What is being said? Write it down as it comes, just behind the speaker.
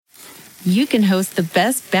you can host the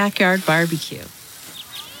best backyard barbecue.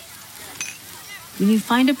 When you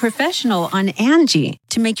find a professional on Angie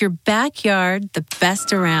to make your backyard the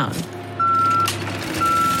best around.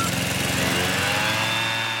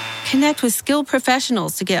 Connect with skilled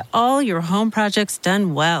professionals to get all your home projects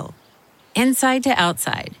done well. Inside to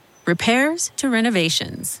outside, repairs to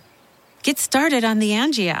renovations. Get started on the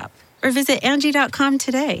Angie app or visit Angie.com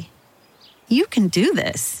today. You can do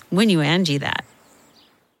this when you Angie that.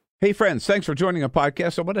 Hey, friends, thanks for joining our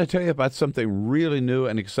podcast. I want to tell you about something really new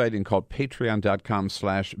and exciting called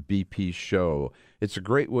patreon.com/BP Show. It's a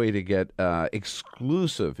great way to get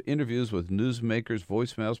exclusive interviews with newsmakers,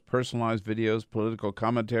 voicemails, personalized videos, political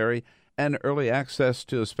commentary, and early access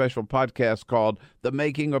to a special podcast called The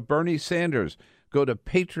Making of Bernie Sanders. Go to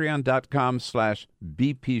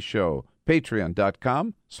patreon.com/BP Show.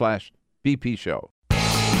 Patreon.com/BP Show.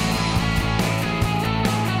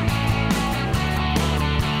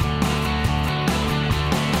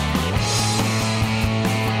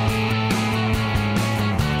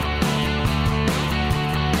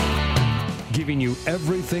 Giving you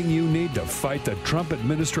everything you need to fight the Trump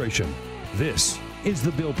administration. This is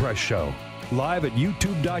The Bill Press Show, live at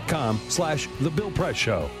youtube.com/The Bill Press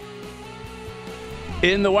Show.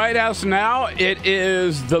 In the White House now, it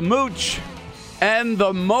is the Mooch and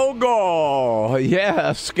the Mogul.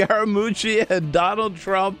 Yeah, Scaramucci and Donald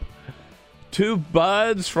Trump, two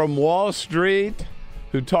buds from Wall Street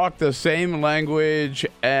who talk the same language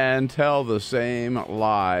and tell the same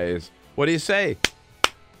lies. What do you say?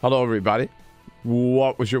 Hello, everybody.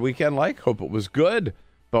 What was your weekend like? Hope it was good.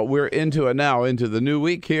 But we're into it now, into the new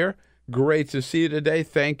week here. Great to see you today.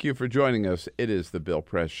 Thank you for joining us. It is the Bill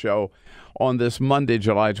Press Show on this Monday,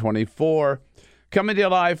 July 24. Coming to you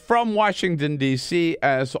live from Washington, D.C.,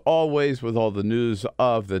 as always, with all the news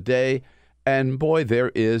of the day. And boy,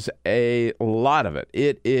 there is a lot of it.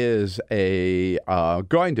 It is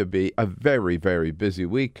going to be a very, very busy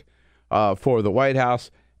week for the White House.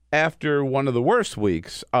 After one of the worst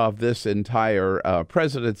weeks of this entire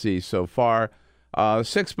presidency so far,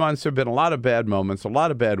 6 months, there have been a lot of bad moments, a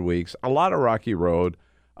lot of bad weeks, a lot of rocky road,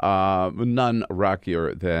 none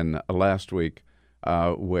rockier than last week,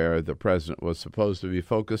 where the president was supposed to be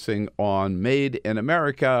focusing on Made in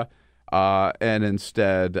America, and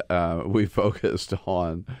instead we focused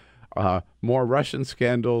on more Russian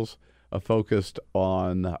scandals, focused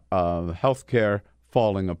on healthcare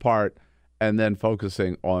falling apart, and then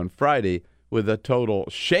focusing on Friday with a total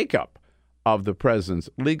shakeup of the president's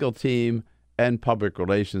legal team and public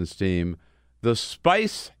relations team. The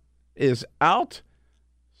spice is out.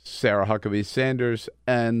 Sarah Huckabee Sanders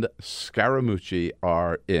and Scaramucci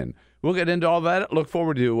are in. We'll get into all that. Look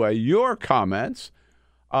forward to your comments,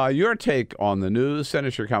 your take on the news. Send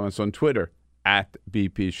us your comments on Twitter at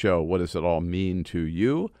BP Show. What does it all mean to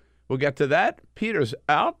you? We'll get to that. Peter's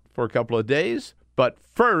out for a couple of days, but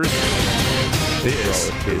first... This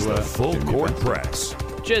is the Full Court Press.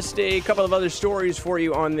 Just a couple of other stories for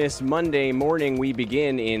you on this Monday morning. We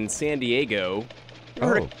begin in San Diego.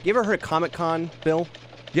 You ever heard of Comic-Con, Bill?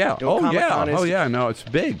 Yeah. You know Comic-Con is? Oh, yeah. No, it's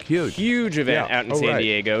big. Huge. Huge event out in San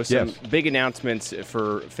Diego. Some Yes. big announcements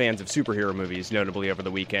for fans of superhero movies, notably over the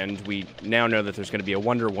weekend. We now know that there's going to be a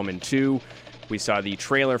Wonder Woman 2. We saw the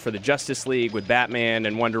trailer for the Justice League with Batman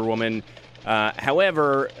and Wonder Woman.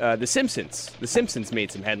 However, The Simpsons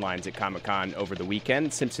made some headlines at Comic-Con over the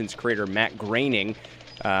weekend. Simpsons creator Matt Groening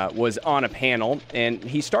was on a panel, and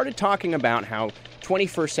he started talking about how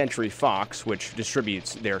 21st Century Fox, which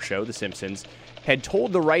distributes their show, The Simpsons, had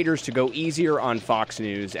told the writers to go easier on Fox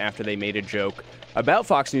News after they made a joke about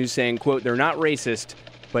Fox News saying, quote, "They're not racist,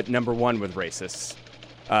 but number one with racists."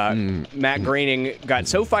 Matt Groening got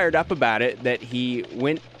so fired up about it that he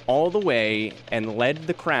went all the way and led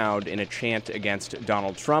the crowd in a chant against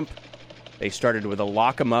Donald Trump. They started with a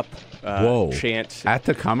lock 'em up chant. At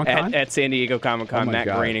the Comic-Con? At San Diego Comic-Con. Oh, Matt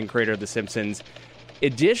Groening, creator of The Simpsons.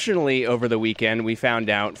 Additionally, over the weekend, we found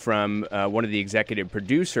out from one of the executive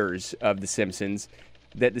producers of The Simpsons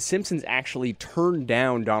that The Simpsons actually turned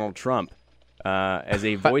down Donald Trump as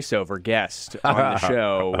a voiceover guest on the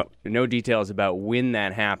show. No details about when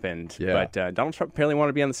that happened, but Donald Trump apparently wanted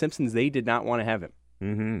to be on The Simpsons. They did not want to have him.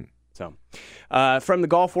 Mm-hmm. So, from the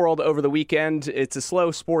golf world over the weekend, it's a slow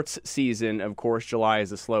sports season. Of course, July is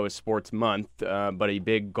the slowest sports month, but a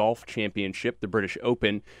big golf championship, the British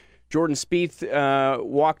Open. Jordan Spieth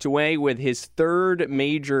walked away with his third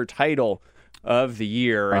major title of the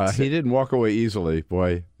year. He didn't walk away easily,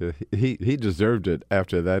 boy. He deserved it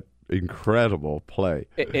after that incredible play.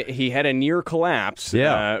 He had a near collapse,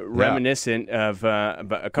 reminiscent of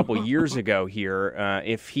a couple years ago here.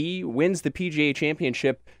 If he wins the PGA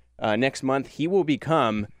Championship next month, he will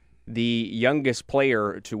become the youngest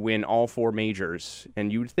player to win all 4 majors.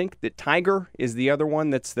 And you would think that Tiger is the other one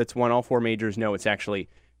that's won all 4 majors. No, it's actually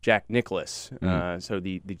Jack Nicklaus. So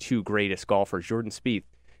the 2 greatest golfers. Jordan Spieth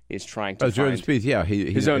is trying to Jordan Spieth, yeah,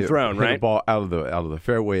 his own throne, hit right? The ball out of the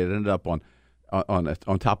fairway. It ended up on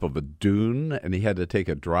top of a dune, and he had to take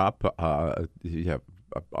a drop.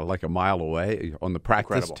 Like a mile away on the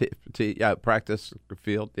practice practice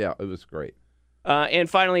field. Yeah, it was great. And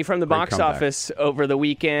finally, from the box comeback. office over the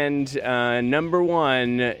weekend, number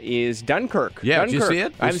 1 is Dunkirk. Yeah, Dunkirk. did you see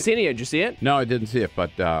it? I haven't seen it yet. Did you see it? No, I didn't see it,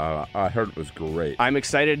 but I heard it was great. I'm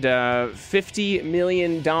excited. $50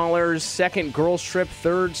 million, second girls trip,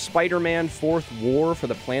 third Spider-Man, fourth War for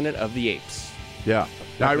the Planet of the Apes. Yeah.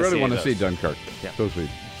 Now, I really want to see those. Dunkirk. Yeah. Those would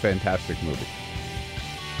be a fantastic movie.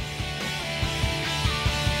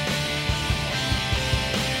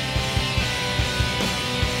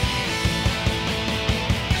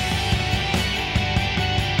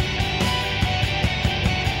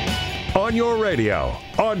 On your radio,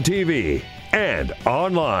 on TV, and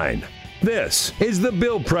online. This is The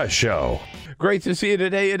Bill Press Show. Great to see you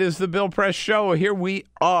today. It is the Bill Press Show. Here we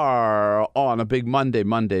are on a big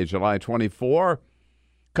Monday, July 24.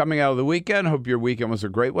 Coming out of the weekend. Hope your weekend was a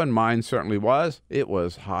great one. Mine certainly was. It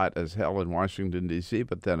was hot as hell in Washington, D.C.,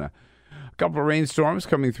 but then a couple of rainstorms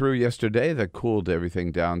coming through yesterday that cooled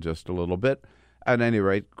everything down just a little bit. At any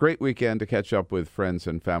rate, great weekend to catch up with friends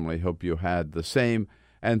and family. Hope you had the same.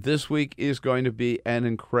 And this week is going to be an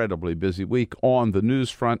incredibly busy week on the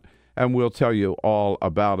news front, and we'll tell you all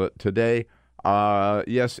about it today.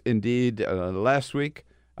 Yes, indeed, last week,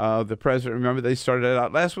 the president, remember, they started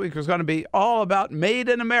out last week was going to be all about Made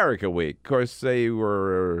in America Week. Of course, they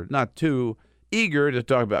were not too eager to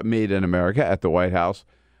talk about Made in America at the White House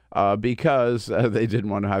because they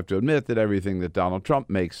didn't want to have to admit that everything that Donald Trump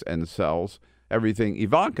makes and sells, everything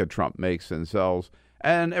Ivanka Trump makes and sells,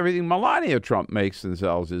 and everything Melania Trump makes and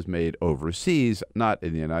sells is made overseas, not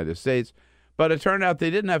in the United States. But it turned out they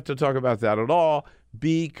didn't have to talk about that at all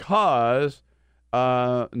because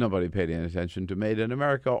nobody paid any attention to Made in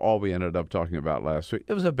America. All we ended up talking about last week.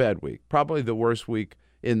 It was a bad week, probably the worst week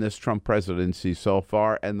in this Trump presidency so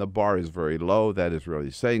far, and the bar is very low. That is really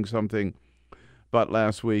saying something. But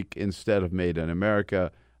last week, instead of Made in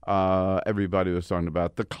America, everybody was talking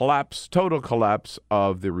about the total collapse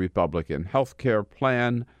of the Republican health care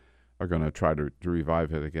plan. We're going to try to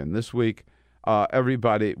revive it again this week.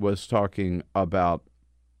 Everybody was talking about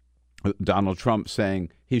Donald Trump saying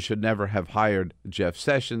he should never have hired Jeff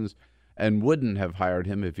Sessions and wouldn't have hired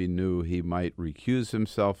him if he knew he might recuse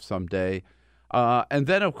himself someday. And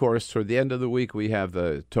then, of course, toward the end of the week, we have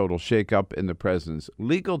the total shakeup in the president's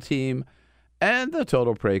legal team and the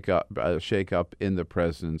total shakeup in the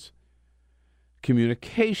president's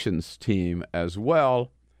communications team as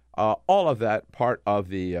well. All of that part of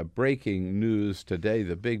the breaking news today,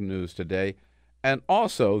 the big news today. And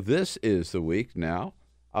also, this is the week now.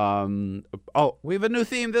 We have a new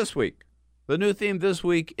theme this week. The new theme this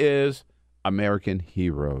week is American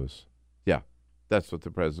heroes. Yeah, that's what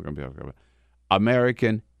the president's going to be talking about.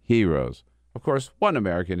 American heroes. Of course, one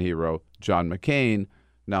American hero, John McCain,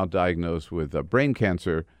 now diagnosed with brain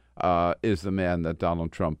cancer, is the man that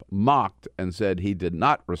Donald Trump mocked and said he did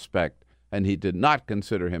not respect and he did not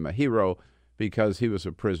consider him a hero because he was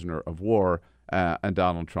a prisoner of war, and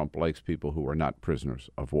Donald Trump likes people who are not prisoners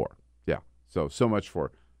of war. Yeah, so much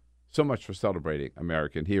for celebrating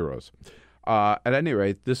American heroes. At any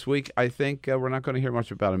rate, this week, I think we're not going to hear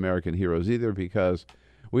much about American heroes either because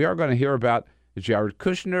we are going to hear about Jared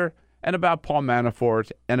Kushner and about Paul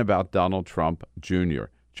Manafort and about Donald Trump Jr.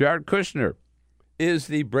 Jared Kushner is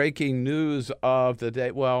the breaking news of the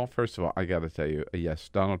day. Well, first of all, I got to tell you, yes,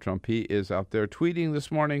 Donald Trump, he is out there tweeting this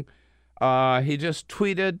morning. He just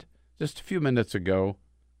tweeted just a few minutes ago,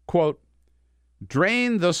 quote,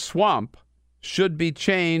 "Drain the swamp should be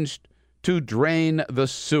changed to drain the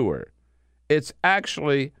sewer. It's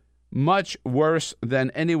actually much worse than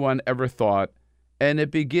anyone ever thought, and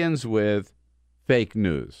it begins with fake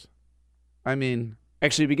news." I mean...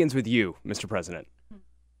 Actually, it begins with you, Mr. President.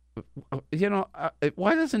 You know,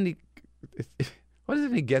 why doesn't he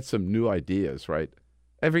get some new ideas, right?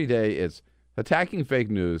 Every day it's attacking fake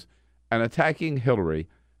news and attacking Hillary.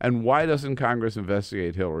 And why doesn't Congress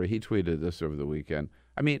investigate Hillary? He tweeted this over the weekend.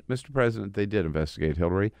 I mean, Mr. President, they did investigate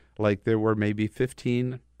Hillary. Like there were maybe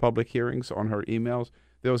 15 public hearings on her emails.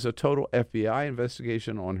 There was a total FBI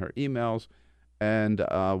investigation on her emails. And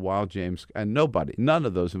none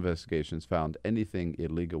of those investigations found anything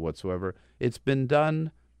illegal whatsoever. It's been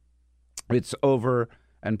done. It's over.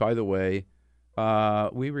 And by the way,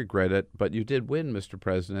 we regret it, but you did win, Mr.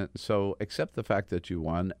 President. So accept the fact that you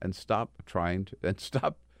won and stop trying to, and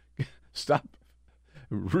stop Stop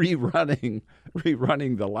rerunning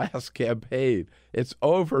the last campaign. It's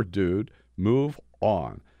over, dude. Move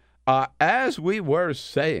on. As we were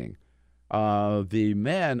saying, the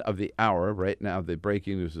man of the hour right now, the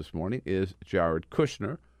breaking news this morning, is Jared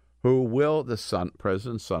Kushner, who will,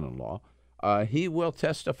 president's son-in-law, he will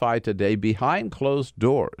testify today behind closed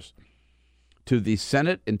doors to the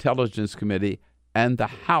Senate Intelligence Committee and the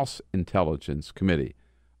House Intelligence Committee.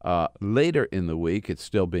 Later in the week, it's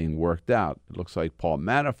still being worked out. It looks like Paul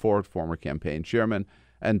Manafort, former campaign chairman,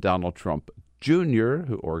 and Donald Trump Jr.,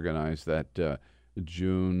 who organized that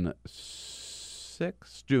June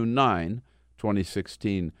 9,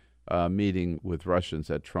 2016 meeting with Russians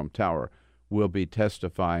at Trump Tower, will be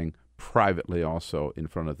testifying privately also in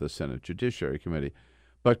front of the Senate Judiciary Committee.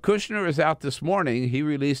 But Kushner is out this morning. He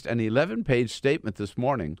released an 11-page statement this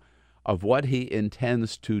morning of what he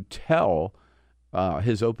intends to tell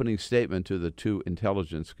his opening statement to the two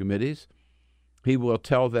intelligence committees. He will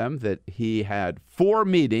tell them that he had 4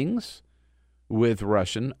 meetings with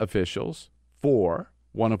Russian officials, 4,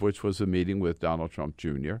 one of which was a meeting with Donald Trump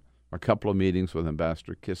Jr., a couple of meetings with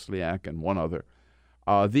Ambassador Kislyak, and one other.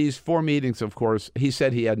 These 4 meetings, of course, he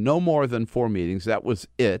said he had no more than 4 meetings. That was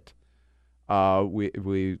it.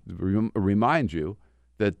 We remind you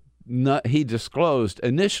that he disclosed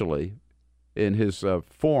initially in his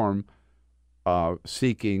form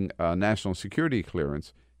seeking national security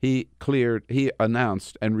clearance, he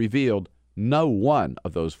announced and revealed no one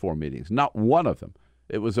of those 4 meetings, not one of them.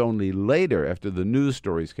 It was only later, after the news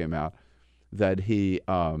stories came out, that he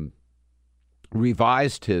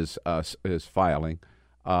revised his filing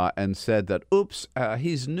and said that, oops,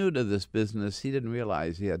 he's new to this business. He didn't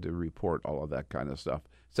realize he had to report all of that kind of stuff.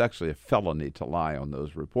 It's actually a felony to lie on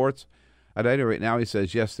those reports. At any rate, now he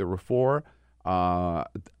says, yes, there were 4,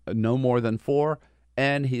 no more than 4,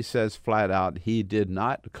 and he says flat out he did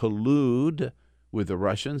not collude with the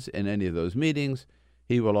Russians in any of those meetings.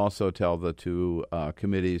 He will also tell the two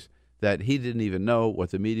committees that he didn't even know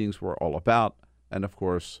what the meetings were all about. And, of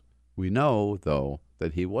course, we know, though,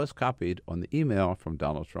 that he was copied on the email from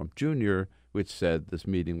Donald Trump Jr., which said this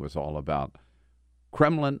meeting was all about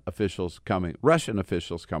Kremlin officials coming, Russian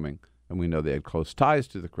officials coming, and we know they had close ties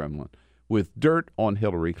to the Kremlin, with dirt on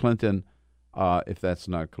Hillary Clinton. If that's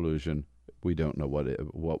not collusion, we don't know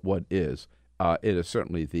what is. It is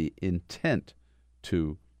certainly the intent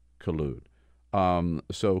to collude.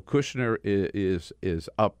 So Kushner is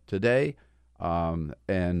up today,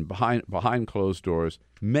 and behind closed doors,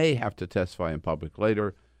 may have to testify in public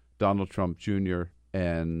later. Donald Trump Jr.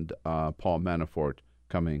 and Paul Manafort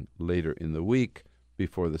coming later in the week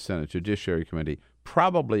before the Senate Judiciary Committee,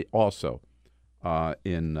 probably also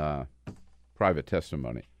in private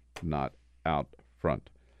testimony, not out front.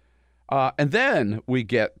 And then we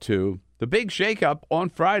get to the big shakeup on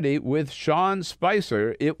Friday with Sean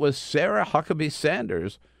Spicer. It was Sarah Huckabee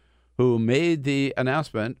Sanders who made the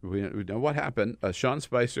announcement. We know what happened. Sean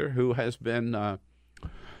Spicer, who has been,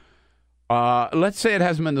 let's say it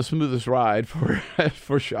hasn't been the smoothest ride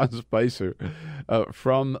for Sean Spicer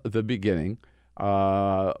from the beginning.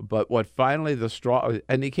 But what finally the straw,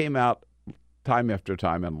 and he came out time after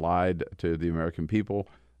time and lied to the American people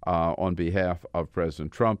on behalf of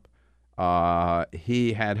President Trump.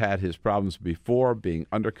 He had his problems before, being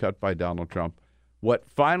undercut by Donald Trump. What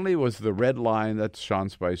finally was the red line that Sean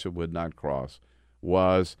Spicer would not cross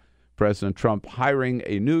was President Trump hiring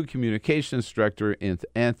a new communications director,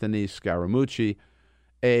 Anthony Scaramucci,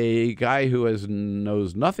 a guy who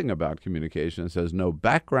knows nothing about communications, has no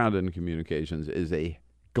background in communications, is a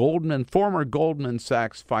former Goldman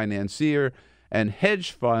Sachs financier and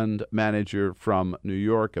hedge fund manager from New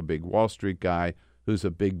York, a big Wall Street guy who's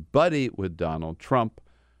a big buddy with Donald Trump,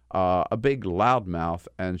 a big loudmouth,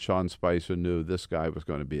 and Sean Spicer knew this guy was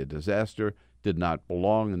going to be a disaster, did not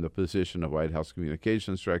belong in the position of White House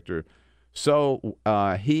Communications Director. So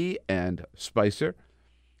he and Spicer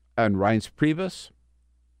and Reince Priebus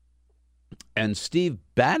and Steve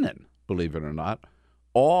Bannon, believe it or not,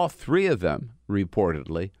 all 3 of them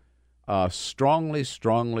reportedly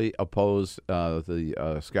strongly opposed the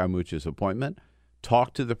Scaramucci's appointment,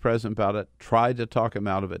 talked to the president about it, tried to talk him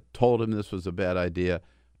out of it, told him this was a bad idea.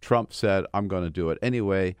 Trump said, I'm going to do it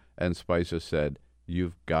anyway. And Spicer said,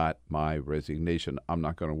 you've got my resignation. I'm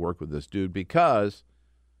not going to work with this dude because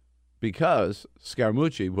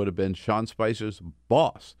Scaramucci would have been Sean Spicer's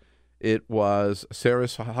boss. It was Sarah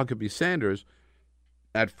Huckabee Sanders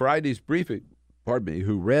at Friday's briefing,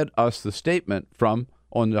 who read us the statement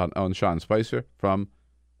on Sean Spicer from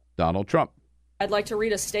Donald Trump. I'd like to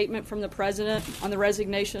read a statement from the President on the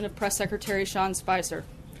resignation of Press Secretary Sean Spicer.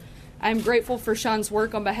 I'm grateful for Sean's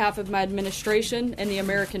work on behalf of my administration and the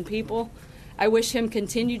American people. I wish him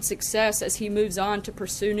continued success as he moves on to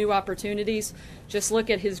pursue new opportunities. Just look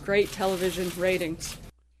at his great television ratings.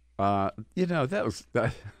 That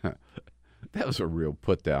was a real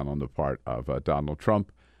put down on the part of Donald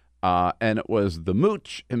Trump. And it was the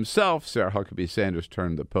Mooch himself, Sarah Huckabee Sanders,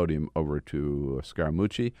 turned the podium over to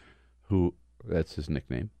Scaramucci, who, that's his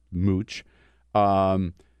nickname, Mooch.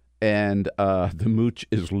 And the Mooch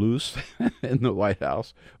is loose in the White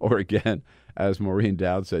House. Or again, as Maureen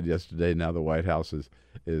Dowd said yesterday, now the White House is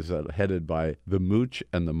headed by the Mooch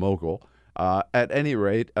and the Mogul. At any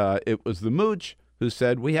rate, it was the Mooch who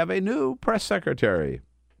said, we have a new press secretary.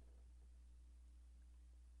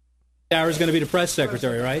 Sarah's going to be the press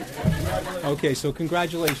secretary, right? Okay, so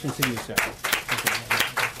congratulations to you, Sarah.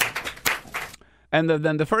 And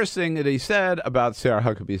then the first thing that he said about Sarah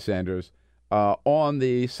Huckabee Sanders on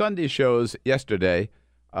the Sunday shows yesterday,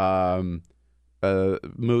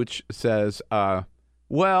 Mooch says,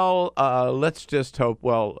 let's just hope,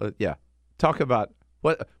 talk about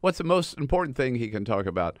what's the most important thing he can talk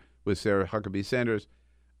about with Sarah Huckabee Sanders,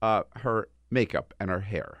 her makeup and her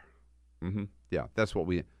hair. Mm-hmm. Yeah, that's what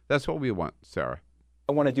we want, Sarah.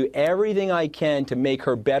 I want to do everything I can to make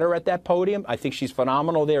her better at that podium. I think she's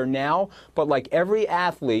phenomenal there now. But like every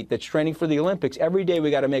athlete that's training for the Olympics, every day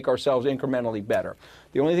we got to make ourselves incrementally better.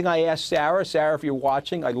 The only thing I asked Sarah, if you're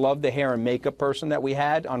watching, I love the hair and makeup person that we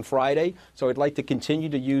had on Friday. So I'd like to continue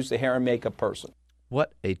to use the hair and makeup person.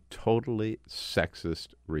 What a totally sexist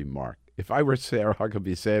remark. If I were Sarah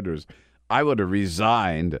Huckabee Sanders, I would have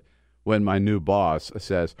resigned when my new boss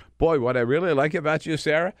says, boy, what I really like about you,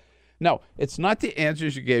 Sarah. No, it's not the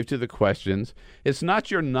answers you gave to the questions. It's not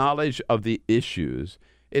your knowledge of the issues.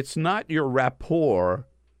 It's not your rapport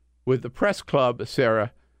with the press club,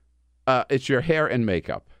 Sarah. It's your hair and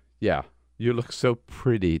makeup. Yeah, you look so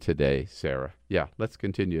pretty today, Sarah. Yeah, let's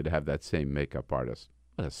continue to have that same makeup artist.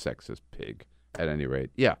 What a sexist pig, at any rate.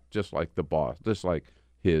 Yeah, just like the boss, just like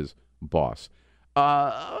his boss.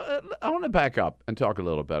 I want to back up and talk a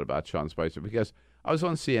little bit about Sean Spicer because I was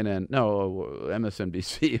on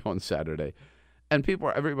MSNBC on Saturday, and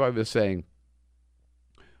everybody was saying,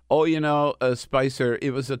 Spicer,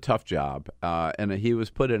 it was a tough job, and he was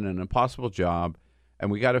put in an impossible job,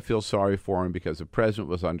 and we got to feel sorry for him because the president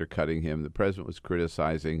was undercutting him, the president was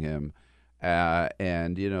criticizing him,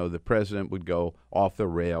 and the president would go off the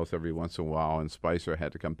rails every once in a while, and Spicer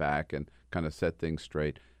had to come back and kind of set things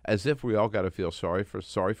straight, as if we all got to feel sorry for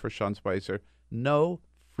Sean Spicer. No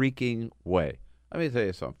freaking way. Let me tell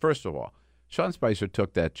you something. First of all, Sean Spicer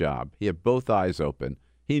took that job. He had both eyes open.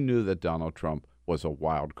 He knew that Donald Trump was a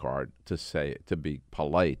wild card, to be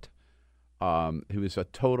polite. He was a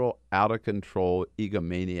total out-of-control,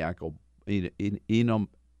 egomaniacal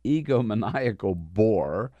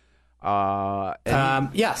bore.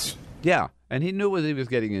 Yes. Yeah, and he knew what he was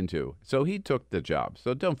getting into. So he took the job.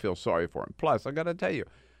 So don't feel sorry for him. Plus, I got to tell you,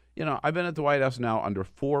 I've been at the White House now under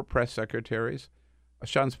 4 press secretaries.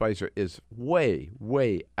 Sean Spicer is way,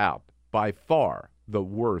 way out, by far the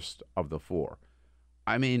worst of the 4.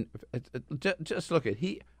 I mean, just look at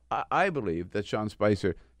I believe that Sean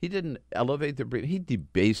Spicer, he didn't elevate the briefing, he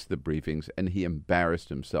debased the briefings, and he embarrassed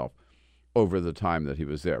himself over the time that he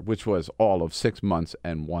was there, which was all of 6 months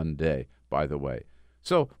and 1 day, by the way.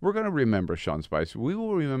 So we're going to remember Sean Spicer. We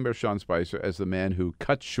will remember Sean Spicer as the man who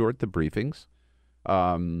cut short the briefings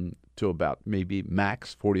to about maybe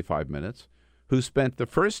max 45 minutes, who spent the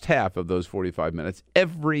first half of those 45 minutes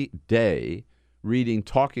every day reading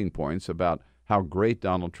talking points about how great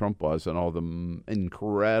Donald Trump was and all the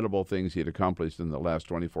incredible things he had accomplished in the last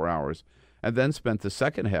 24 hours, and then spent the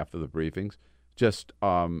second half of the briefings just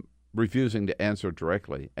refusing to answer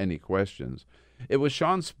directly any questions. It was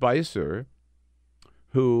Sean Spicer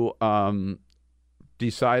who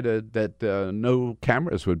decided that no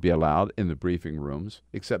cameras would be allowed in the briefing rooms,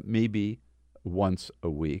 except maybe once a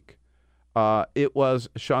week. It was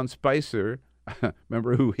Sean Spicer,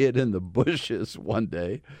 remember, who hid in the bushes one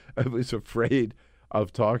day and was afraid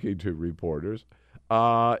of talking to reporters.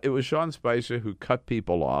 It was Sean Spicer who cut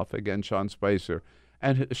people off. Again, Sean Spicer.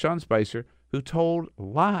 And Sean Spicer who told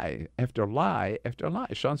lie after lie after lie.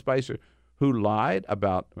 Sean Spicer who lied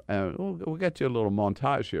about, we'll get to a little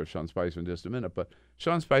montage here of Sean Spicer in just a minute, but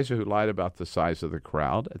Sean Spicer who lied about the size of the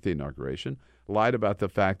crowd at the inauguration, lied about the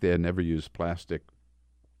fact they had never used plastic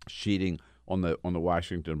sheeting on the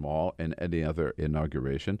Washington Mall and any other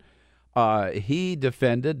inauguration. He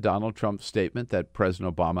defended Donald Trump's statement that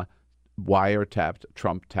President Obama wiretapped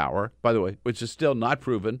Trump Tower, by the way, which is still not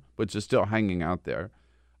proven, which is still hanging out there.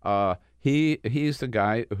 He's the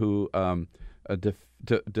guy who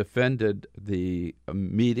defended the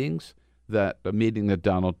meetings the meeting that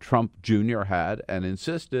Donald Trump Jr. had, and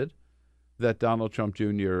insisted that Donald Trump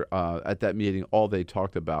Jr. At that meeting, all they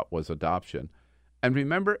talked about was adoption. And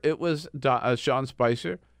remember, it was Sean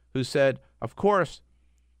Spicer who said, of course,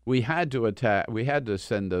 we had to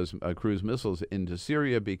send those cruise missiles into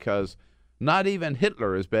Syria because not even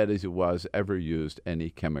Hitler, as bad as he was, ever used any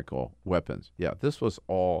chemical weapons. Yeah, this was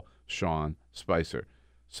all Sean Spicer.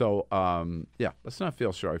 So, let's not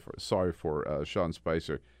feel sorry for Sean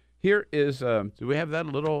Spicer. Here is, do we have that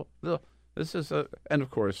little this is, and of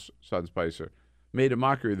course, Sean Spicer made a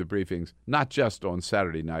mockery of the briefings, not just on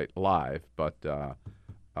Saturday Night Live, but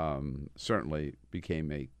certainly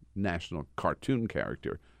became a national cartoon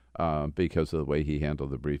character because of the way he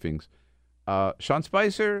handled the briefings. Sean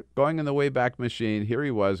Spicer, going in the Wayback Machine, here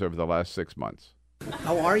he was over the last 6 months.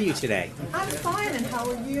 How are you today? I'm fine, and how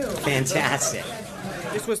are you? Fantastic.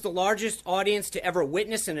 This was the largest audience to ever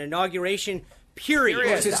witness an inauguration, period.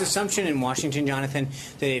 There's this assumption in Washington, Jonathan,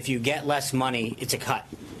 that if you get less money, it's a cut.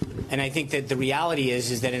 And I think that the reality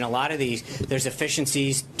is that in a lot of these, there's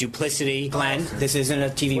efficiencies, duplicity. Glenn, this isn't a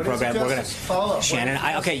TV program. We're going to... Shannon,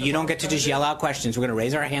 okay, you don't get to just yell out questions. We're going to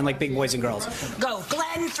raise our hand like big boys and girls. Go,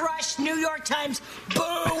 Glenn Thrush, New York Times, boo,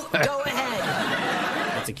 go ahead.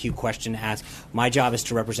 That's a cute question to ask. My job is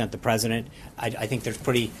to represent the president. I think there's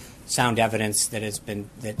pretty sound evidence that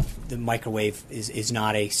that the microwave is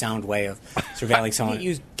not a sound way of surveilling someone. You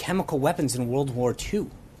used chemical weapons in World War II.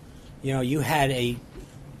 You know, you had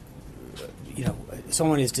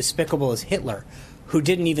someone as despicable as Hitler, who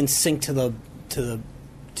didn't even sink to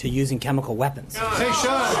using chemical weapons. Hey,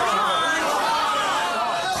 Sean!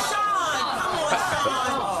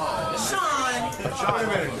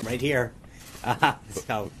 Right here.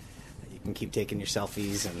 So you can keep taking your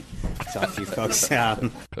selfies and selfie folks.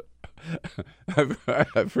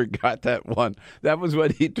 I forgot that one. That was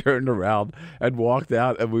when he turned around and walked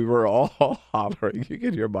out, and we were all hollering. You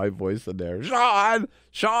can hear my voice in there. Sean,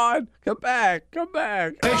 come back.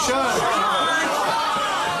 Hey, Sean!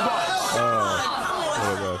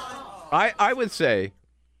 I would say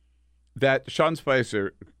that Sean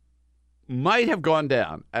Spicer might have gone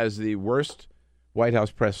down as the worst White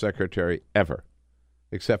House press secretary ever,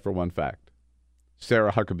 except for one fact.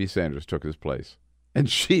 Sarah Huckabee Sanders took his place. And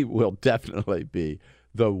she will definitely be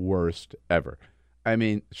the worst ever. I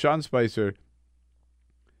mean, Sean Spicer,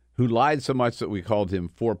 who lied so much that we called him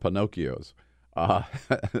Four Pinocchios.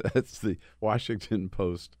 That's the Washington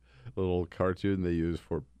Post little cartoon they use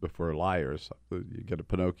for liars. You get a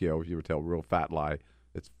Pinocchio, if you tell a real fat lie,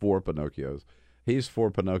 it's Four Pinocchios. He's Four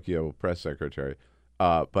Pinocchio press secretary.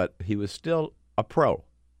 But he was still a pro.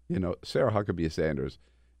 You know, Sarah Huckabee Sanders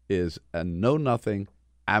is a know-nothing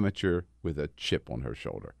amateur with a chip on her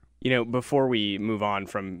shoulder. You know, before we move on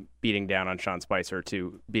from beating down on Sean Spicer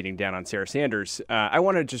to beating down on Sarah Sanders, I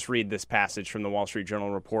want to just read this passage from the Wall Street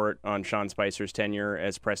Journal report on Sean Spicer's tenure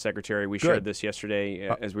as press secretary. We shared this yesterday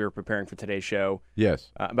as we were preparing for today's show.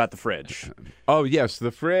 Yes. About the fridge. Oh, yes,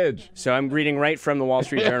 the fridge. So I'm reading right from the Wall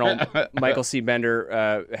Street Journal. Michael C.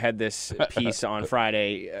 Bender had this piece on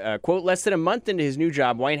Friday. Quote, less than a month into his new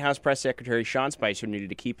job, White House press secretary Sean Spicer needed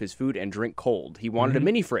to keep his food and drink cold. He wanted a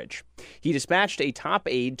mini fridge. He dispatched a top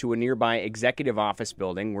aide to a nearby executive office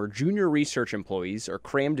building where junior research employees are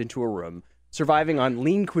crammed into a room, surviving on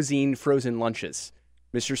lean cuisine frozen lunches.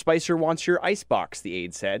 Mr. Spicer wants your icebox, the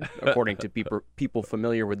aide said, according to people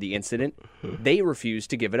familiar with the incident. They refused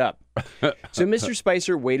to give it up. So Mr.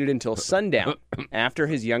 Spicer waited until sundown, after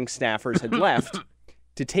his young staffers had left,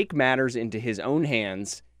 to take matters into his own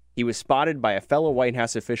hands. He was spotted by a fellow White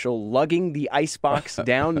House official lugging the icebox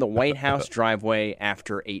down the White House driveway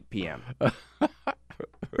after 8 p.m.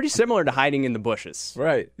 Pretty similar to hiding in the bushes.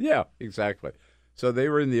 Right. Yeah, exactly. So they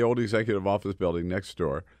were in the old executive office building next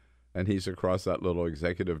door, and he's across that little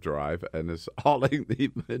executive drive and is hauling the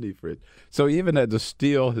mini fridge. So he even had to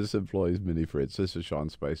steal his employee's mini fridge. This is Sean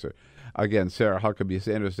Spicer. Again, Sarah Huckabee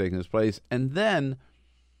Sanders taking his place. And then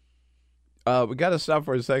we got to stop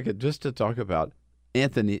for a second just to talk about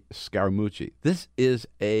Anthony Scaramucci. This is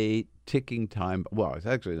a ticking time. Well, it's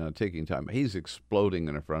actually not a ticking time. He's exploding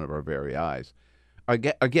in front of our very eyes.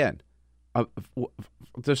 Again,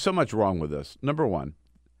 there's so much wrong with this. Number one,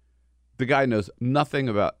 the guy knows nothing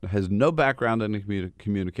has no background in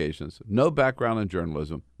communications, no background in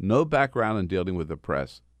journalism, no background in dealing with the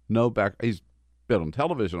press, he's been on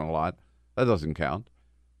television a lot. That doesn't count.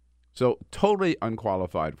 So totally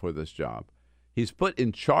unqualified for this job. He's put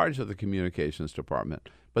in charge of the communications department.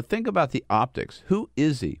 But think about the optics. Who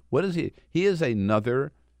is he? What is he? He is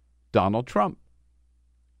another Donald Trump.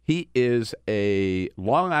 He is a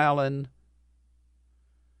Long Island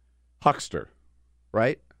huckster.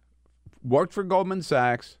 right? Worked for Goldman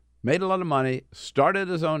Sachs, made a lot of money, started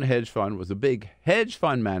his own hedge fund, was a big hedge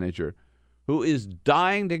fund manager who is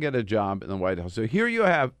dying to get a job in the White House. So here you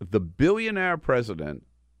have the billionaire president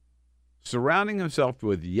surrounding himself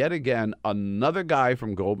with yet again another guy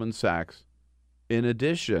from Goldman Sachs, in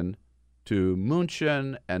addition to Mooch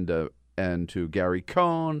and to Gary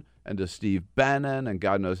Cohn and to Steve Bannon and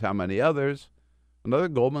God knows how many others. Another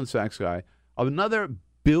Goldman Sachs guy, another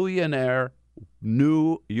billionaire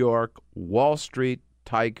New York Wall Street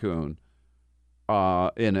tycoon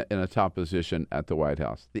in a top position at the White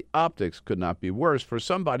House. The optics could not be worse for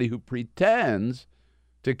somebody who pretends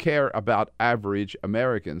to care about average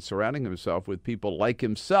Americans, surrounding himself with people like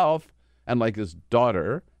himself and like his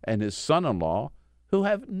daughter and his son-in-law who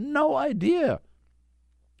have no idea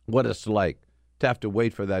what it's like to have to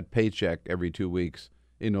wait for that paycheck every 2 weeks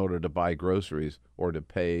in order to buy groceries or to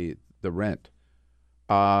pay the rent.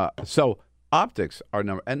 So optics are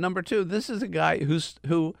number two. This is a guy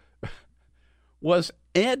who was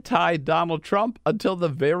anti-Donald Trump until the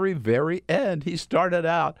very, very end. He started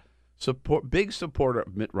out big supporter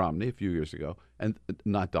of Mitt Romney a few years ago, and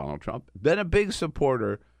not Donald Trump. Then a big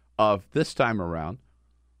supporter of this time around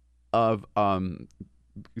of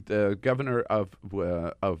the governor of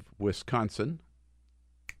Wisconsin,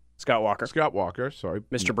 Scott Walker. Scott Walker, sorry,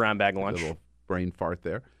 Mr. Brown Bag Lunch. A little brain fart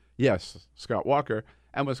there. Yes, Scott Walker.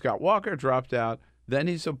 And when Scott Walker dropped out, then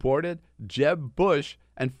he supported Jeb Bush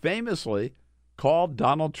and famously called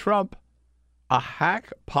Donald Trump a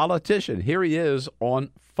hack politician. Here he is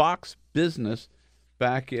on Fox Business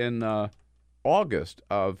back in August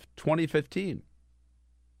of 2015.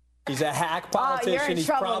 He's a hack politician. He's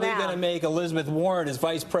probably going to make Elizabeth Warren his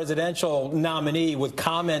vice presidential nominee with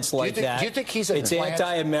comments like that. Do you think he's It's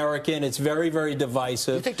anti-American. It's very, very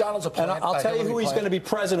divisive. You think Donald's a plant? And I'll tell you who he's going to be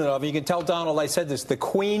president of. You can tell Donald I said this. The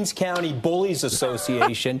Queens County Bullies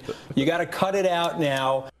Association. You got to cut it out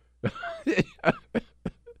now.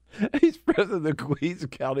 He's president of the Queens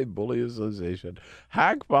County Bully Association.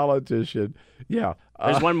 Hack politician. Yeah.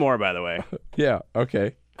 There's one more, by the way. Yeah.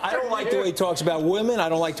 Okay. I don't like the way he talks about women. I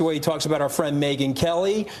don't like the way he talks about our friend Megyn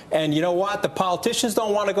Kelly. And you know what? The politicians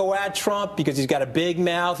don't want to go at Trump because he's got a big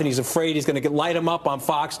mouth and he's afraid he's going to light him up on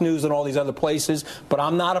Fox News and all these other places. But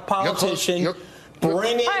I'm not a politician.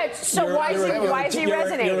 Bring it. Right, so why is he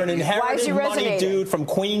resonating? You're an inherited money dude from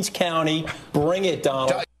Queens County. Bring it,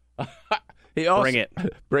 Donald.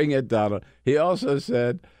 Bring it, Donald. He also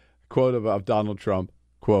said, quote about Donald Trump,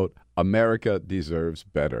 quote, America deserves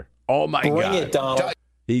better. Oh, my God. Bring it, Donald.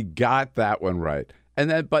 He got that one right. And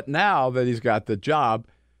then, but now that he's got the job,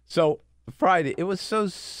 so Friday, it was so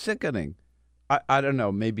sickening. I don't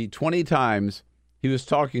know, maybe 20 times he was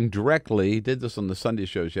talking directly. He did this on the Sunday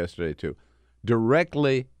shows yesterday, too.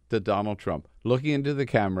 Directly to Donald Trump, looking into the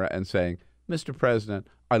camera and saying, Mr. President,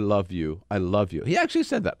 I love you. I love you. He actually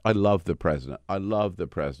said that. I love the president. I love the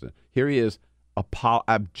president. Here he is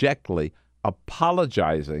abjectly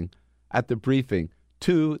apologizing at the briefing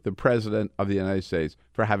to the President of the United States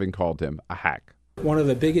for having called him a hack. One of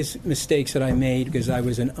the biggest mistakes that I made, because I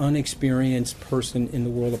was an unexperienced person in the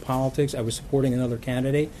world of politics, I was supporting another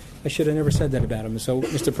candidate. I should have never said that about him. So,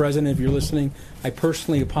 Mr. President, if you're listening, I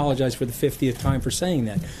personally apologize for the 50th time for saying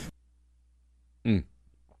that.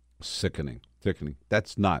 Sickening.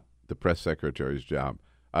 That's not the press secretary's job.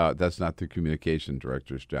 That's not the communication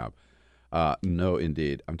director's job. No,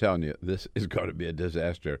 indeed. I'm telling you, this is going to be a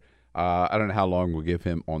disaster. I don't know how long we'll give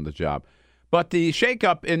him on the job. But the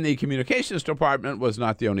shakeup in the communications department was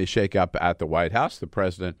not the only shakeup at the White House. The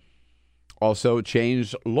president also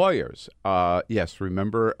changed lawyers. Yes,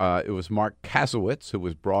 remember, it was Mark Kasowitz who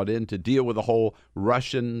was brought in to deal with the whole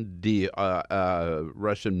Russian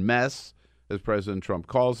mess, as President Trump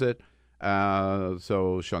calls it.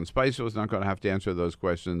 So Sean Spicer was not going to have to answer those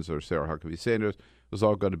questions, or Sarah Huckabee Sanders. It was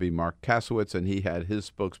all going to be Mark Kasowitz, and he had his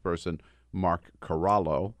spokesperson, Mark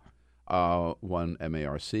Corallo. One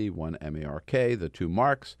M-A-R-C, one M-A-R-K, the two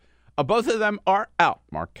Marks. Both of them are out.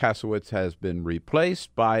 Mark Kasowitz has been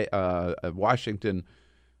replaced by a Washington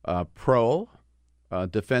pro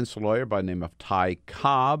defense lawyer by the name of Ty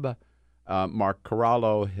Cobb. Mark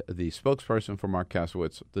Corallo, the spokesperson for Mark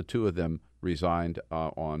Kasowitz, the two of them resigned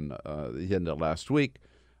on the end of last week.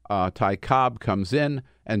 Ty Cobb comes in,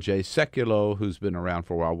 and Jay Sekulow, who's been around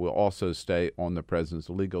for a while, will also stay on the president's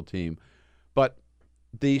legal team. But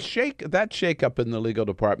that shakeup in the legal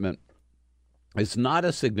department is not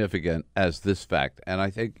as significant as this fact, and I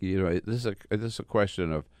think this is a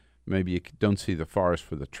question of maybe you don't see the forest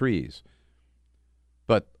for the trees.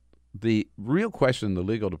 But the real question in the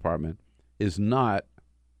legal department is not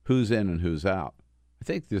who's in and who's out. I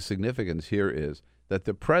think the significance here is that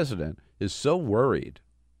the president is so worried.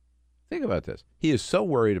 Think about this. He is so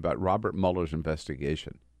worried about Robert Mueller's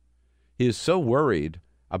investigation. He is so worried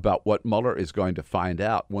about what Mueller is going to find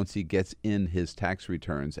out once he gets in his tax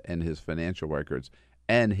returns and his financial records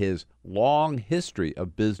and his long history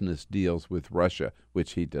of business deals with Russia,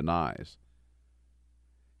 which he denies.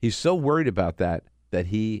 He's so worried about that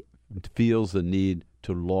he feels the need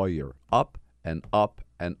to lawyer up and up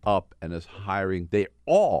and up and is hiring. They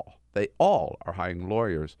all are hiring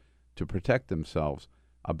lawyers to protect themselves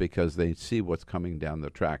because they see what's coming down the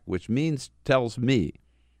track, which tells me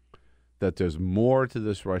that there's more to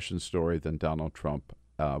this Russian story than Donald Trump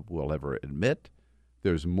will ever admit.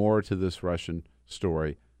 There's more to this Russian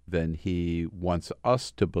story than he wants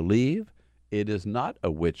us to believe. It is not a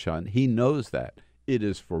witch hunt. He knows that. It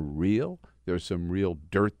is for real. There's some real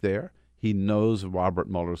dirt there. He knows Robert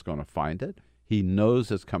Mueller's going to find it. He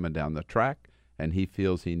knows it's coming down the track, and he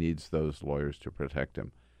feels he needs those lawyers to protect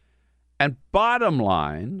him. And bottom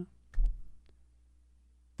line,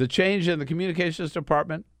 the change in the communications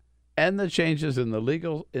department and the changes in the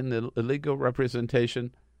legal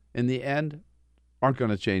representation in the end aren't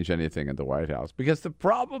going to change anything at the White House, because the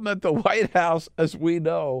problem at the White House, as we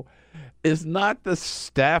know, is not the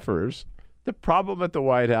staffers. The problem at the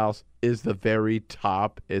White House is the very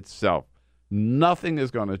top itself. Nothing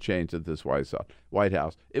is going to change at this White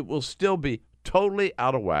House. It will still be totally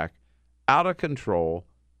out of whack, out of control,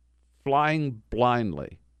 flying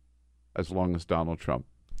blindly as long as Donald Trump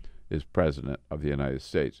is president of the United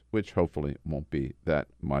States, which hopefully won't be that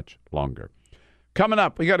much longer. Coming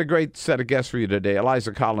up, we got a great set of guests for you today.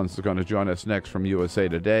 Eliza Collins is going to join us next from USA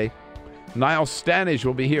Today. Niall Stanage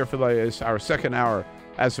will be here for our second hour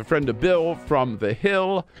as a friend of Bill from The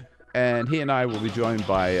Hill. And he and I will be joined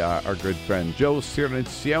by our good friend Joe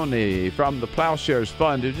Cirincione from the Plowshares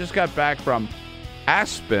Fund, who just got back from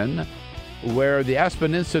Aspen, where the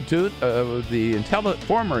Aspen Institute, the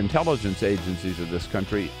former intelligence agencies of this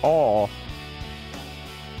country,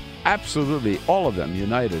 absolutely all of them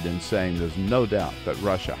united in saying there's no doubt that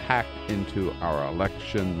Russia hacked into our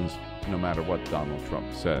elections, no matter what Donald Trump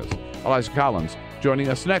says. Eliza Collins joining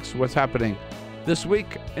us next. What's happening this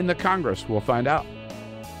week in the Congress? We'll find out.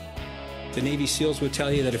 The Navy SEALs would tell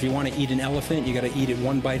you that if you want to eat an elephant, you got to eat it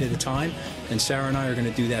one bite at a time, and Sarah and I are going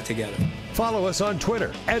to do that together. Follow us on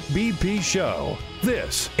Twitter @BP Show.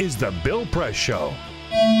 This is The Bill Press Show.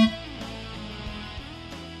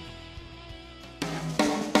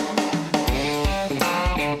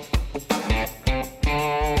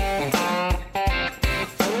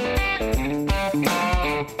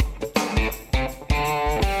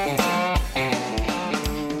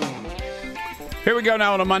 Here we go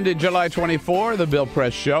now on a Monday, July 24, The Bill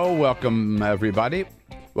Press Show. Welcome, everybody.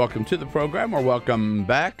 Welcome to the program, or welcome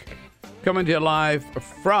back. Coming to you live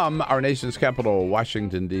from our nation's capital,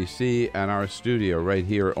 Washington, D.C., and our studio right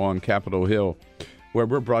here on Capitol Hill, where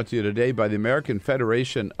we're brought to you today by the American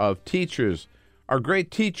Federation of Teachers, our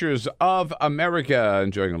great teachers of America,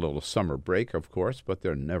 enjoying a little summer break, of course, but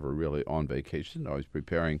they're never really on vacation, always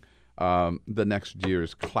preparing the next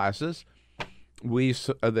year's classes. They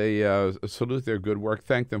salute their good work,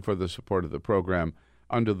 thank them for the support of the program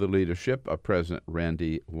under the leadership of President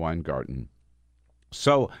Randy Weingarten.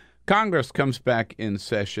 So Congress comes back in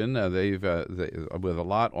session. They've with a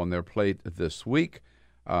lot on their plate this week.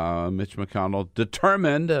 Mitch McConnell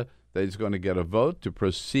determined that he's going to get a vote to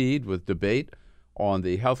proceed with debate on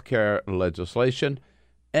the health care legislation.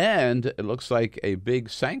 And it looks like a big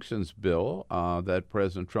sanctions bill that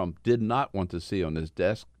President Trump did not want to see on his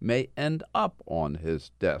desk may end up on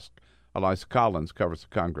his desk. Eliza Collins covers the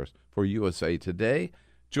Congress for USA Today,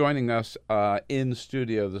 joining us in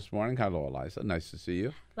studio this morning. Hello, Eliza. Nice to see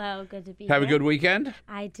you. Hello, good to be Have here. a good weekend?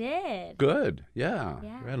 I did. Good, yeah. We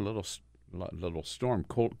had a little storm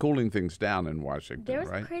cooling things down in Washington, There was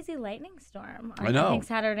right? a crazy lightning storm on, I know. I think,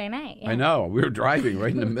 Saturday night. Yeah. I know. We were driving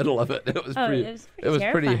right in the middle of it. It was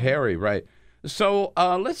pretty hairy, right? So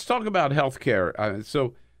let's talk about health care.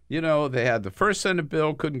 They had the first Senate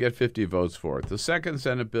bill, couldn't get 50 votes for it. The second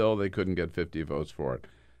Senate bill, they couldn't get 50 votes for it.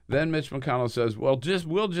 Then Mitch McConnell says,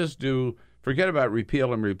 forget about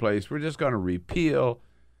repeal and replace. We're just going to repeal.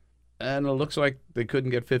 And it looks like they couldn't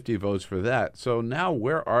get 50 votes for that. So now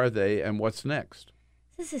where are they and what's next?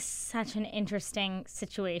 This is such an interesting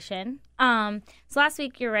situation. So last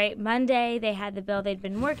week, you're right, Monday, they had the bill they'd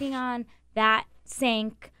been working on. That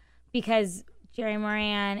sank because Jerry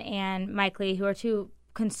Moran and Mike Lee, who are two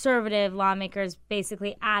conservative lawmakers,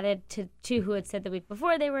 basically added to two who had said the week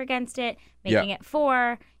before they were against it, making it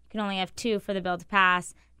 4. You can only have 2 for the bill to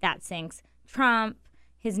pass. That sinks. Trump,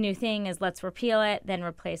 his new thing is let's repeal it, then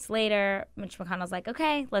replace later. Mitch McConnell's like,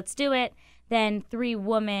 okay, let's do it. Then 3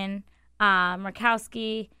 women,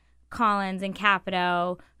 Murkowski, Collins, and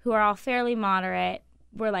Capito, who are all fairly moderate,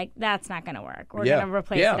 were like, that's not going to work. We're going to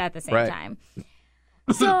replace it at the same time.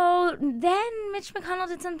 So then Mitch McConnell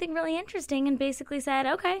did something really interesting and basically said,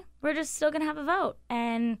 okay, we're just still going to have a vote.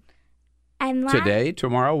 And today,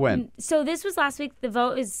 tomorrow, when? So this was last week. The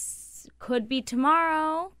vote could be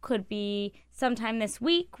tomorrow, could be sometime this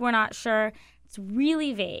week. We're not sure. It's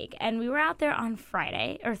really vague. And we were out there on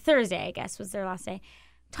Friday, or Thursday, I guess was their last day,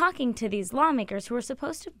 talking to these lawmakers who were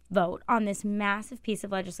supposed to vote on this massive piece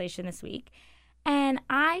of legislation this week. And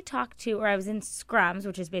I was in scrums,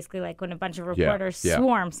 which is basically like when a bunch of reporters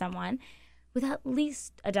swarm someone, with at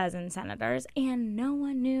least a dozen senators, and no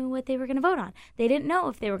one knew what they were going to vote on. They didn't know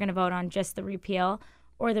if they were going to vote on just the repeal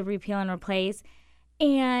or the repeal and replace.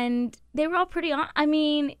 And they were all pretty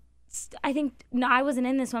I think, I wasn't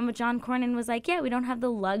in this one, but John Cornyn was like, yeah, we don't have the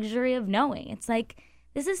luxury of knowing. It's like,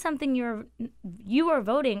 this is something you are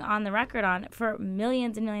voting on the record on for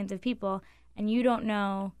millions and millions of people, and you don't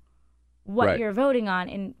know what you're voting on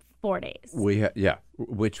in 4 days.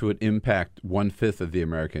 Which would impact 1/5 of the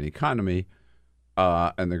American economy,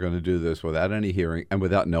 and they're going to do this without any hearing and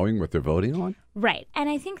without knowing what they're voting on? Right. And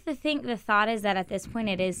I think the thought is that at this point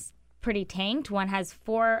it is pretty tanked. One has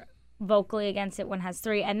 4 vocally against it, one has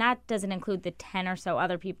 3, and that doesn't include the 10 or so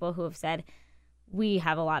other people who have said, we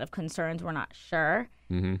have a lot of concerns, we're not sure.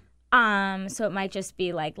 Mm-hmm. So it might just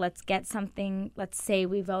be like, let's get something, let's say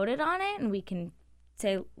we voted on it, and we can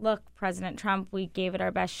say, look, President Trump, we gave it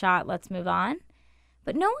our best shot, let's move on.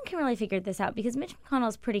 But no one can really figure this out because Mitch McConnell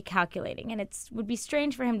is pretty calculating, and it would be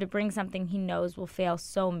strange for him to bring something he knows will fail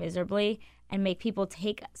so miserably and make people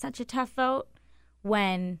take such a tough vote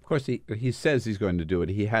when... Of course, he says he's going to do it.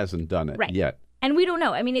 He hasn't done it yet. And we don't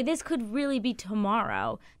know. I mean, this could really be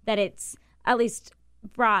tomorrow that it's at least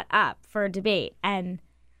brought up for debate, and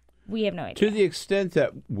we have no idea. To the extent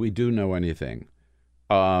that we do know anything,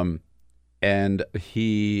 and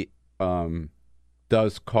he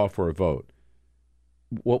does call for a vote,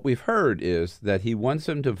 what we've heard is that he wants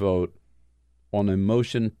them to vote on a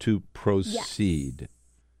motion to proceed.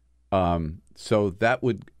 Yes. So that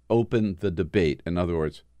would open the debate. In other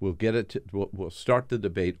words, we'll start the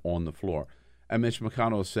debate on the floor. And Mitch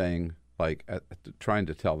McConnell is saying, trying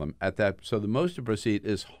to tell them so the motion to proceed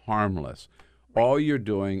is harmless. Right. All you're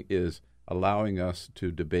doing is allowing us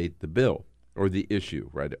to debate the bill or the issue,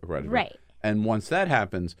 right. And once that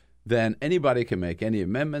happens, then anybody can make any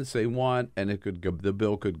amendments they want, and the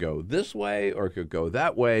bill could go this way or it could go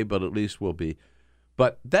that way, but at least we'll be.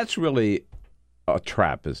 But that's really a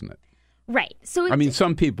trap, isn't it? Right. So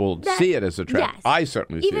some people see it as a trap. Yes. I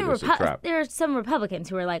certainly see it as a trap. There are some Republicans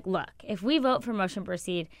who are like, look, if we vote for motion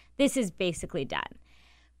proceed, this is basically done.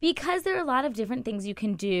 Because there are a lot of different things you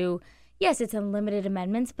can do. Yes, it's unlimited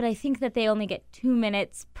amendments, but I think that they only get 2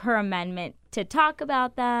 minutes per amendment to talk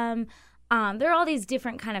about them. There are all these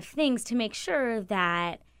different kind of things to make sure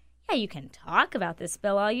that, you can talk about this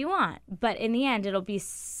bill all you want, but in the end, it'll be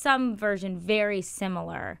some version very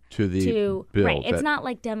similar to the bill. Right. It's not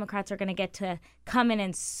like Democrats are going to get to come in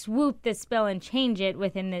and swoop this bill and change it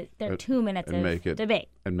within their 2 minutes of debate.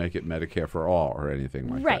 And make it Medicare for all or anything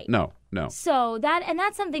like that. No. So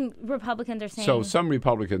that's something Republicans are saying. So some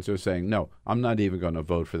Republicans are saying, no, I'm not even going to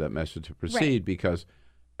vote for that message to proceed because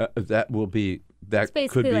that could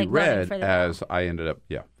be read as I ended up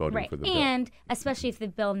voting for the bill. And especially if the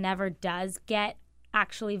bill never does get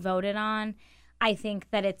actually voted on, I think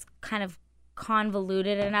that it's kind of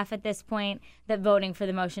convoluted enough at this point that voting for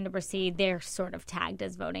the motion to proceed, they're sort of tagged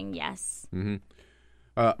as voting yes. Mm-hmm.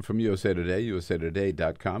 From USA Today,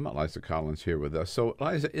 usatoday.com, Eliza Collins here with us. So,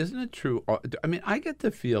 Eliza, isn't it true? I mean, I get the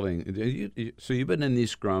feeling, so you've been in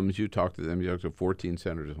these scrums, you talked to them, you talked to 14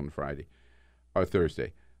 senators on Friday or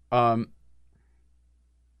Thursday. Aren't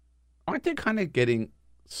they kind of getting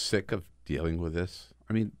sick of dealing with this?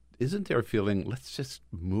 I mean, isn't there a feeling, let's just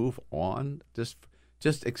move on?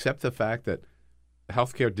 Just accept the fact that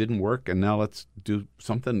healthcare didn't work, and now let's do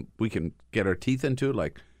something we can get our teeth into,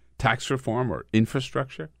 like tax reform or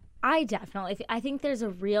infrastructure? I think there's a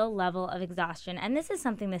real level of exhaustion, and this is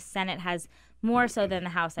something the Senate has more so than the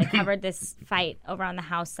House. I covered this fight over on the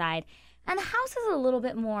House side. And the House is a little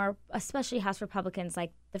bit more, especially House Republicans,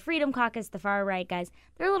 like the Freedom Caucus, the far right guys,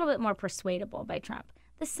 they're a little bit more persuadable by Trump.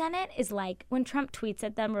 The Senate is like, when Trump tweets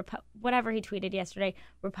at them, whatever he tweeted yesterday,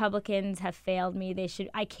 Republicans have failed me.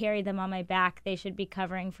 I carry them on my back. They should be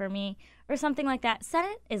covering for me, or something like that.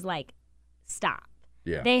 Senate is like, stop.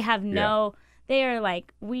 Yeah. They have they are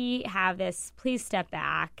like, we have this, please step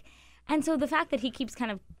back. And so the fact that he keeps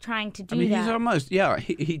kind of trying to do he's that. almost,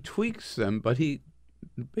 he tweaks them, but he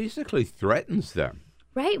basically threatens them.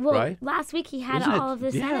 Right. Well, right? last week he had Isn't all of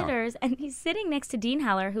the yeah. senators, and he's sitting next to Dean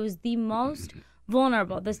Heller, who's the most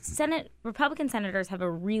vulnerable. The Republican senators have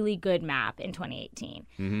a really good map in 2018.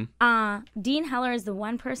 Mm-hmm. Dean Heller is the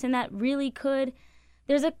one person that really could.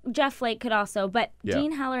 There's a Jeff Flake could also, but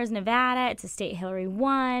Dean Heller is Nevada. It's a state Hillary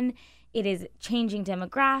won. It is changing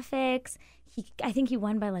demographics. I think he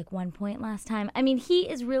won by like 1 point last time. I mean, he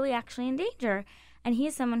is really actually in danger, and he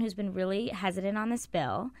is someone who's been really hesitant on this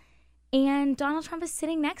bill. And Donald Trump is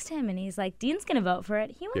sitting next to him, and he's like, Dean's going to vote for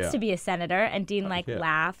it. He wants to be a senator. And Dean,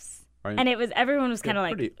 laughs. Right. And everyone was kind of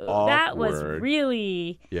like, that was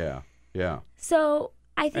really... Yeah. So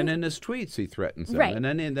I think... And in his tweets, he threatens them. Right.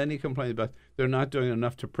 And then he complains about they're not doing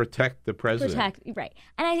enough to protect the president. Right.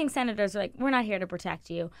 And I think senators are like, we're not here to protect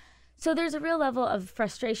you. So there's a real level of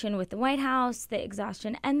frustration with the White House, the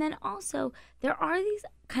exhaustion. And then also, there are these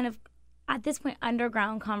kind of, at this point,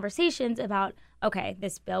 underground conversations about, okay,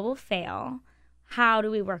 this bill will fail. How do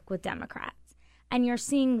we work with Democrats? And you're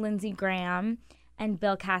seeing Lindsey Graham and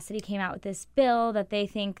Bill Cassidy came out with this bill that they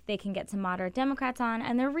think they can get some moderate Democrats on,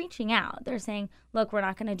 and they're reaching out. They're saying, look, we're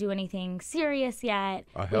not going to do anything serious yet.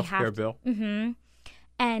 A health care bill? Mm-hmm.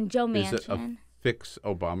 And Joe Manchin. Is it a fix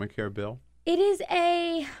Obamacare bill? It is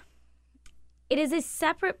a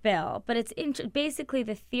separate bill, but it's basically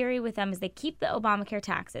the theory with them is they keep the Obamacare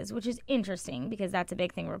taxes, which is interesting because that's a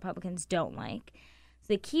big thing Republicans don't like. So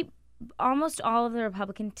they keep almost all of the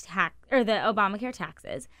the Obamacare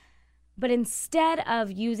taxes, but instead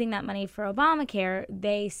of using that money for Obamacare,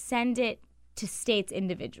 they send it to states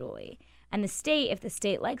individually. And if the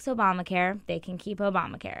state likes Obamacare, they can keep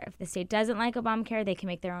Obamacare. If the state doesn't like Obamacare, they can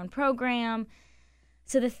make their own program.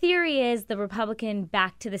 So the theory is the Republican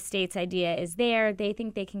back to the states idea is there. They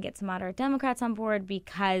think they can get some moderate Democrats on board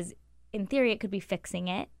because, in theory, it could be fixing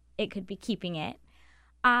it. It could be keeping it.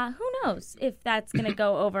 Who knows if that's going to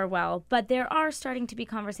go over well. But there are starting to be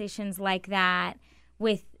conversations like that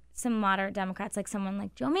with some moderate Democrats, like someone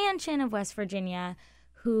like Joe Manchin of West Virginia,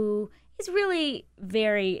 who is really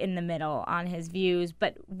very in the middle on his views,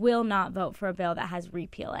 but will not vote for a bill that has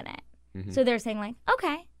repeal in it. Mm-hmm. So they're saying, like,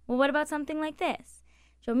 okay, well, what about something like this?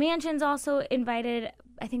 Joe Manchin's also invited,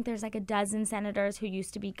 I think there's like a dozen senators who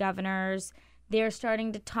used to be governors. They're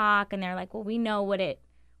starting to talk, and they're like, well, we know what it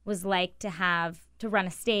was like to run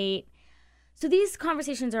a state. So these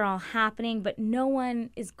conversations are all happening, but no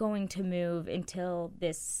one is going to move until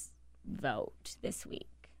this vote this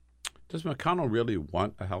week. Does McConnell really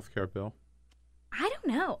want a health care bill? I don't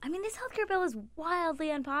know. I mean, this health care bill is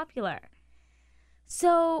wildly unpopular.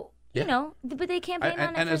 So... Yeah. But they campaigned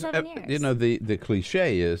on it for 7 years. The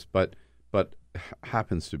cliche is, but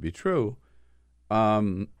happens to be true.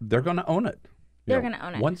 They're going to own it. They're going to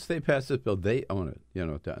own it. Once they pass this bill, they own it.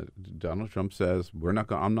 Donald Trump says,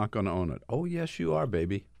 I'm not going to own it. Oh, yes, you are,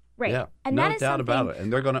 baby. Right. Yeah, and no that is doubt something... about it.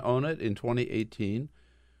 And they're going to own it in 2018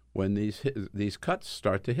 when these cuts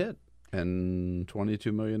start to hit, and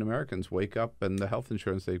 22 million Americans wake up and the health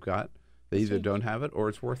insurance they've got. They either don't have it or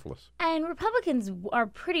it's worthless. And Republicans are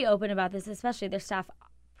pretty open about this, especially their staff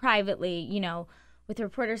privately, with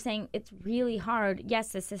reporters saying it's really hard.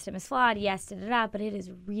 Yes, the system is flawed. Yes, but it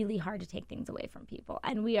is really hard to take things away from people.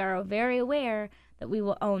 And we are very aware that we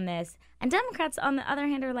will own this. And Democrats, on the other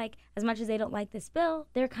hand, are like, as much as they don't like this bill,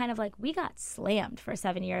 they're kind of like, we got slammed for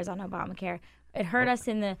 7 years on Obamacare. It hurt us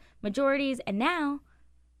in the majorities, and now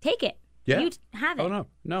take it. Yeah. You have it. Oh,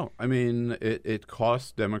 no. I mean, it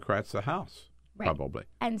costs Democrats the House, right. Probably.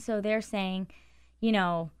 And so they're saying,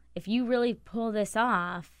 if you really pull this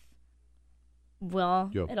off,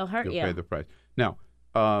 it'll hurt you. You'll pay the price. Now,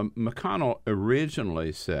 McConnell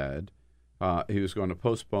originally said he was going to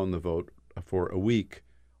postpone the vote for a week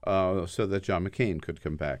so that John McCain could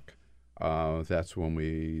come back. That's when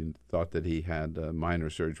we thought that he had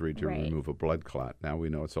minor surgery to remove a blood clot. Now we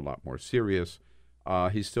know it's a lot more serious.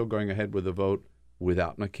 He's still going ahead with the vote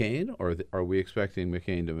without McCain, or are we expecting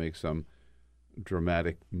McCain to make some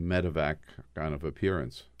dramatic medevac kind of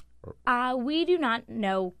appearance? We do not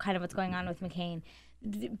know kind of what's going on with McCain.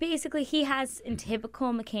 Basically, he has, in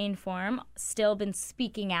typical McCain form, still been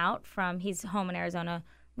speaking out from he's home in Arizona,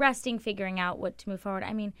 resting, figuring out what to move forward.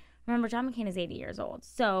 I mean, remember, John McCain is 80 years old.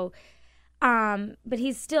 So, but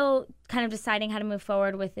he's still kind of deciding how to move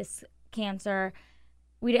forward with this cancer.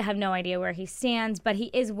 We have no idea where he stands, but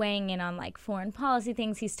he is weighing in on like foreign policy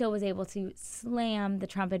things. He still was able to slam the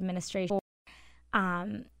Trump administration,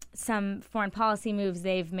 some foreign policy moves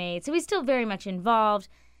they've made. So he's still very much involved.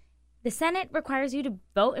 The Senate requires you to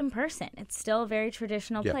vote in person. It's still a very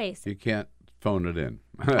traditional place. You can't phone it in.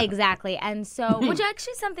 Exactly. And so, which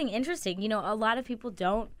actually is something interesting. You know, a lot of people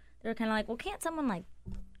don't. They're kind of like, well, can't someone like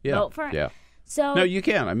vote for it? Yeah. So no, you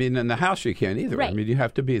can't. I mean, in the House, you can't either. Right. I mean, you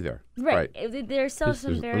have to be there. Right. There's still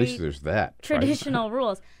some at least there's that traditional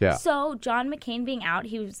rules. Yeah. So John McCain being out,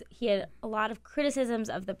 he had a lot of criticisms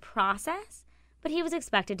of the process, but he was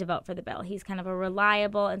expected to vote for the bill. He's kind of a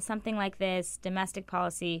reliable, and something like this, domestic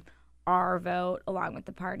policy, our vote along with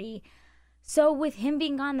the party. So with him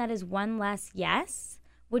being gone, that is one less yes,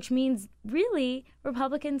 which means really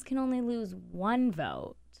Republicans can only lose one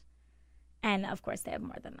vote. And of course, they have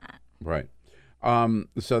more than that. Right.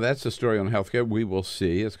 So that's the story on healthcare. We will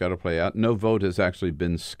see. It's got to play out. No vote has actually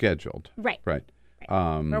been scheduled. Right. Right.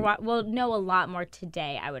 We'll know a lot more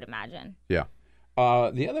today, I would imagine. Yeah.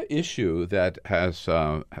 The other issue that has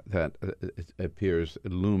that appears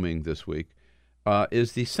looming this week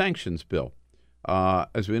is the sanctions bill.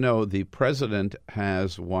 As we know, the president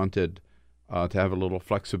has wanted to have a little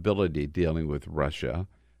flexibility dealing with Russia,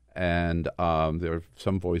 and there are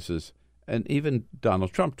some voices. And even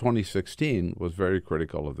Donald Trump, 2016, was very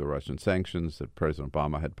critical of the Russian sanctions that President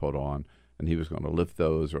Obama had put on, and he was going to lift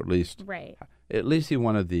those, or at least he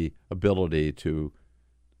wanted the ability to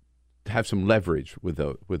have some leverage with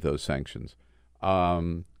those sanctions.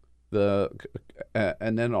 And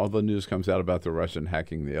then all the news comes out about the Russian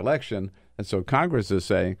hacking the election, and so Congress is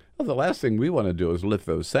saying, "Oh, the last thing we want to do is lift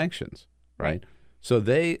those sanctions," right? So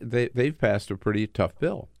they've passed a pretty tough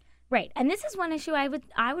bill. Right. And this is one issue I would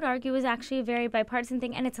argue is actually a very bipartisan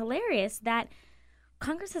thing. And it's hilarious that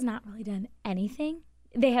Congress has not really done anything.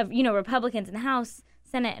 They have, Republicans in the House,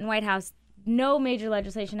 Senate, and White House. No major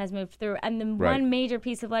legislation has moved through. And the one major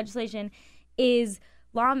piece of legislation is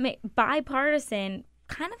bipartisan,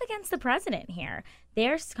 kind of against the president here.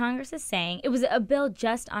 Congress is saying it was a bill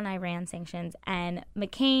just on Iran sanctions. And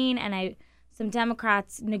McCain and some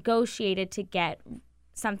Democrats negotiated to get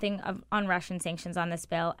something on Russian sanctions on this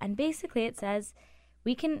bill, and basically it says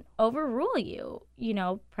we can overrule you,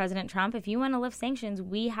 President Trump. If you want to lift sanctions,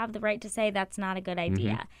 we have the right to say that's not a good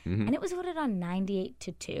idea. Mm-hmm. And it was voted on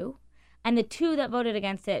 98-2, and the two that voted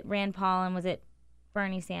against it, Rand Paul and was it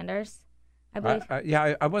Bernie Sanders, I believe.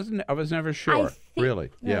 I was never sure.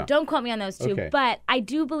 Really. Yeah. Don't quote me on those two, but I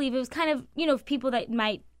do believe it was kind of people that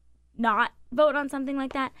might not vote on something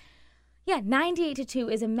like that. Yeah,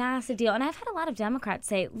 98-2 is a massive deal. And I've had a lot of Democrats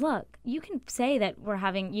say, look, you can say that we're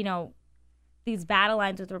having, these battle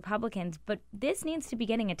lines with Republicans, but this needs to be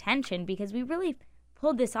getting attention because we really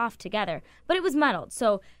pulled this off together. But it was muddled.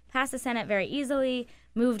 So passed the Senate very easily,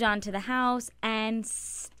 moved on to the House, and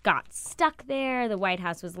got stuck there. The White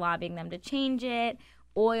House was lobbying them to change it.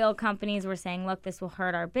 Oil companies were saying, look, this will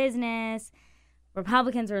hurt our business.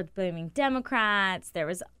 Republicans were blaming Democrats.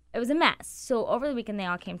 It was a mess. So over the weekend, they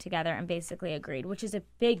all came together and basically agreed, which is a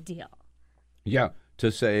big deal. Yeah,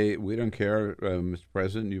 to say, we don't care, Mr.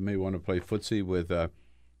 President, you may want to play footsie with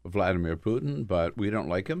Vladimir Putin, but we don't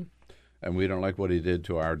like him, and we don't like what he did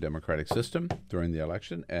to our democratic system during the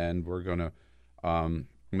election, and we're going to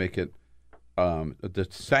make it the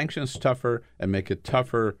sanctions tougher and make it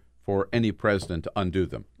tougher for any president to undo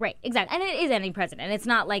them. Right, exactly. And it is any president. It's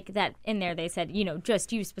not like that in there they said,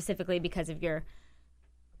 just you specifically because of your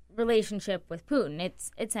relationship with Putin.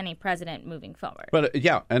 It's any president moving forward. But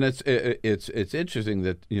and it's interesting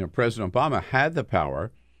that President Obama had the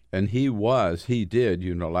power, and he did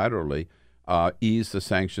unilaterally ease the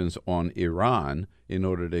sanctions on Iran in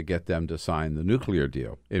order to get them to sign the nuclear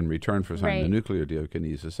deal. In return for signing the nuclear deal, can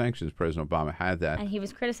ease the sanctions. President Obama had that, and he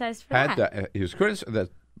was criticized for that. He was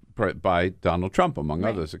criticized by Donald Trump, among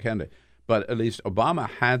others, a candidate. But at least Obama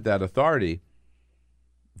had that authority.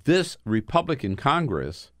 This Republican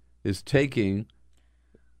Congress is taking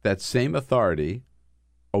that same authority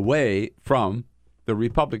away from the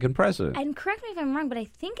Republican president. And correct me if I'm wrong, but I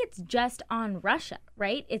think it's just on Russia,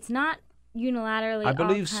 right? It's not unilaterally. I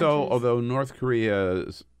believe so, although North Korea,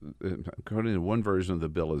 according to one version of the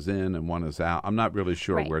bill, is in and one is out. I'm not really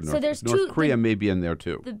sure where North Korea may be in there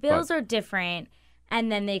too. The bills are different,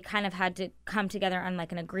 and then they kind of had to come together on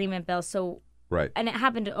like an agreement bill. So. Right. And it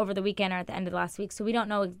happened over the weekend or at the end of last week, so we don't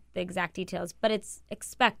know the exact details, but it's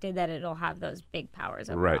expected that it'll have those big powers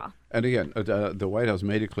overall. Right. And again, the White House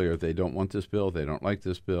made it clear they don't want this bill, they don't like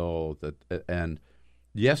this bill. And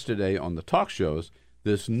yesterday on the talk shows,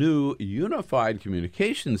 this new unified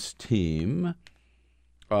communications team,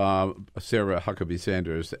 Sarah Huckabee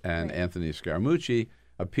Sanders and Anthony Scaramucci,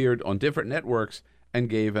 appeared on different networks and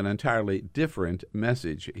gave an entirely different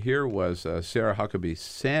message. Here was Sarah Huckabee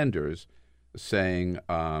Sanders saying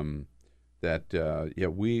that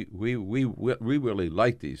we really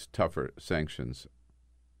like these tougher sanctions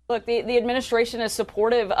Look, the administration is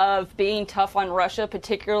supportive of being tough on Russia,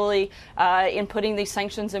 particularly in putting these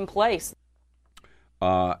sanctions in place.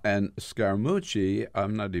 And Scaramucci,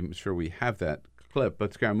 I'm not even sure we have that clip,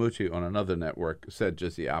 but Scaramucci on another network said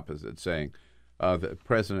just the opposite, saying the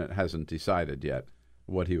president hasn't decided yet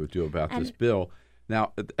what he would do about this bill.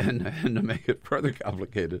 Now, and to make it further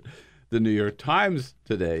complicated, the New York Times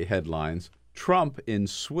today headlines, Trump in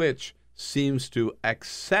switch seems to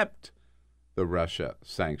accept the Russia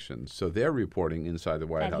sanctions. So their reporting inside the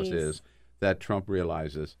White House is that Trump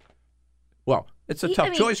realizes, well, it's a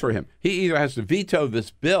tough choice for him. He either has to veto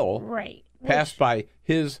this bill passed by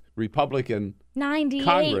his Republican 98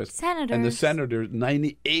 Congress senators. and the senators,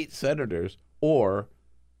 98 senators, or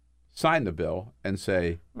sign the bill and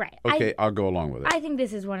say, okay, I'll go along with it. I think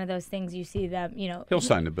this is one of those things you see them, He'll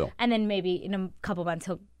sign the bill. And then maybe in a couple months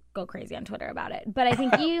he'll go crazy on Twitter about it. But I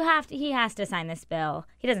think he has to sign this bill.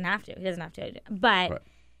 He doesn't have to. But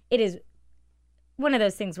it is one of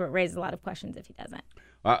those things where it raises a lot of questions if he doesn't.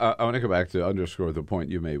 I want to go back to underscore the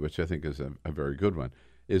point you made, which I think is a very good one,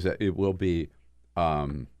 is that it will be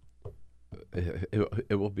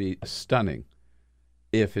it will be stunning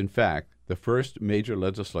if, in fact, the first major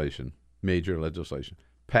legislation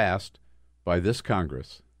passed by this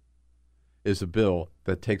Congress is a bill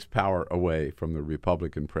that takes power away from the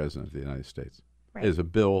Republican president of the United States. It is a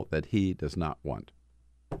bill that he does not want.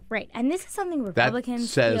 Right. And this is something Republicans that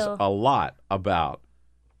says feel... a lot about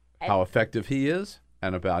how effective he is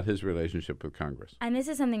and about his relationship with Congress. And this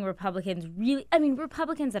is something Republicans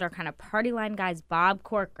Republicans that are kind of party line guys, Bob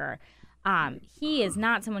Corker, he is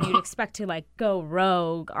not someone you'd expect to go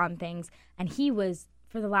rogue on things. And he was,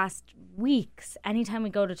 for the last weeks, anytime we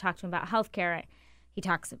go to talk to him about healthcare, he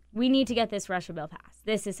talks, we need to get this Russia bill passed.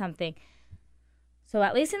 This is something. So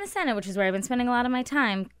at least in the Senate, which is where I've been spending a lot of my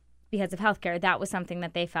time because of healthcare, that was something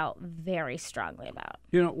that they felt very strongly about.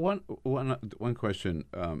 One question,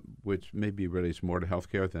 which maybe relates more to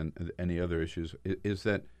healthcare than any other issues, is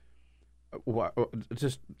that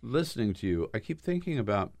just listening to you, I keep thinking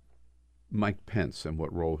about Mike Pence and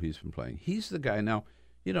what role he's been playing. He's the guy now,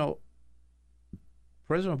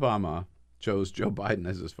 President Obama chose Joe Biden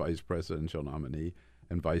as his vice presidential nominee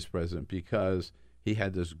and vice president because he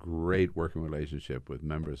had this great working relationship with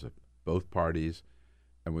members of both parties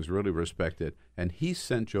and was really respected. And he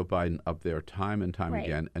sent Joe Biden up there time and time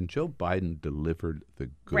again, and Joe Biden delivered the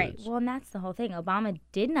goods. Right. Well, and that's the whole thing. Obama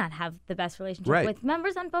did not have the best relationship with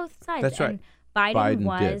members on both sides. That's right. And Biden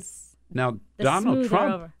was did. Now, Donald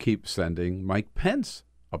Trump keeps sending Mike Pence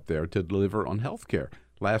up there to deliver on health care.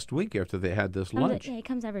 Last week, after they had this lunch. He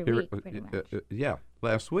comes every week, pretty much.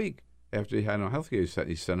 Last week, after he had on health care, he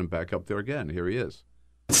sent him back up there again. Here he is.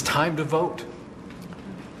 It's time to vote.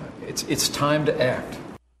 It's time to act.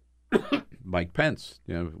 Mike Pence,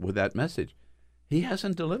 with that message, he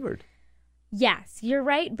hasn't delivered. Yes, you're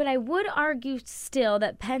right, but I would argue still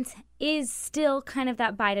that Pence is still kind of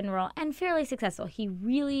that Biden role and fairly successful. He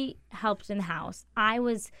really helped in the House. I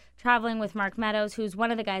was traveling with Mark Meadows, who's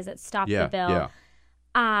one of the guys that stopped the bill.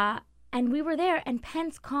 Yeah. And we were there, and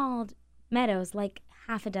Pence called Meadows like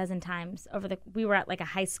half a dozen times we were at a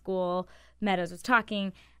high school. Meadows was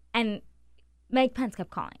talking, and Mike Pence kept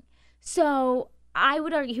calling. So I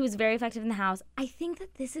would argue he was very effective in the House. I think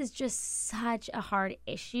that this is just such a hard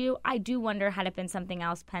issue. I do wonder, had it been something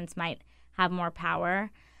else, Pence might have more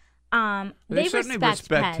power. They certainly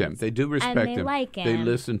respect him. They do respect him. They like him. They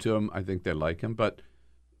listen to him. I think they like him. But,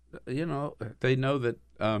 they know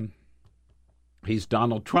that he's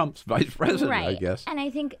Donald Trump's vice president, I guess. And I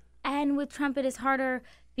think, with Trump, it is harder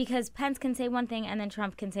because Pence can say one thing and then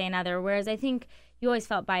Trump can say another. Whereas I think you always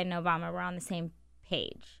felt Biden and Obama were on the same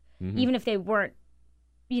page. Mm-hmm. Even if they weren't,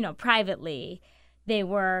 privately, they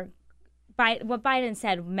were. What Biden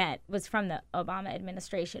said was from the Obama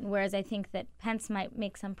administration. Whereas I think that Pence might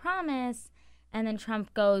make some promise and then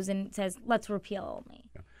Trump goes and says, let's repeal me.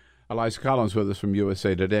 Yeah. Eliza Collins with us from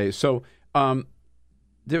USA Today. So,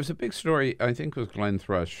 there was a big story, I think it was Glenn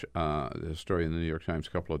Thrush, the story in the New York Times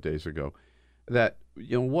a couple of days ago, that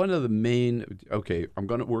one of the main,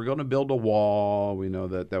 we're gonna build a wall. We know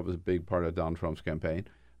that was a big part of Donald Trump's campaign,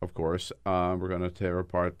 of course. We're going to tear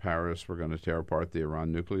apart Paris. We're going to tear apart the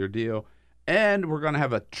Iran nuclear deal, and we're going to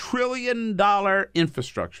have $1 trillion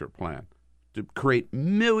infrastructure plan to create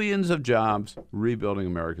millions of jobs, rebuilding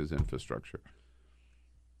America's infrastructure.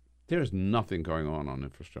 There's nothing going on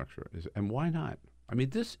infrastructure, and why not? I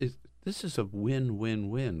mean, this is a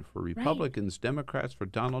win-win-win for Republicans, Democrats, for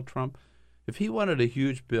Donald Trump. If he wanted a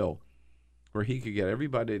huge bill where he could get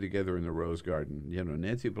everybody together in the Rose Garden,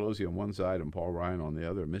 Nancy Pelosi on one side and Paul Ryan on the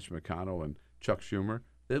other, Mitch McConnell and Chuck Schumer,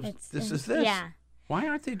 this is this. Yeah. Why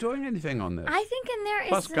aren't they doing anything on this? I think there is.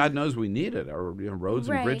 Plus, God knows we need it. Our roads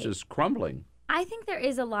and bridges crumbling. I think there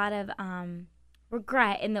is a lot of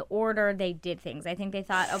regret in the order they did things. I think they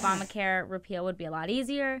thought Obamacare repeal would be a lot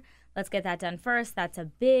easier. Let's get that done first. That's a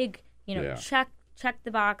big, check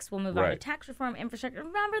the box. We'll move on to tax reform, infrastructure.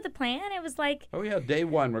 Remember the plan? It was like... Oh, yeah, day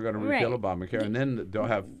one, we're going to repeal Obamacare, and then they'll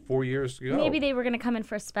have 4 years to go. Maybe they were going to come in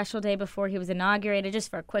for a special day before he was inaugurated, just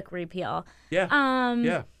for a quick repeal. Yeah,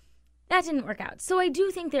 That didn't work out. So I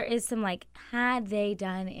do think there is some, had they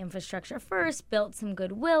done infrastructure first, built some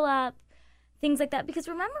goodwill up, things like that. Because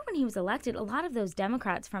remember when he was elected, a lot of those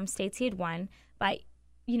Democrats from states he had won by,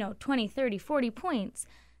 20, 30, 40 points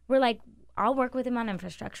were like, I'll work with him on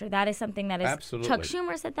infrastructure. That is something that is... Absolutely. Chuck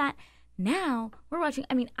Schumer said that. Now we're watching...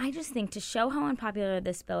 I just think to show how unpopular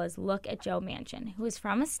this bill is, look at Joe Manchin, who is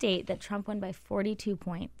from a state that Trump won by 42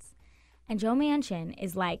 points. And Joe Manchin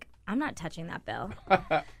is like, I'm not touching that bill.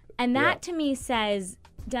 And that to me says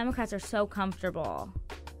Democrats are so comfortable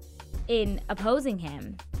in opposing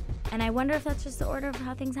him. And I wonder if that's just the order of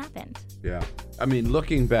how things happened. Yeah.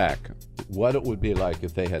 Looking back, what it would be like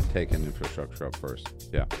if they had taken infrastructure up first.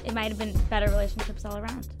 Yeah. It might have been better relationships all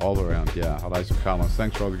around. All around, yeah. Eliza Collins,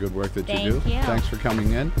 thanks for all the good work that you do. Thank you. Thanks for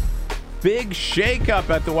coming in. Big shakeup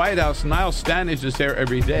at the White House. Niall Stanage is there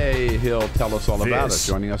every day. He'll tell us all about it.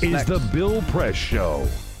 Joining us next. This is the Bill Press Show.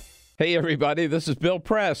 Hey, everybody, this is Bill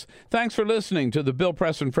Press. Thanks for listening to the Bill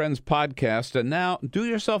Press and Friends podcast. And now, do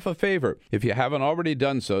yourself a favor. If you haven't already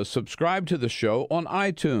done so, subscribe to the show on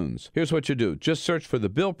iTunes. Here's what you do. Just search for the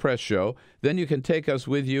Bill Press Show. Then you can take us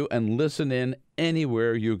with you and listen in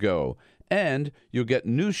anywhere you go. And you'll get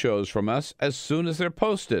new shows from us as soon as they're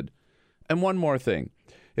posted. And one more thing.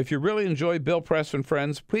 If you really enjoy Bill Press and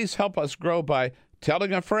Friends, please help us grow by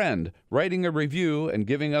telling a friend, writing a review, and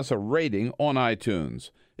giving us a rating on iTunes.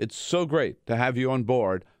 It's so great to have you on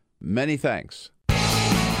board. Many thanks.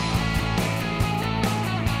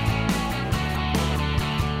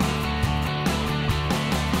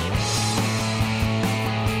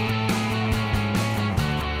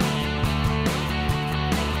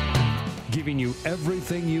 Giving you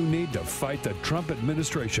everything you need to fight the Trump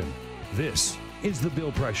administration. This is The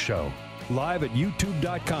Bill Press Show. Live at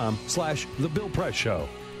youtube.com/The Bill Press Show.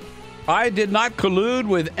 I did not collude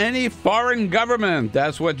with any foreign government.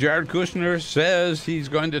 That's what Jared Kushner says he's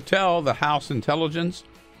going to tell the House Intelligence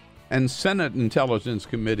and Senate Intelligence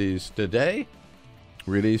Committees today.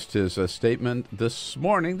 Released his statement this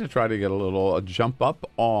morning to try to get a little jump up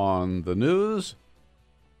on the news.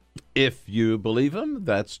 If you believe him,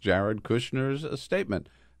 that's Jared Kushner's statement.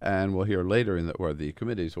 And we'll hear later or the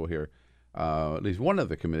committees will hear, at least one of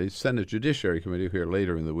the committees, Senate Judiciary Committee, will hear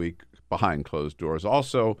later in the week behind closed doors.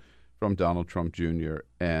 Also, from Donald Trump Jr.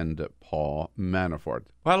 and Paul Manafort.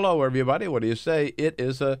 Well, hello, everybody. What do you say? It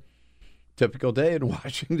is a typical day in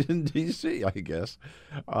Washington, D.C., I guess,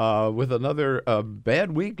 with another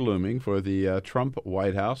bad week looming for the Trump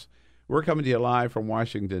White House. We're coming to you live from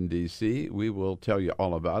Washington, D.C. We will tell you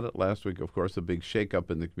all about it. Last week, of course, the big shakeup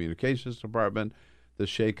in the communications department, the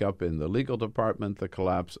shakeup in the legal department, the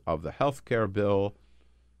collapse of the health care bill.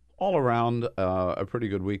 All around, a pretty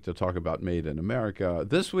good week to talk about Made in America.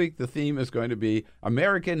 This week, the theme is going to be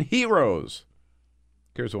American heroes.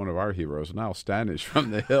 Here's one of our heroes, Niall Stanage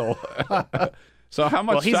from the Hill. So how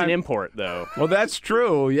much? Well, he's time... an import, though. Well, that's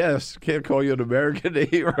true. Yes, can't call you an American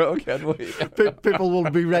hero, can we? People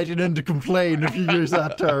will be writing in to complain if you use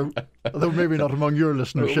that term, although maybe not among your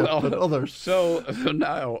listenership, but others. So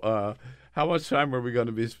Niall, how much time are we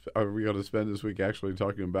going to spend this week actually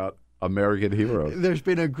talking about American heroes? There's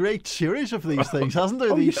been a great series of these things, hasn't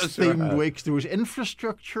there? These themed weeks. There was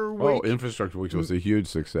Infrastructure Week. Oh, Infrastructure Week was a huge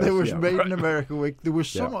success. There was Made in America Week. There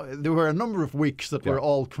was There were a number of weeks that were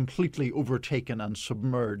all completely overtaken and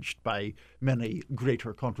submerged by many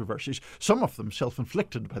greater controversies. Some of them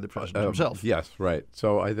self-inflicted by the president himself. Yes, right.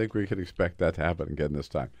 So I think we can expect that to happen again this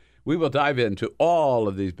time. We will dive into all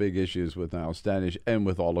of these big issues with Niall Stanage and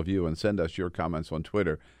with all of you, and send us your comments on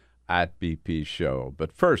Twitter at BP Show.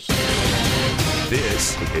 But first,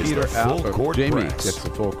 this is Peter the Full Court Jamie Press. gets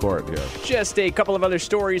the full court here. Just a couple of other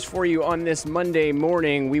stories for you on this Monday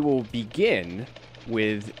morning. We will begin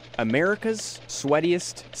with America's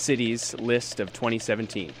Sweatiest Cities list of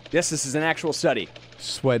 2017. Yes, this is an actual study.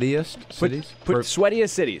 Sweatiest cities? Sweatiest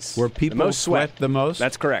cities. Where people the most sweat the most?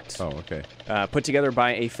 That's correct. Oh, okay. Put together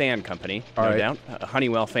by a fan company, no doubt.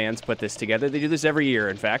 Honeywell fans put this together. They do this every year,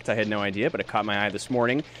 in fact. I had no idea, but it caught my eye this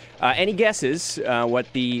morning. Any guesses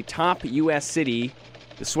what the top U.S. city,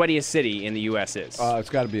 the sweatiest city in the U.S. is? It's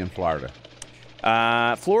got to be in Florida.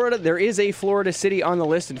 Florida, there is a Florida city on the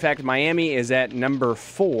list. In fact, Miami is at number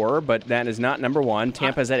 4, but that is not number 1.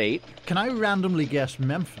 Tampa's at 8. Can I randomly guess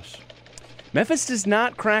Memphis? Memphis does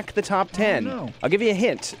not crack the top 10. Oh, no. I'll give you a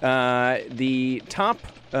hint. The top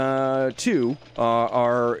 2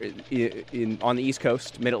 are on the East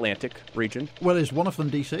Coast, Mid-Atlantic region. Well, is one of them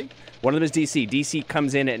D.C.? One of them is D.C. D.C.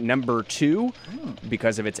 comes in at number 2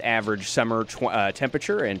 because of its average summer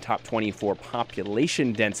temperature and top 24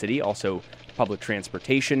 population density, also public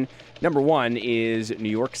transportation. Number 1 is New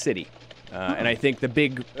York City. And I think the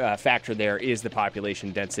big factor there is the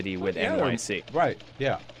population density with NYC. Right,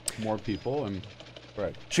 yeah. More people and...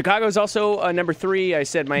 Right. Chicago's also number 3. I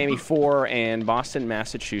said Miami 4, and Boston,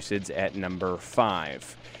 Massachusetts at number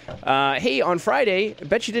 5. Hey, on Friday, I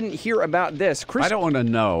bet you didn't hear about this. I don't want to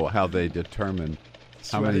know how they determine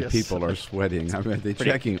how many people are sweating. I mean, are they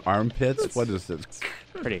checking armpits? What is this?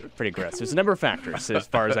 Pretty gross. There's a number of factors, as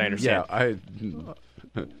far as I understand. Yeah,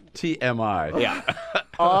 TMI. Yeah.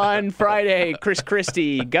 On Friday, Chris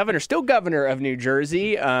Christie, still governor of New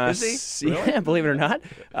Jersey. Is he? Really? Yeah, believe it or not.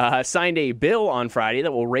 Signed a bill on Friday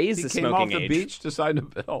that will raise the smoking age. He came off the beach to sign a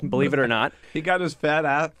bill. Believe it or not. He got his fat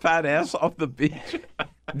ass off the beach.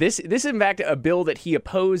 This is, in fact, a bill that he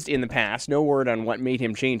opposed in the past. No word on what made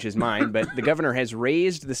him change his mind, but the governor has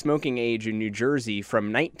raised the smoking age in New Jersey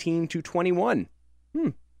from 19 to 21.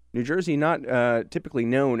 New Jersey, not typically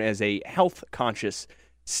known as a health-conscious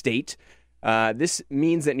state. This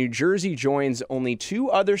means that New Jersey joins only 2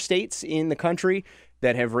 other states in the country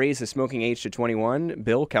that have raised the smoking age to 21.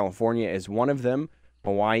 California is one of them.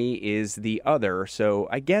 Hawaii is the other. So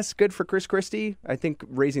I guess good for Chris Christie. I think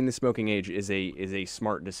raising the smoking age is a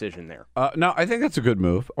smart decision there. No, I think that's a good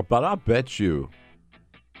move. But I'll bet you,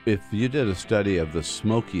 if you did a study of the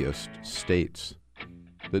smokiest states,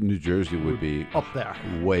 that New Jersey would be up there,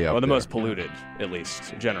 way up. Well, the there. most polluted, at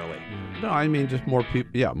least generally. No, I mean just more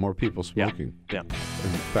people. Yeah, more people smoking. Yeah.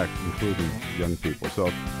 In fact, including young people. So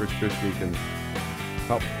if Chris Christie can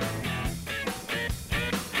help.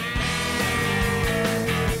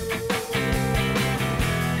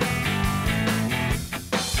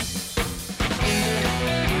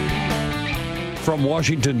 From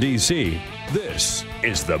Washington, D.C., this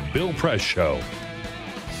is The Bill Press Show.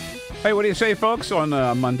 Hey, what do you say, folks, on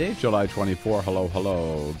Monday, July 24?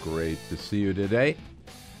 Hello. Great to see you today.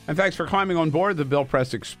 And thanks for climbing on board the Bill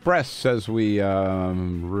Press Express as we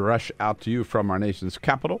rush out to you from our nation's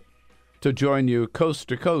capital to join you coast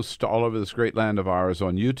to coast all over this great land of ours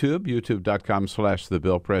on YouTube, youtube.com/The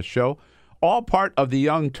Bill Press Show. All part of the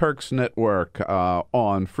Young Turks Network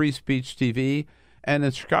on Free Speech TV and in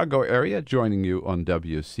the Chicago area, joining you on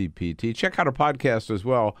WCPT. Check out our podcast as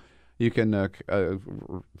well. You can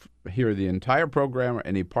hear the entire program or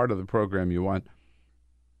any part of the program you want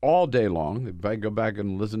all day long. If I go back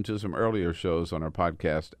and listen to some earlier shows on our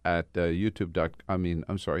podcast at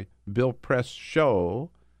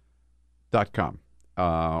BillPressShow.com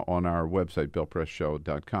on our website,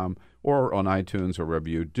 BillPressShow.com, or on iTunes or wherever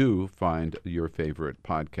you do find your favorite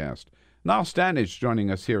podcast. Niall Stanage joining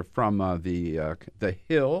us here from the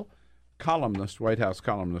Hill, columnist, White House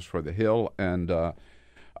columnist for the Hill, and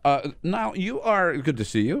now, you are, good to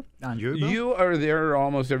see you. And you, Bill? You are there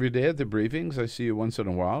almost every day at the briefings. I see you once in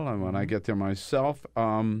a while when I get there myself.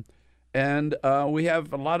 And we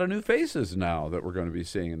have a lot of new faces now that we're going to be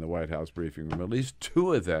seeing in the White House briefing room, at least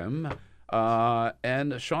 2 of them.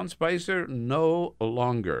 And Sean Spicer, no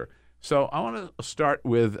longer. So I want to start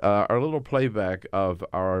with our little playback of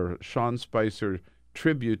our Sean Spicer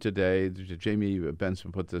tribute today. Jamie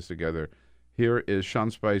Benson put this together. Here is Sean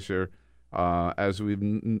Spicer. As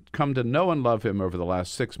we've come to know and love him over the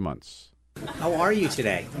last 6 months. How are you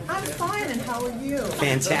today? I'm fine, and how are you?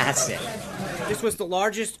 Fantastic. This was the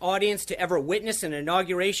largest audience to ever witness an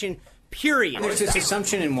inauguration, period. There's this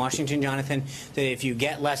assumption in Washington, Jonathan, that if you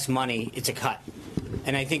get less money, it's a cut.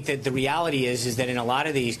 And I think that the reality is that in a lot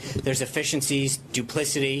of these, there's efficiencies,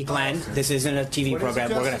 duplicity. Glenn, this isn't a TV program.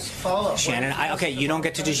 We're going to... Shannon, okay, you don't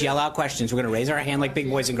get to just yell out questions. We're going to raise our hand like big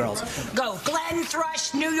boys and girls. Go. Glenn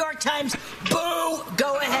Thrush, New York Times. Boo!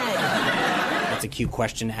 Go ahead. That's a cute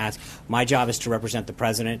question to ask. My job is to represent the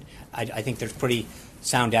president. I think there's pretty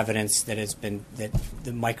sound evidence that that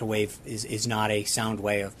the microwave is not a sound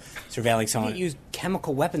way of surveilling someone. You used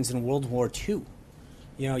chemical weapons in World War II.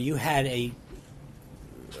 You know, you had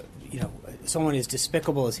someone as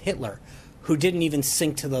despicable as Hitler, who didn't even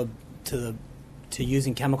sink to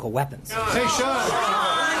using chemical weapons. Hey, Sean!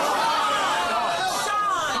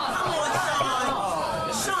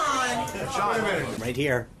 Right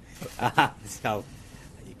here. So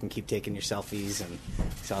you can keep taking your selfies and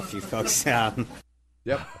selfie, folks.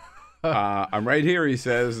 Yep. I'm right here, he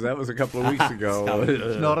says. That was a couple of weeks ago.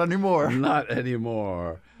 Not anymore. Not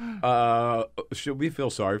anymore. Should we feel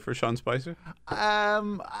sorry for Sean Spicer?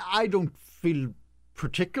 I don't feel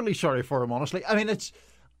particularly sorry for him, honestly. I mean, it's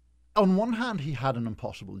on one hand, he had an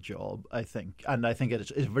impossible job, I think, and I think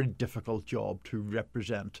it's a very difficult job to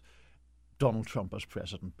represent Donald Trump as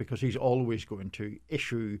president, because he's always going to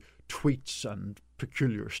issue tweets and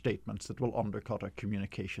peculiar statements that will undercut a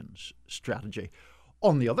communications strategy.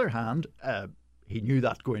 On the other hand, he knew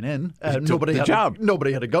that going in. Nobody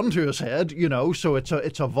had a gun to his head, so it's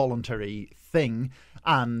a voluntary thing.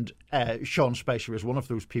 And Sean Spicer is one of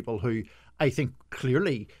those people who I think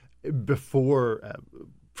clearly before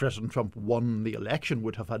President Trump won the election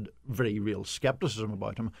would have had very real skepticism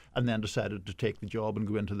about him, and then decided to take the job and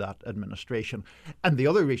go into that administration. And the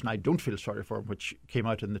other reason I don't feel sorry for him, which came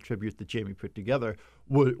out in the tribute that Jamie put together,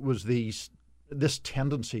 was this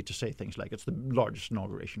tendency to say things like it's the largest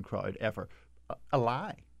inauguration crowd ever. A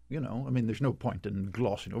lie. I mean, there's no point in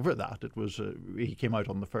glossing over that. It was he came out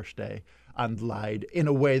on the first day and lied in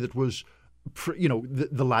a way that was,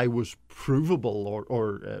 the lie was provable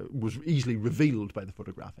or was easily revealed by the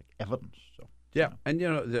photographic evidence. So yeah, and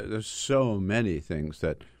there's so many things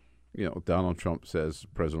that Donald Trump says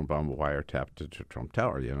President Obama wiretapped to Trump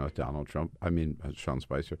Tower. Sean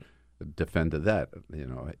Spicer defended that.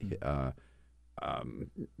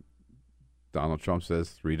 Donald Trump says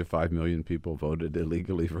 3 to 5 million people voted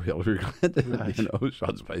illegally for Hillary Clinton. Right.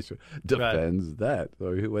 Sean Spicer defends that.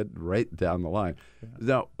 So he went right down the line. Yeah.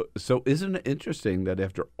 Now, so isn't it interesting that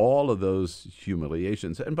after all of those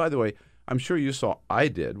humiliations, and by the way, I'm sure you saw, I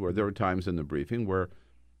did, where there were times in the briefing where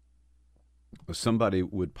somebody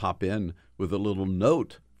would pop in with a little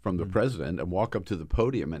note from the president and walk up to the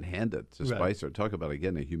podium and hand it to Spicer. Talk about,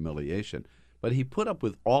 again, a humiliation. But he put up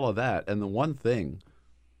with all of that, and the one thing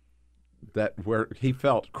that where he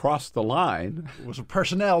felt crossed the line was a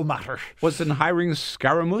personnel matter. Was in hiring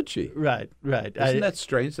Scaramucci. Right. Isn't that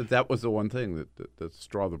strange that was the one thing that the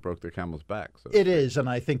straw that broke the camel's back? So it is, and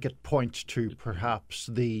I think it points to perhaps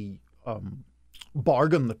the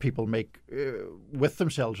bargain that people make with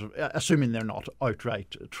themselves, assuming they're not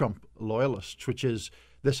outright Trump loyalists, which is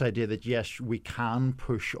this idea that, yes, we can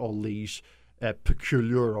push all these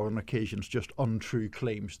peculiar or on occasions just untrue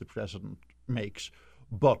claims the president makes,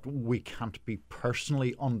 but we can't be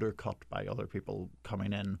personally undercut by other people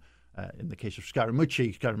coming in. In the case of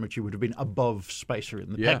Scaramucci would have been above Spicer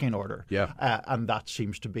in the pecking order. Yeah. And that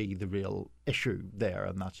seems to be the real issue there,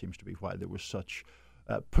 and that seems to be why there was such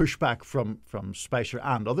pushback from Spicer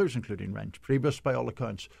and others, including Reince Priebus by all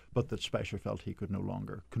accounts, but that Spicer felt he could no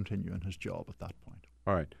longer continue in his job at that point.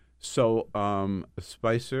 All right. So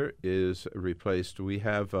Spicer is replaced. We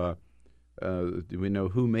have... do we know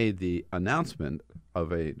who made the announcement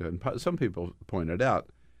of and some people pointed out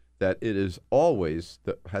that it is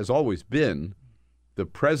has always been the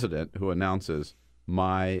president who announces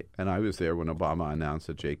and I was there when Obama announced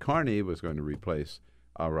that Jay Carney was going to replace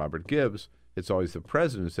Robert Gibbs. It's always the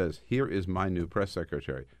president who says, here is my new press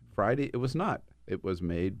secretary. Friday, it was not. It was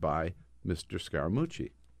made by Mr.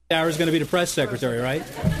 Scaramucci. Sarah's going to be the press secretary, right?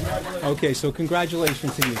 Okay, so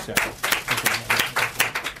congratulations to you, Sarah.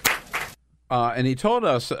 And he told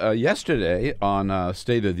us yesterday on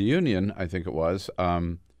State of the Union, I think it was,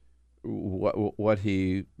 what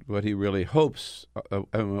he really hopes,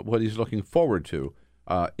 what he's looking forward to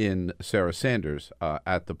in Sarah Sanders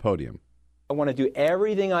at the podium. I want to do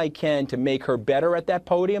everything I can to make her better at that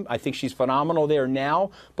podium. I think she's phenomenal there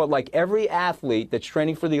now. But like every athlete that's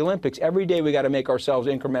training for the Olympics, every day we got to make ourselves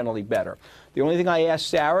incrementally better. The only thing I asked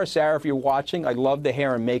Sarah, if you're watching, I love the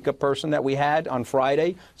hair and makeup person that we had on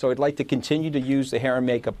Friday. So I'd like to continue to use the hair and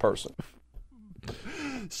makeup person.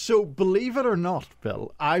 So believe it or not,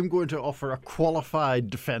 Bill, I'm going to offer a qualified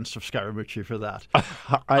defense of Scaramucci for that.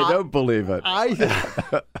 I don't believe it.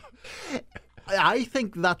 I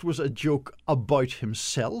think that was a joke about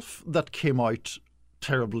himself that came out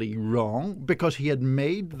terribly wrong, because he had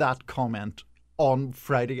made that comment on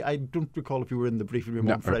Friday. I don't recall if you were in the briefing room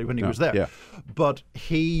on Friday when he was there. Yeah. But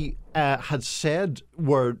he had said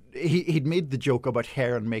he'd made the joke about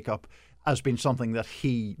hair and makeup as being something that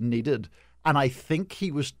he needed. And I think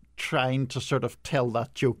he was trying to sort of tell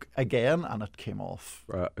that joke again, and it came off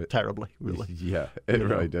terribly, really. Yeah, it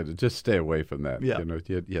really did. Just stay away from that. Yeah.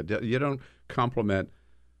 You don't compliment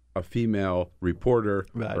a female reporter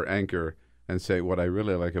or anchor and say, what I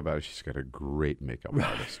really like about her, she's got a great makeup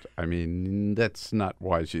artist. I mean, that's not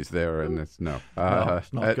why she's there, and it's no,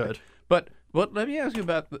 it's not good. But let me ask you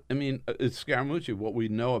about, it's Scaramucci, what we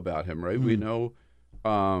know about him, right? We know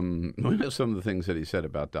we know some of the things that he said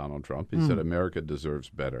about Donald Trump. He said America deserves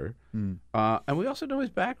better. And we also know his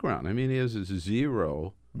background. I mean, he has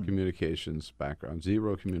zero communications background,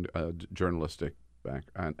 zero journalistic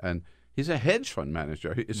background. And he's a hedge fund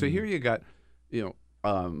manager. So here you got,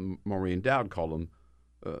 Maureen Dowd called him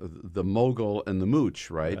the mogul and the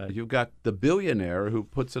mooch, right? You've got the billionaire who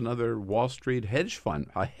puts another Wall Street hedge fund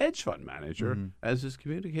manager as his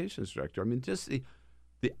communications director. I mean, just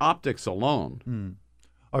the optics alone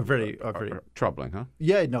are very troubling, huh?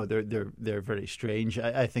 Yeah, no, they're very strange.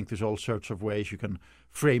 I think there's all sorts of ways you can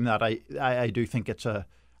frame that. I do think it's a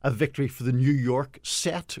victory for the New York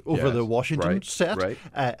set over the Washington set. Right.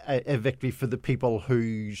 A victory for the people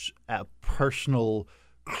whose personal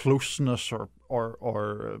closeness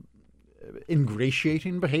or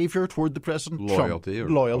ingratiating behavior toward the president.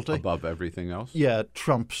 Loyalty above everything else. Yeah,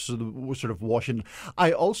 Trump's sort of Washington.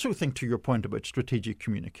 I also think, to your point about strategic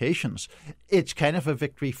communications, it's kind of a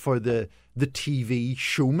victory for the TV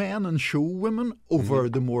showmen and showwomen over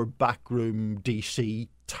the more backroom DC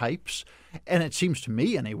types. And it seems to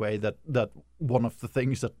me, anyway, that one of the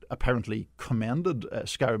things that apparently commended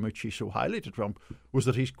Scaramucci so highly to Trump was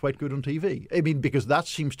that he's quite good on TV. I mean, because that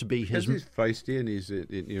seems to be his... He's feisty and he's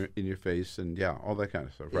in your face and, all that kind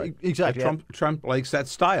of stuff, right? Exactly. Trump likes that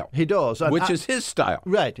style. He does. Which is his style.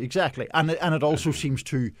 Right, exactly. And it also seems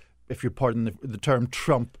to, if you pardon the term,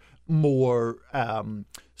 Trump more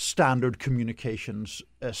standard communications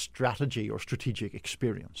strategy or strategic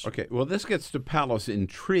experience. Okay, well, this gets to palace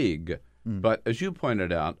intrigue, but as you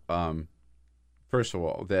pointed out, first of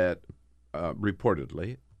all, that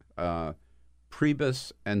reportedly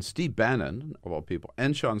Priebus and Steve Bannon, of all people,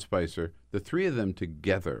 and Sean Spicer, the three of them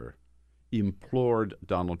together implored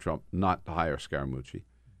Donald Trump not to hire Scaramucci.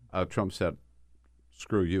 Trump said,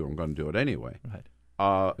 screw you, I'm going to do it anyway. Right.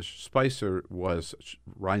 Spicer was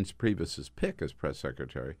Reince Priebus's pick as press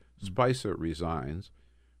secretary. Spicer resigns.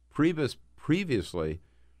 Priebus previously,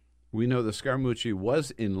 we know that Scaramucci was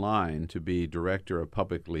in line to be director of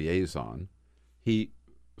public liaison. He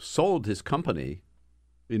sold his company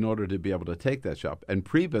in order to be able to take that job, and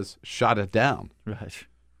Priebus shot it down. Right.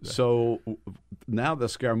 So now the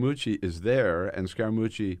Scaramucci is there, and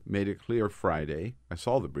Scaramucci made it clear Friday, I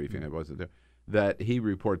saw the briefing, I wasn't there, that he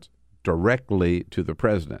reports directly to the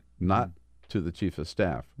president, not to the chief of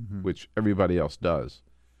staff, which everybody else does,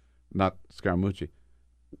 not Scaramucci.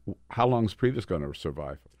 How long is Priebus going to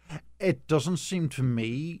survive? It doesn't seem to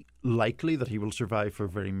me likely that he will survive for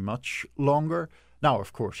very much longer. Now,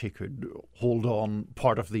 of course, he could hold on.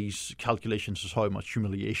 Part of these calculations is how much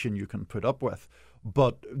humiliation you can put up with.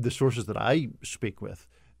 But the sources that I speak with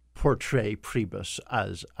portray Priebus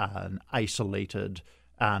as an isolated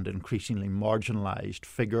and increasingly marginalized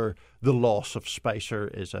figure. The loss of Spicer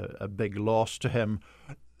is a big loss to him.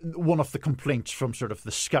 One of the complaints from sort of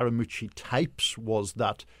the Scaramucci types was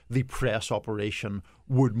that the press operation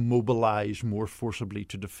would mobilize more forcibly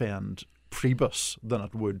to defend Priebus than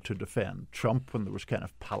it would to defend Trump when there was kind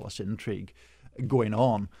of palace intrigue going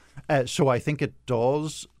on. So I think it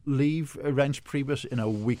does leave Reince Priebus in a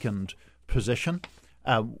weakened position.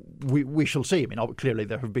 We shall see. I mean, clearly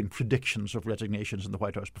there have been predictions of resignations in the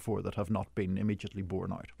White House before that have not been immediately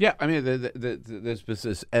borne out. Yeah, I mean, there's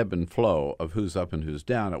this ebb and flow of who's up and who's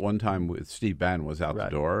down. At one time, Steve Bannon was out the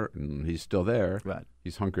door, and he's still there. Right.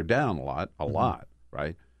 He's hunkered down a lot,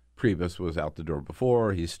 right? Priebus was out the door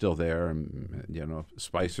before. He's still there. And,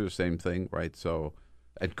 Spicer, same thing, right? So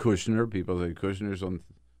at Kushner, people say Kushner's on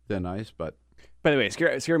thin ice, but... By the way,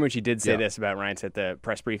 Scaramucci did say this about Reince at the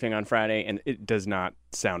press briefing on Friday, and it does not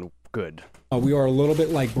sound good. We are a little bit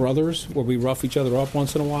like brothers, where we rough each other up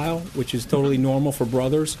once in a while, which is totally normal for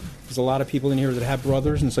brothers. There's a lot of people in here that have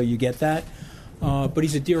brothers, and so you get that. But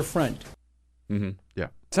he's a dear friend. Mm-hmm. Yeah.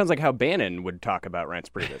 Sounds like how Bannon would talk about Reince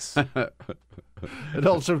Priebus. It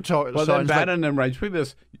also well, then Bannon and Reince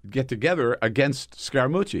Priebus get together against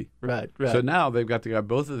Scaramucci. Right. So now they've got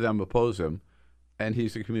both of them oppose him. And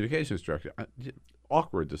he's the communications director.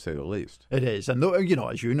 Awkward, to say the least. It is. And,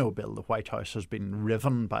 as you know, Bill, the White House has been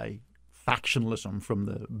riven by factionalism from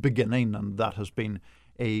the beginning, and that has been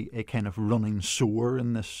a kind of running sore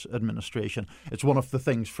in this administration. It's one of the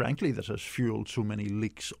things, frankly, that has fueled so many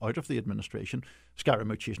leaks out of the administration.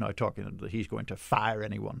 Scaramucci is now talking that he's going to fire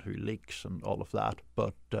anyone who leaks and all of that.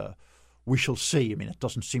 But we shall see. I mean, it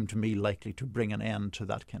doesn't seem to me likely to bring an end to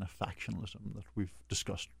that kind of factionalism that we've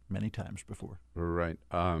discussed many times before. Right.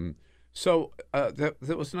 So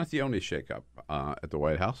that was not the only shakeup at the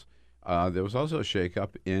White House. There was also a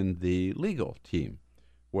shakeup in the legal team,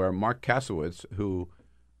 where Mark Kasowitz, who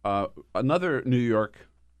another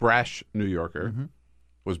brash New Yorker,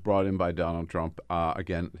 was brought in by Donald Trump.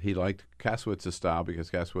 Again, he liked Kaswitz's style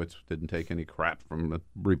because Kaswitz didn't take any crap from the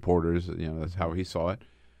reporters. That's how he saw it.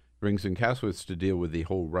 Brings in Kaswitz to deal with the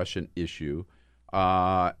whole Russian issue.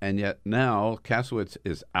 And yet now Kaswitz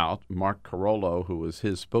is out. Mark Carollo, who was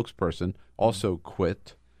his spokesperson, also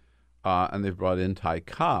quit. And they've brought in Ty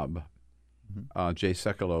Cobb. Jay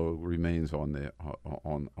Sekulow remains on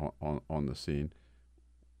the scene.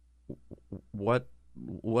 What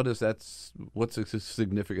is that? What's the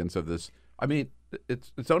significance of this? I mean,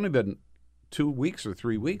 it's only been 2 weeks or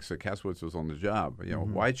 3 weeks that Kaswitz was on the job.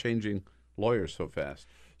 Why changing lawyers so fast?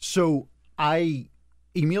 So I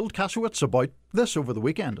emailed Kaswitz about this over the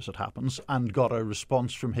weekend, as it happens, and got a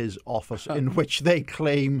response from his office in which they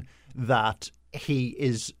claim that he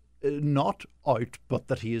is not out, but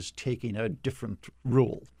that he is taking a different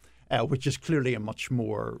role, which is clearly a much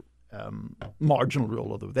more marginal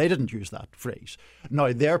role, although they didn't use that phrase.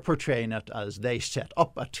 Now, they're portraying it as they set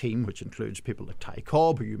up a team, which includes people like Ty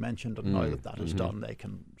Cobb, who you mentioned, and now that is done, they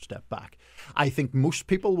can step back. I think most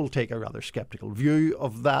people will take a rather sceptical view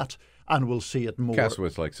of that and will see it more.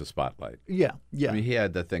 Kaswitz likes the spotlight. Yeah. I mean, he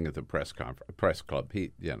had the thing at the press club.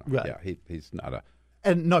 He's not a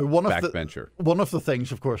And now, one of the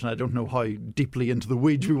things, of course, and I don't know how deeply into the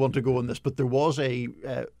weeds we want to go on this, but there was a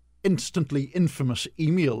instantly infamous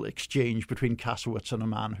email exchange between Kasowitz and a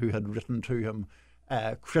man who had written to him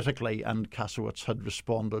critically, and Kasowitz had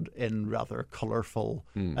responded in rather colourful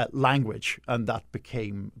language, and that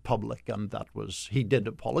became public, and he did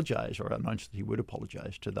apologise, or announced that he would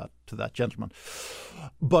apologise to that gentleman.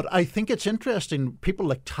 But I think it's interesting, people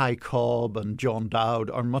like Ty Cobb and John Dowd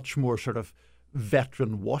are much more sort of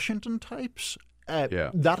veteran Washington types.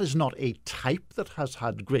 That is not a type that has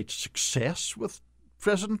had great success with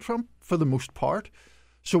President Trump for the most part.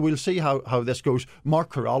 So we'll see how this goes.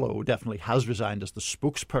 Mark Carollo definitely has resigned as the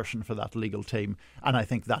spokesperson for that legal team, and I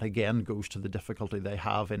think that again goes to the difficulty they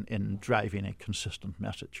have in driving a consistent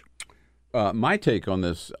message. My take on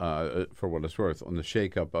this, for what it's worth, on the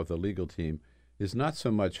shakeup of the legal team is not so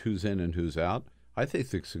much who's in and who's out. I think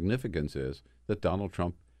the significance is that Donald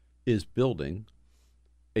Trump is building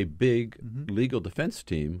a big legal defense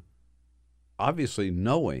team, obviously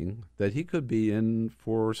knowing that he could be in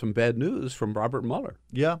for some bad news from Robert Mueller.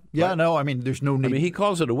 There's no need. I mean, he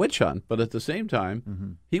calls it a witch hunt, but at the same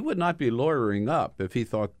time, he would not be lawyering up if he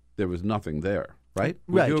thought there was nothing there, right?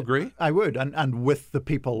 Would you agree? I would, and with the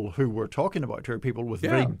people who we're talking about here, people with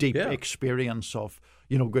very deep experience of,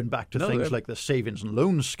 going back to things like the savings and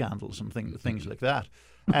loans scandals and things like that.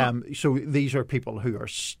 So these are people who are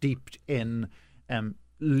steeped in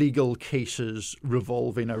legal cases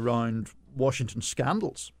revolving around Washington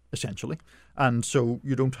scandals, essentially. And so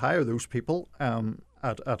you don't hire those people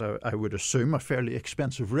at I would assume, a fairly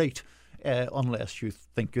expensive rate unless you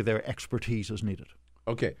think their expertise is needed.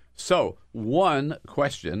 Okay, so one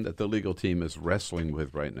question that the legal team is wrestling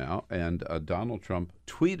with right now, and Donald Trump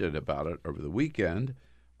tweeted about it over the weekend.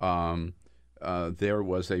 There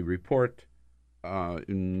was a report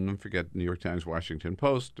I forget, New York Times, Washington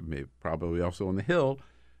Post, probably also on the Hill,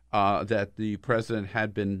 that the president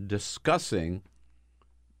had been discussing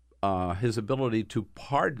his ability to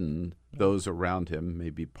pardon those around him,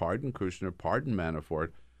 maybe pardon Kushner, pardon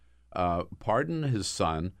Manafort, pardon his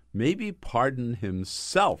son, maybe pardon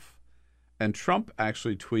himself. And Trump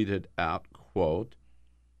actually tweeted out, quote,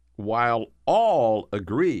 "While all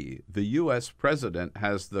agree the U.S. president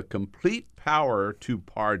has the complete power to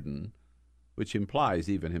pardon," which implies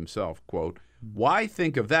even himself, quote, "why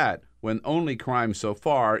think of that when only crime so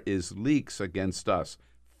far is leaks against us?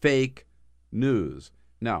 Fake news."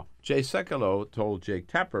 Now, Jay Sekulow told Jake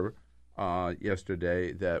Tapper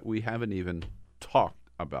yesterday that we haven't even talked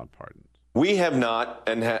about pardons. We have not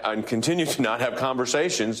and continue to not have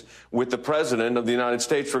conversations with the President of the United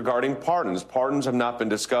States regarding pardons. Pardons have not been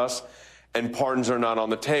discussed, and pardons are not on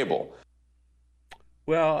the table.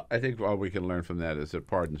 Well, I think all we can learn from that is that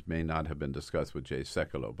pardons may not have been discussed with Jay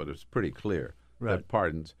Sekulow, but it's pretty clear that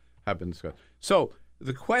pardons have been discussed. So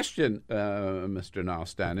the question, Mr. Niall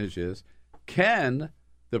Stanage, is, can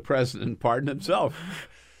the president pardon himself?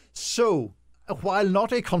 So, while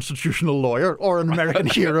not a constitutional lawyer or an American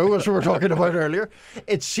hero, as we were talking about earlier,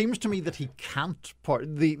 it seems to me that he can't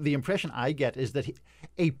pardon. The impression I get is that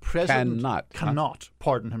a president cannot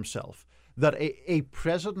pardon himself. That a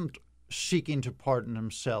president seeking to pardon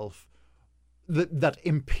himself, that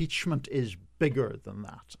impeachment is bigger than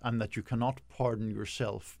that, and that you cannot pardon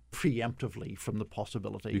yourself preemptively from the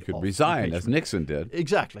possibility. You could resign, as Nixon did.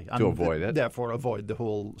 Exactly. To avoid it. Therefore avoid the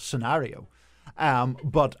whole scenario.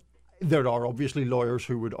 But There are obviously lawyers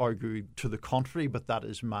who would argue to the contrary, but that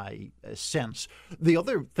is my sense. The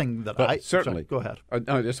other thing that certainly go ahead.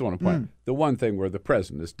 I just want to point the one thing where the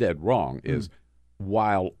president is dead wrong is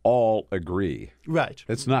while all agree. Right.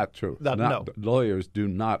 It's not true. No. Lawyers do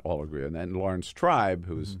not all agree. And then Lawrence Tribe,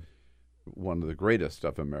 who's one of the greatest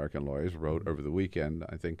of American lawyers, wrote over the weekend,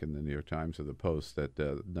 I think in the New York Times or the Post, that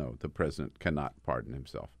no, the president cannot pardon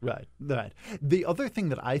himself. Right. The other thing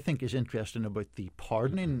that I think is interesting about the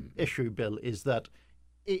pardoning issue, Bill, is that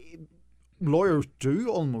lawyers do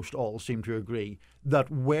almost all seem to agree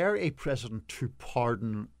that were a president to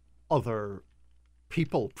pardon other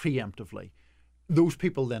people preemptively, those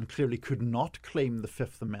people then clearly could not claim the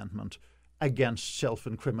Fifth Amendment against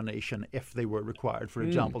self-incrimination if they were required, for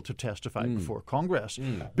example, to testify before Congress,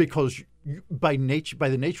 because by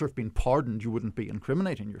the nature of being pardoned, you wouldn't be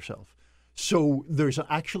incriminating yourself. So there's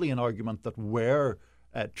actually an argument that were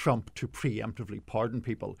Trump to preemptively pardon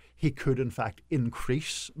people, he could in fact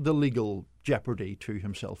increase the legal jeopardy to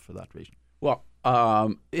himself for that reason. Well,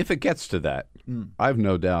 if it gets to that, I've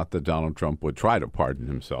no doubt that Donald Trump would try to pardon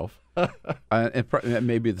himself. And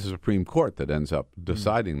maybe the Supreme Court that ends up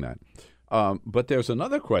deciding that. But there's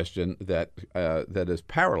another question that is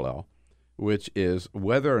parallel, which is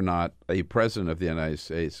whether or not a president of the United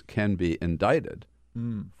States can be indicted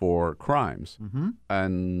for crimes.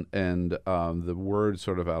 And the word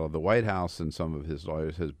sort of out of the White House and some of his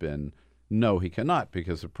lawyers has been, no, he cannot,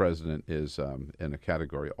 because the president is in a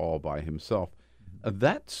category all by himself.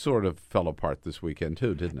 That sort of fell apart this weekend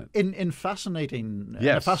too, didn't it? In a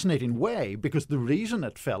fascinating way, because the reason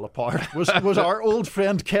it fell apart was our old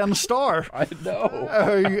friend Ken Starr. I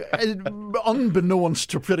know.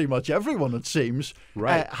 Unbeknownst to pretty much everyone, it seems,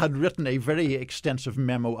 right. Had written a very extensive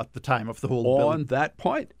memo at the time of the whole bill. On that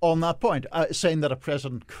point, saying that a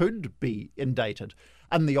president could be indicted.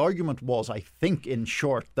 And the argument was, I think, in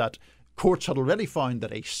short, that courts had already found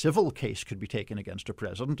that a civil case could be taken against a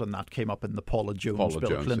president, and that came up in the Paula Jones,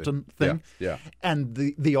 Bill Clinton thing. Yeah. And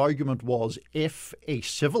the argument was, if a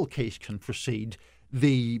civil case can proceed,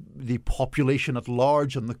 the population at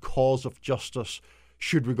large and the cause of justice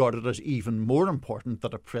should regard it as even more important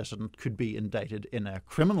that a president could be indicted in a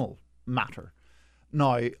criminal matter.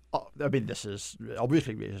 Now, I mean, this is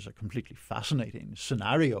obviously a completely fascinating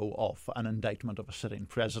scenario of an indictment of a sitting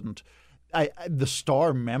president. The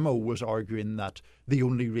Starr memo was arguing that the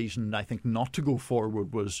only reason, I think, not to go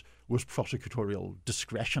forward was prosecutorial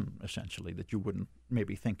discretion, essentially, that you wouldn't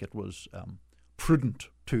maybe think it was prudent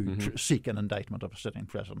to seek an indictment of a sitting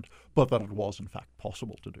president, but that it was, in fact,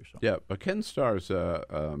 possible to do so. Yeah, but Ken Starr's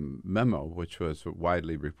memo, which was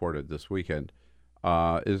widely reported this weekend,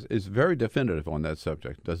 is very definitive on that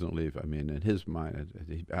subject. Doesn't leave, I mean, in his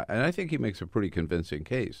mind, and I think he makes a pretty convincing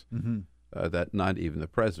case. That not even the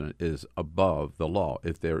president is above the law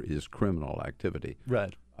if there is criminal activity.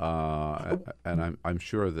 Right. And I'm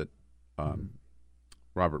sure that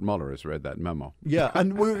Robert Mueller has read that memo. Yeah,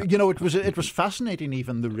 and it was fascinating,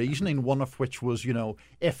 even the reasoning, one of which was,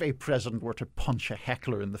 if a president were to punch a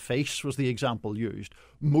heckler in the face was the example used,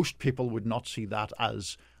 most people would not see that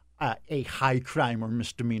as a high crime or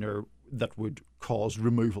misdemeanor that would cause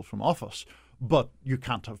removal from office. But you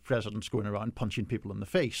can't have presidents going around punching people in the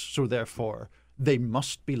face. So therefore, they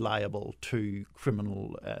must be liable to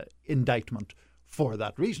criminal indictment for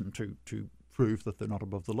that reason, to prove that they're not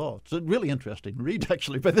above the law. It's a really interesting read,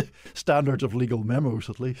 actually, by the standards of legal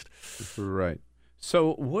memos, at least. Right.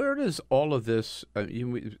 So where does all of this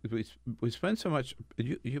we spend so much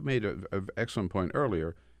you made an excellent point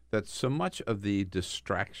earlier that so much of the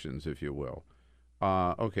distractions, if you will,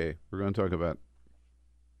 okay, we're going to talk about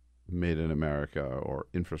Made in America or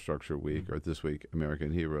Infrastructure Week or this week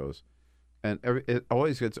American Heroes, and it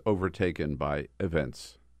always gets overtaken by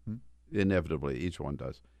events. Inevitably, each one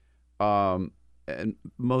does, and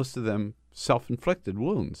most of them self-inflicted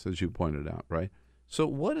wounds, as you pointed out, right? So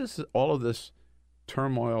what is all of this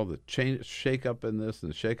turmoil, the shake up in this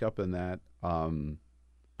and the shake up in that,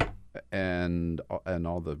 and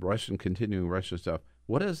all the continuing Russian stuff?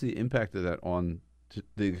 What is the impact of that on, to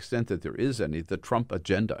the extent that there is any, the Trump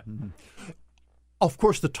agenda? Of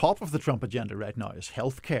course, the top of the Trump agenda right now is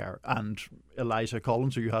healthcare, and Eliza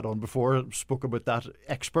Collins, who you had on before, spoke about that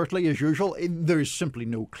expertly as usual. There is simply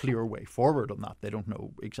no clear way forward on that. They don't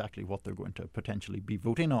know exactly what they're going to potentially be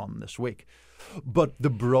voting on this week. But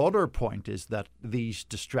the broader point is that these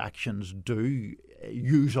distractions do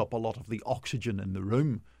use up a lot of the oxygen in the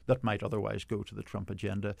room that might otherwise go to the Trump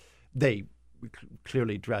agenda. They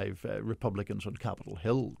clearly drive Republicans on Capitol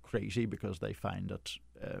Hill crazy because they find it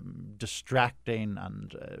distracting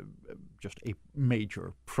and just a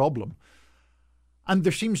major problem. And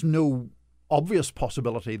there seems no obvious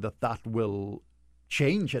possibility that will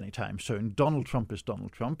change anytime soon. Donald Trump is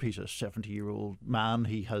Donald Trump. He's a 70-year-old man.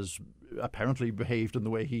 He has apparently behaved in the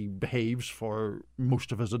way he behaves for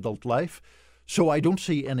most of his adult life. So I don't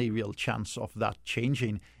see any real chance of that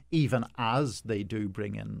changing, even as they do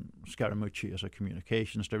bring in Scaramucci as a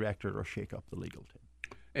communications director or shake up the legal team.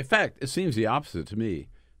 In fact, it seems the opposite to me,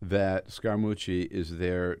 that Scaramucci is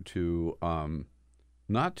there to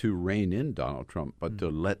not to rein in Donald Trump, but to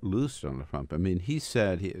let loose Donald Trump. I mean, he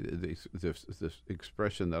said this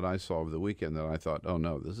expression that I saw over the weekend that I thought, oh,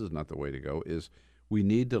 no, this is not the way to go, is we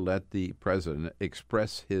need to let the president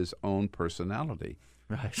express his own personality.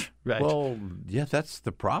 Right. Well, yeah, that's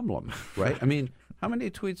the problem, right? I mean, how many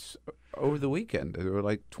tweets over the weekend? There were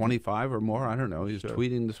like 25 or more. I don't know. He's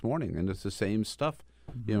tweeting this morning, and it's the same stuff,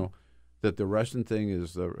 you know, that the Russian thing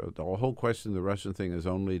is the whole question of the Russian thing is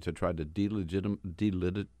only to try to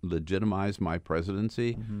delegitimize my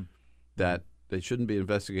presidency, that they shouldn't be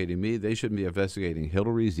investigating me. They shouldn't be investigating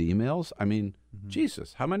Hillary's emails. I mean,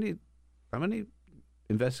 Jesus, how many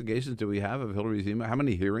investigations do we have of Hillary's email? How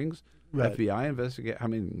many hearings? Right. FBI investigate. I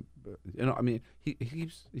mean, you know, I mean,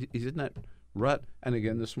 he's in that rut. And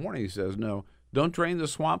again, this morning he says, no, don't drain the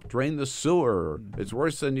swamp, drain the sewer. It's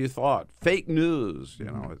worse than you thought. Fake news. You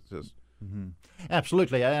know, it's just.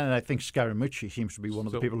 Absolutely, and I think Scaramucci seems to be one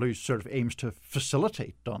of the people who sort of aims to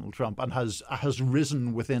facilitate Donald Trump and has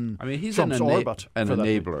risen within he's Trump's orbit. An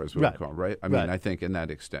enabler, as we call it, right? I mean, I think in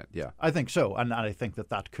that extent, yeah. I think so, and I think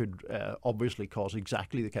that could obviously cause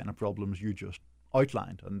exactly the kind of problems you just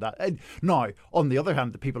outlined. And that now, on the other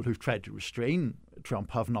hand, the people who've tried to restrain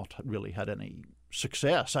Trump have not really had any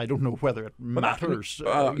success. I don't know whether it matters.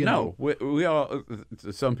 No, we all.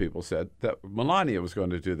 Some people said that Melania was going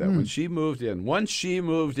to do that when she moved in. Once she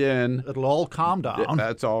moved in, it'll all calm down.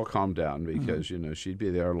 That's all calm down because you know she'd be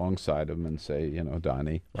there alongside him and say, you know,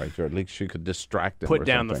 Donnie, right? Or at least she could distract him. Put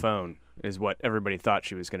down the phone is what everybody thought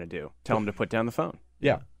she was going to do. Tell him to put down the phone.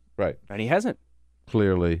 Yeah, right. And he hasn't.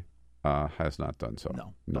 Clearly, has not done so.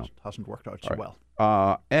 No, hasn't worked out so well.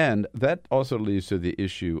 And that also leads to the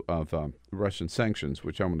issue of Russian sanctions,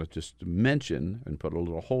 which I'm going to just mention and put a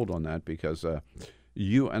little hold on that because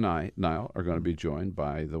you and I, Niall, are going to be joined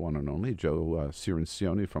by the one and only Joe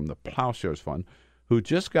Cirincione from the Plowshares Fund, who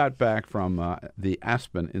just got back from the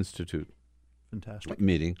Aspen Institute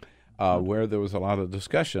meeting, where there was a lot of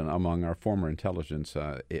discussion among our former intelligence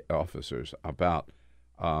officers about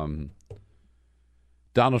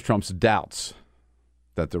Donald Trump's doubts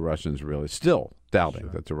that the Russians really still doubting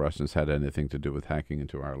that the Russians had anything to do with hacking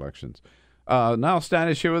into our elections. Niall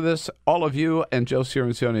Stanage here with us, all of you, and Joe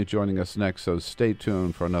Cirincione joining us next. So stay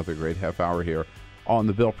tuned for another great half hour here on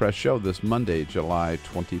the Bill Press Show this Monday, July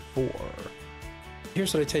 24.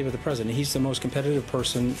 Here's what I tell you about the president. He's the most competitive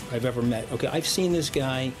person I've ever met. Okay, I've seen this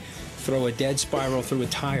guy throw a dead spiral through a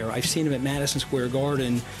tire. I've seen him at Madison Square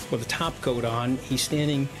Garden with a top coat on. He's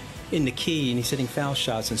standing in the key and he's hitting foul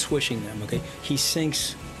shots and swishing them. Okay, he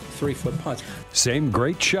sinks 3-foot putts. Same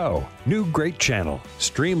great show, new great channel.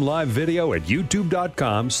 Stream live video at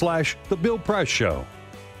youtube.com/The Bill Press Show.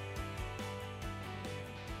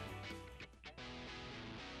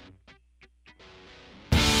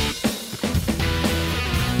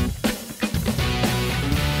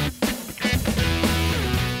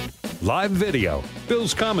 Live video,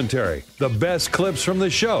 Bill's commentary, the best clips from the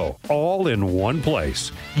show, all in one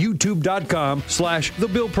place. youtube.com/The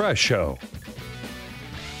Bill Press Show.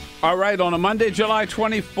 All right, on a Monday, July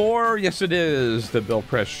 24, yes, it is the Bill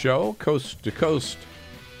Press Show, coast to coast,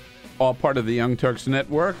 all part of the Young Turks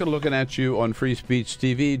Network. Looking at you on Free Speech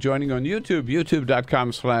TV, joining on YouTube,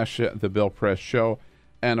 youtube.com/The Bill Press Show,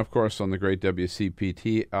 and, of course, on the great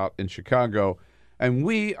WCPT out in Chicago. And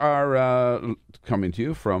we are coming to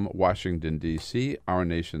you from Washington, D.C., our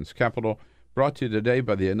nation's capital, brought to you today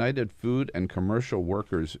by the United Food and Commercial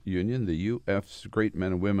Workers Union, the UF's great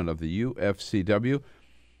men and women of the UFCW.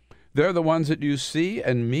 They're the ones that you see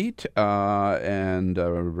and meet and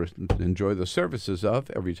enjoy the services of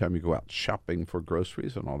every time you go out shopping for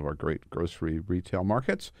groceries in all of our great grocery retail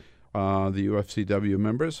markets. The UFCW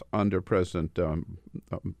members under President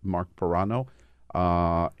Mark Pirano,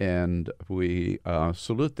 and we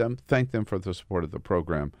salute them, thank them for the support of the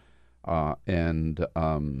program and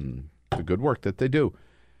the good work that they do.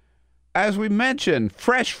 As we mentioned,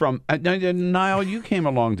 fresh from Niall, you came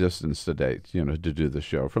a long distance today, to do the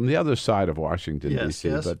show from the other side of Washington, D.C.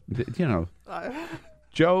 Yes. But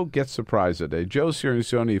Joe gets surprised today. Joe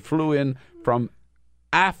Cirincione flew in from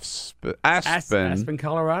Aspen,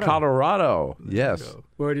 Colorado. Colorado, yes.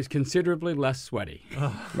 Where it is considerably less sweaty.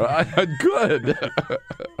 Good.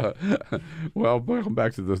 Well, welcome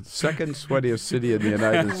back to the second sweatiest city in the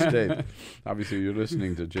United States. Obviously, you're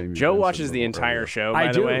listening to Jamie. Joe Benson watches the entire show, by I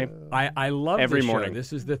the do. way. I love every this show. morning.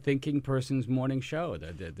 This is the thinking person's morning show.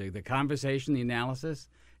 The conversation, the analysis.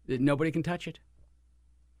 Nobody can touch it.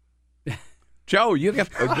 Joe, you get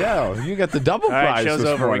the double All right, prize show's this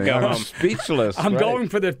over. morning. We go I'm home. speechless. I'm right. going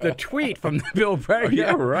for the tweet from the Bill Press.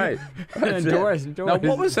 Yeah, right. That's Endorse. it. Now,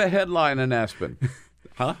 what was the headline in Aspen?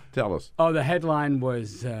 Huh? Tell us. Oh, the headline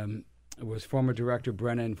was former Director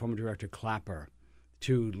Brennan, former Director Clapper,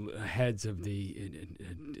 two heads of the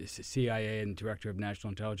CIA and Director of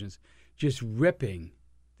National Intelligence, just ripping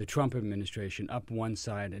the Trump administration up one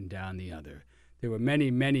side and down the other. There were many.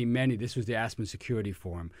 This was the Aspen Security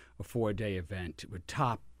Forum, a 4-day event with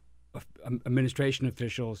top administration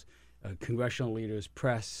officials, congressional leaders,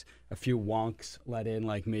 press, a few wonks let in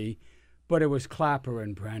like me. But it was Clapper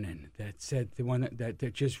and Brennan that said the one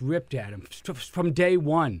that just ripped at him from day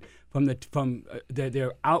one, from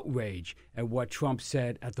their outrage at what Trump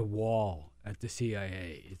said at the wall at the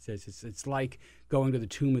CIA. It says it's like going to the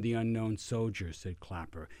tomb of the unknown soldier, said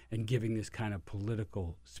Clapper, and giving this kind of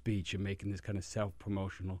political speech and making this kind of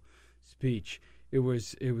self-promotional speech. It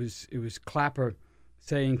was Clapper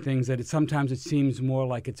saying things that sometimes it seems more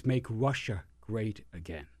like it's make Russia great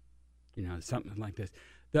again, something like this.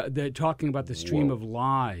 They're talking about the stream of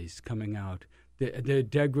lies coming out, the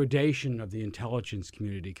degradation of the intelligence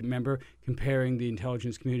community. Remember, comparing the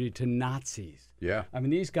intelligence community to Nazis. Yeah. I mean,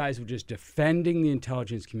 these guys were just defending the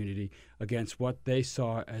intelligence community against what they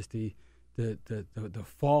saw as the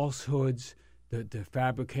falsehoods, the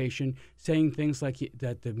fabrication, saying things like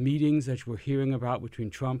that the meetings that we're hearing about between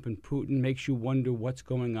Trump and Putin makes you wonder what's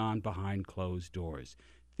going on behind closed doors.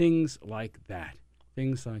 Things like that.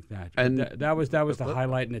 And that was the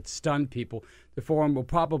highlight, and it stunned people. The forum will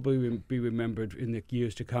probably be remembered in the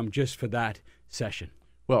years to come just for that session.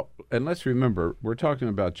 Well, and let's remember, we're talking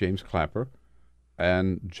about James Clapper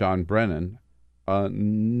and John Brennan,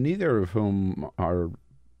 neither of whom are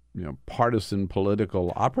partisan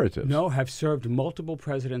political operatives. No, have served multiple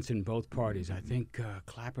presidents in both parties. I think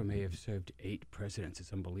Clapper may have served 8 presidents.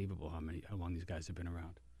 It's unbelievable how long these guys have been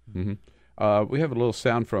around. Mm-hmm. We have a little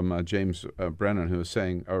sound from James Brennan, who is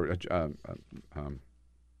saying,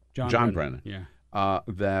 John Brennan,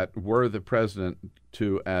 that were the president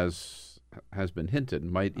to, as has been hinted,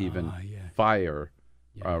 might even fire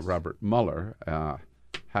Robert Mueller,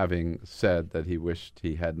 having said that he wished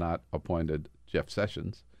he had not appointed Jeff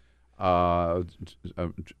Sessions. Mr.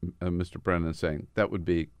 Brennan saying that would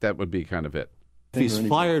be kind of it. If he's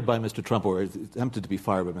fired by Mr. Trump or is attempted to be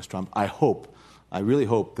fired by Mr. Trump, I really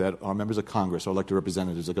hope that our members of Congress, our elected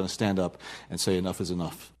representatives, are going to stand up and say enough is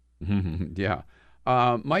enough. Yeah.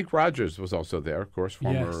 Mike Rogers was also there, of course,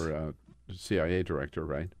 former CIA director,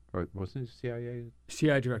 right? Or wasn't he CIA?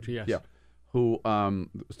 CIA director, yes. Yeah. Who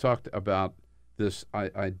talked about this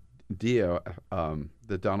idea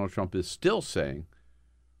that Donald Trump is still saying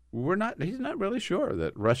he's not really sure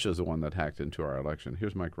that Russia's the one that hacked into our election.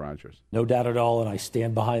 Here's Mike Rogers. No doubt at all, and I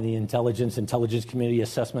stand behind the intelligence community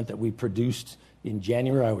assessment that we produced in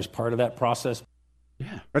January. I was part of that process.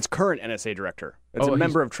 Yeah. That's current NSA director. That's a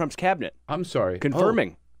member of Trump's cabinet. I'm sorry.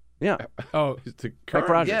 Confirming. Yeah. Oh, Mike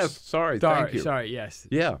Rogers. Yes, thank you. Sorry, yes.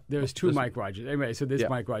 Yeah. There's two Mike Rogers. Anyway, so this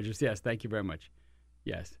Mike Rogers. Yes, thank you very much.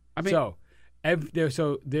 Yes. I mean, I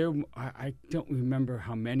don't remember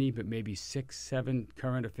how many, but maybe 6, 7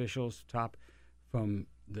 current officials, top from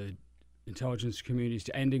the intelligence communities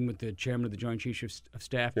to ending with the chairman of the Joint Chiefs of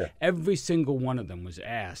Staff. Yeah. Every single one of them was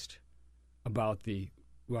asked about the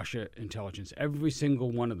Russia intelligence. Every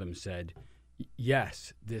single one of them said,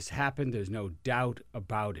 yes, this happened. There's no doubt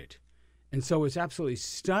about it. And so it's absolutely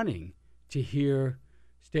stunning to hear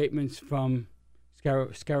statements from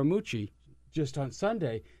Scaramucci just on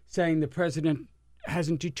Sunday saying the president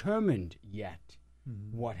hasn't determined yet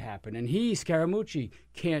what happened. And Scaramucci,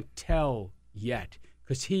 can't tell yet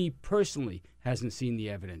because he personally hasn't seen the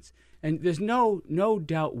evidence. And there's no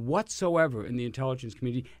doubt whatsoever in the intelligence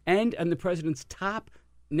community and the president's top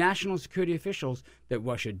national security officials that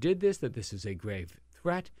Russia did this, that this is a grave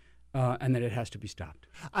threat, and that it has to be stopped.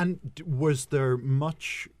 And was there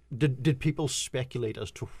much... Did people speculate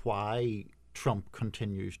as to why Trump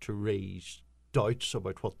continues to raise doubts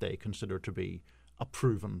about what they consider to be a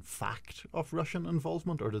proven fact of Russian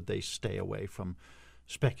involvement, or did they stay away from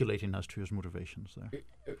speculating as to his motivations there?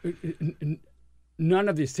 None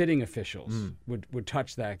of the sitting officials would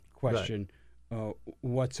touch that question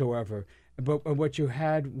whatsoever. But what you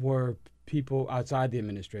had were people outside the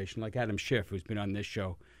administration, like Adam Schiff, who's been on this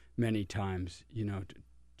show many times,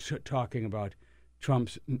 talking about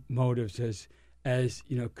Trump's motives as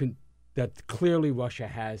that clearly Russia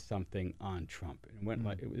has something on Trump. And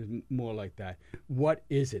it was more like that. What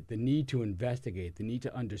is it? The need to investigate, the need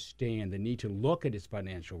to understand, the need to look at his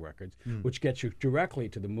financial records, which gets you directly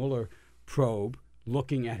to the Mueller probe,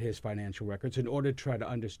 looking at his financial records in order to try to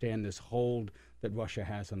understand this hold that Russia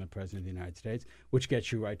has on the President of the United States, which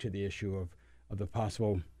gets you right to the issue of the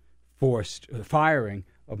possible forced firing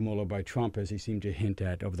of Mueller by Trump, as he seemed to hint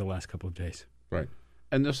at over the last couple of days. Right.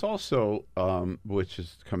 And this also, which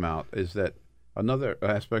has come out, is that another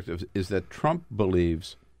aspect is that Trump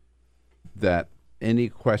believes that any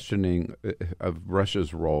questioning of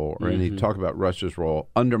Russia's role or any talk about Russia's role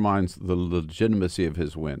undermines the legitimacy of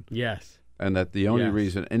his win. Yes. And that the only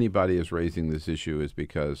reason anybody is raising this issue is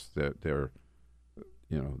because they're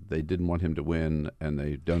they didn't want him to win and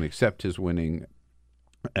they don't accept his winning.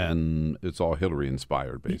 And it's all Hillary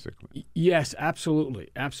inspired, basically. Yes, absolutely.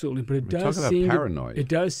 But it does talk about seem paranoid. It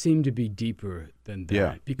does seem to be deeper than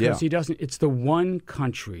that, because he doesn't. It's the one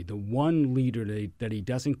country, the one leader that he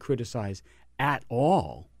doesn't criticize at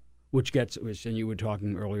all, which and you were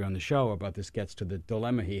talking earlier on the show about this gets to the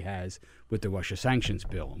dilemma he has with the Russia sanctions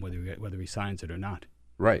bill and whether he signs it or not.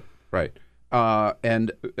 Right.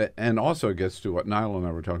 And also it gets to what Niall and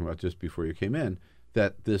I were talking about just before you came in,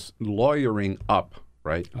 that this lawyering up.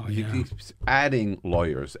 Right? Oh, he keeps adding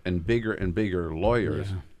lawyers and bigger lawyers,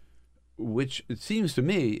 which it seems to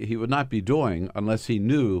me he would not be doing unless he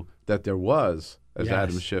knew that there was, as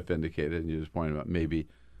Adam Schiff indicated, and you just pointed out, maybe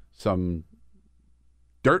some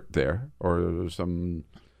dirt there or some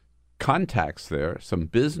contacts there, some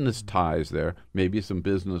business ties there, maybe some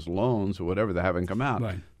business loans or whatever that haven't come out,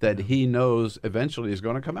 that he knows eventually is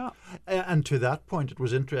going to come out. And to that point, it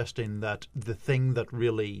was interesting that the thing that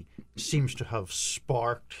really seems to have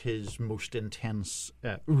sparked his most intense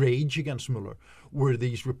rage against Mueller were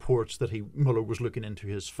these reports that Mueller was looking into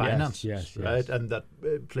his finances, right? And that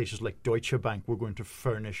places like Deutsche Bank were going to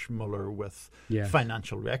furnish Mueller with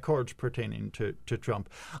financial records pertaining to Trump.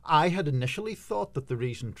 I had initially thought that the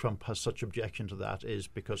reason Trump has such objection to that is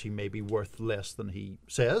because he may be worth less than he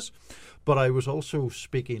says. But I was also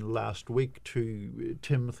speaking last week to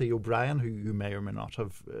Timothy O'Brien, who you may or may not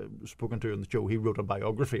have spoken to on the show. He wrote a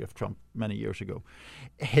biography of Trump many years ago.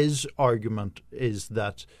 His argument is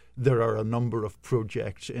that there are a number of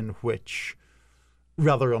projects in which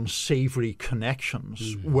rather unsavory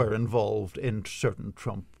connections were involved in certain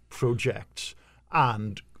Trump projects.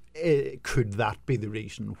 And could that be the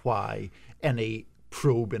reason why any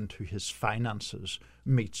probe into his finances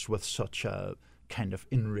meets with such a kind of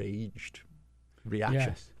enraged reaction?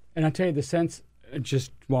 Yes. And I'll tell you the sense,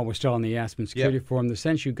 just while we're still on the Aspen Security Forum, the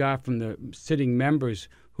sense you got from the sitting members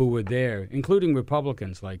who were there, including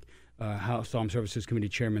Republicans like House Armed Services Committee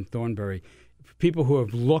Chairman Thornberry, people who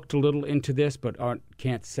have looked a little into this but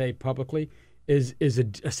can't say publicly, is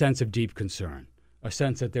a sense of deep concern, a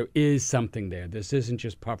sense that there is something there. This isn't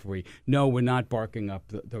just puffery. No, we're not barking up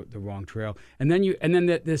the wrong trail. And then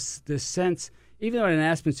this sense, even though at an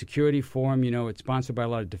Aspen Security Forum, it's sponsored by a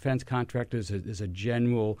lot of defense contractors, there's a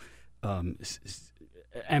general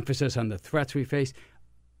emphasis on the threats we face.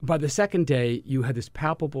 By the second day, you had this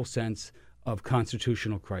palpable sense of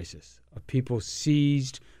constitutional crisis, of people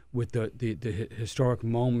seized with the historic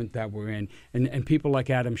moment that we're in, and people like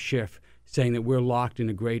Adam Schiff saying that we're locked in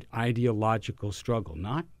a great ideological struggle,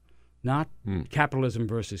 not capitalism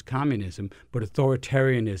versus communism, but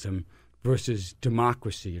authoritarianism versus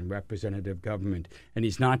democracy and representative government. And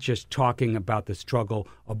he's not just talking about the struggle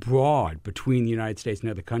abroad between the United States and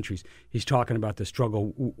other countries. He's talking about the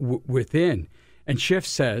struggle within. And Schiff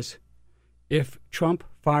says, if Trump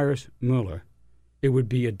fires Mueller, it would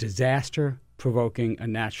be a disaster provoking a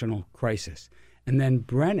national crisis. And then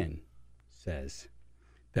Brennan says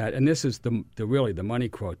that, and this is really the money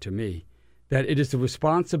quote to me, that it is the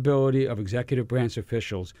responsibility of executive branch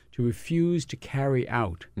officials to refuse to carry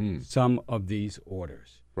out some of these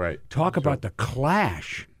orders. Right. Talk about the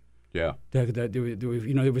clash. Yeah.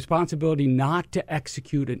 The responsibility not to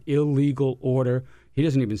execute an illegal order. He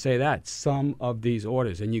doesn't even say that. Some of these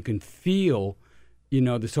orders. And you can feel,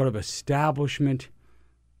 the sort of establishment,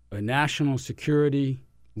 a national security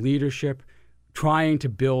leadership trying to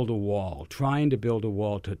build a wall to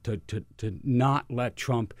not let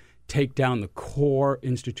Trump take down the core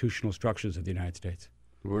institutional structures of the United States.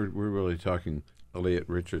 We're really talking Elliot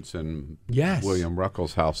Richardson, William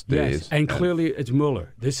Ruckelshaus days. Yes, and clearly it's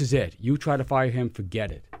Mueller. This is it. You try to fire him, forget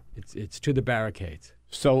it. It's to the barricades.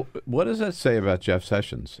 So what does that say about Jeff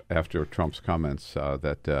Sessions after Trump's comments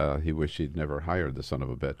that he wished he'd never hired the son of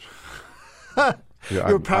a bitch? Yeah,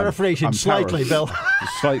 You're paraphrasing I'm slightly, Bill.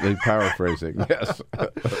 Slightly paraphrasing, yes.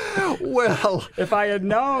 Well, if I had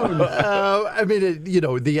known. I mean,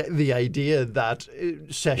 the idea that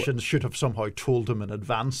Sessions should have somehow told him in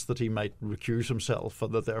advance that he might recuse himself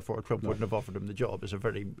and that therefore Trump wouldn't have offered him the job is a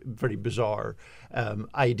very, very bizarre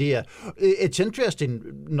idea. It's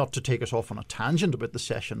interesting, not to take us off on a tangent about the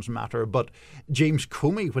Sessions matter, but James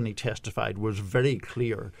Comey, when he testified, was very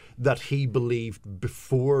clear that he believed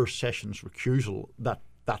before Sessions' recusal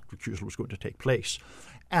that recusal was going to take place.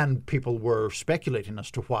 And people were speculating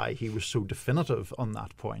as to why he was so definitive on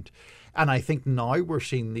that point. And I think now we're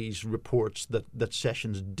seeing these reports that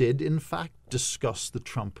Sessions did, in fact, discuss the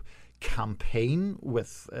Trump campaign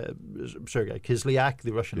with Sergei Kislyak,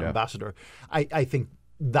 the Russian ambassador. I think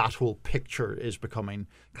that whole picture is becoming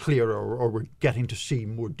clearer, or we're getting to see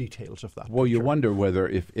more details of that. Well, picture. you wonder whether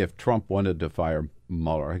if Trump wanted to fire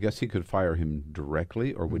Mueller, I guess he could fire him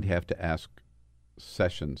directly, or would he have to ask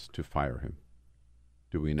Sessions to fire him?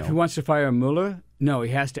 Do we know? If he wants to fire Mueller, no,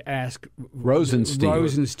 he has to ask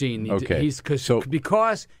Rosenstein. Okay.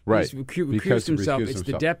 Because he's recused himself. It's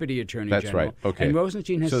the deputy attorney general. That's right. Okay. And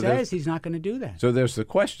Rosenstein says he's not going to do that. So there's the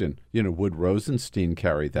question, would Rosenstein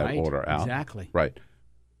carry that order out? Exactly. Right.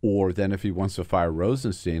 Or then if he wants to fire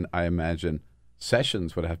Rosenstein, I imagine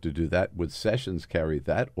Sessions would have to do that. Would Sessions carry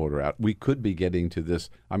that order out? We could be getting to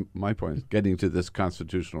this, my point is getting to this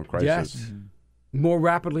constitutional crisis. Yes. More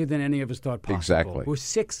rapidly than any of us thought possible. Exactly. We're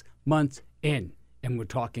 6 months in, and we're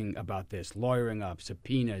talking about this, lawyering up,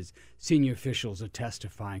 subpoenas, senior officials are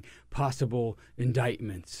testifying, possible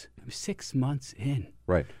indictments. 6 months in.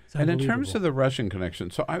 Right. And in terms of the Russian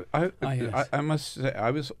connection, so I must say,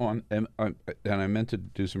 I was on, and I meant to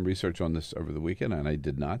do some research on this over the weekend, and I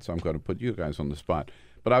did not, so I'm going to put you guys on the spot.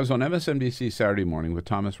 But I was on MSNBC Saturday morning with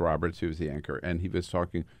Thomas Roberts, who was the anchor, and he was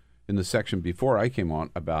talking in the section before I came on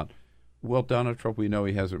about, well, Donald Trump, we know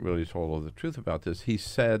he hasn't really told all the truth about this. He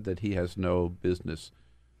said that he has no business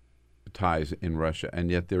ties in Russia,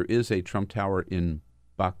 and yet there is a Trump Tower in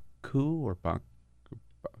Baku or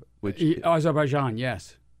Azerbaijan,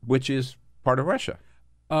 yes. Which is part of Russia.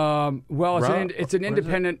 It's an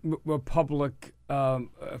independent republic.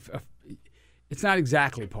 It's not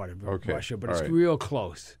exactly part of Russia, but it's real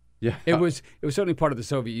close. Yeah, it was certainly part of the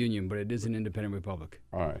Soviet Union, but it is an independent republic.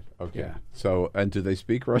 All right, okay. Yeah. So, and do they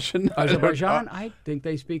speak Russian? Azerbaijan, I think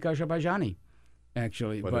they speak Azerbaijani,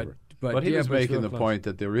 actually. Whatever. But he was making the point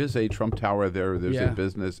that there is a Trump Tower there. There's a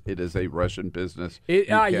business. It is a Russian business.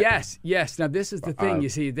 Yes. Now, this is the thing, you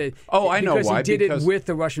see. I know why. Because he did it with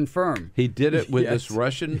the Russian firm. He did it with this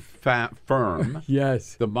Russian firm.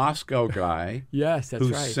 Yes. The Moscow guy. Yes, that's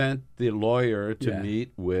right. Who sent the lawyer to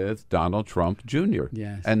meet with Donald Trump Jr.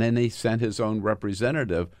 Yes. And then he sent his own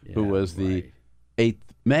representative, who was the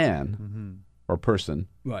eighth man or person.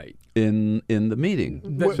 Right. In the meeting.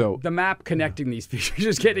 The map connecting these features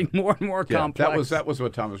is getting more and more complex. That was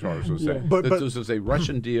what Thomas Roberts was saying. But this is a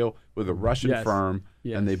Russian deal with a Russian firm,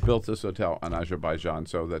 and they built this hotel in Azerbaijan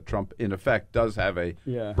so that Trump, in effect, does have a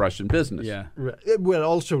Russian business. Yeah. Well,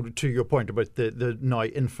 also to your point about the now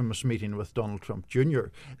infamous meeting with Donald Trump Jr.,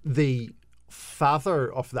 the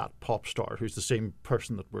father of that pop star, who's the same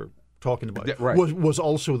person that we're talking about, was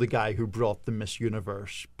also the guy who brought the Miss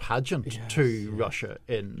Universe pageant to Russia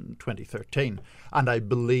in 2013. And I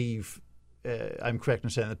believe, I'm correct in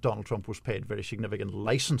saying that Donald Trump was paid a very significant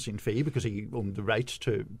licensing fee because he owned the rights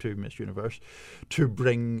to Miss Universe to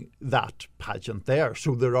bring that pageant there.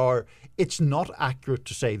 So it's not accurate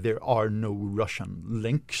to say there are no Russian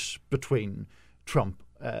links between Trump,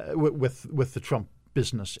 with the Trump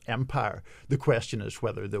business empire. The question is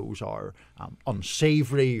whether those are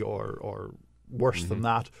unsavory or worse than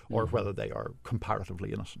that, or whether they are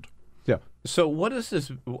comparatively innocent. Yeah. So what is this?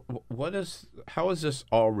 How is this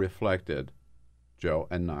all reflected, Joe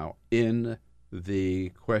and Niall, in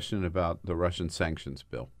the question about the Russian sanctions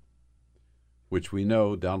bill, which we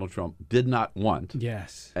know Donald Trump did not want?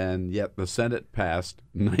 Yes. And yet the Senate passed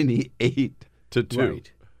 98-2.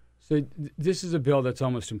 Right. So this is a bill that's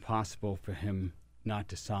almost impossible for him not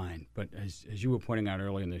to sign. But as you were pointing out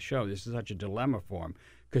earlier in the show, this is such a dilemma for him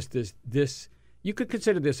because this you could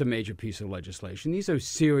consider this a major piece of legislation. These are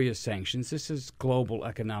serious sanctions. This is global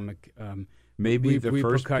economic maybe the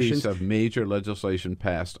first piece of major legislation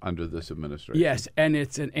passed under this administration. Yes, and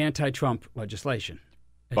it's an anti-Trump legislation.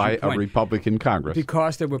 By a Republican Congress.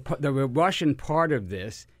 Because the Russian part of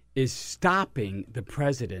this is stopping the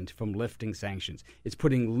president from lifting sanctions. It's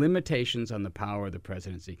putting limitations on the power of the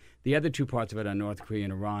presidency. The other two parts of it on North Korea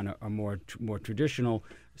and Iran are more traditional,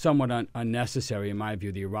 somewhat unnecessary in my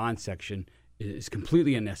view. The Iran section is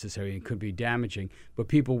completely unnecessary and could be damaging. But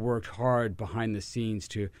people worked hard behind the scenes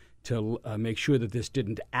to make sure that this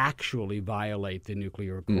didn't actually violate the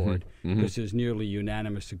nuclear accord, because there's nearly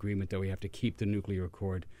unanimous agreement that we have to keep the nuclear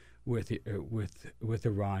accord with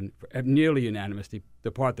Iran. Nearly unanimous.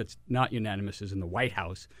 The part that's not unanimous is in the White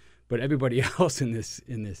House, but everybody else in this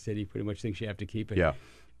city pretty much thinks you have to keep it. Yeah.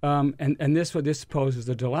 And this poses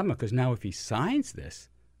a dilemma, because now if he signs this,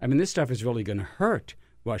 I mean, this stuff is really going to hurt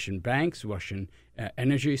Russian banks, Russian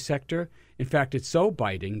energy sector. In fact, it's so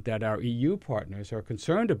biting that our EU partners are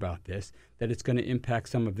concerned about this, that it's going to impact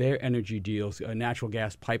some of their energy deals, natural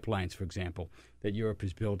gas pipelines, for example, that Europe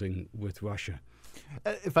is building with Russia.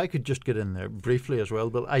 If I could just get in there briefly as well,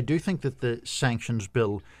 Bill, I do think that the sanctions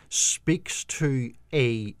bill speaks to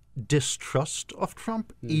a distrust of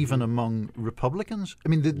Trump, even among Republicans. I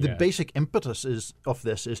mean, the basic impetus of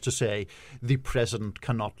this is to say the president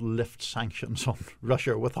cannot lift sanctions on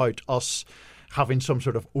Russia without us having some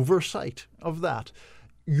sort of oversight of that.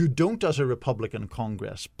 You don't, as a Republican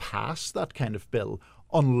Congress, pass that kind of bill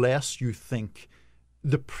unless you think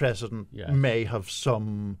the president may have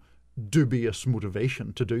some dubious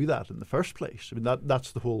motivation to do that in the first place. I mean,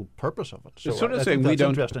 that's the whole purpose of it. So it's sort of saying we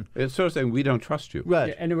don't. It's sort of saying we don't trust you, right?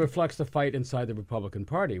 Yeah, and it reflects the fight inside the Republican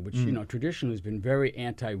Party, which traditionally has been very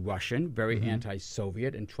anti-Russian, very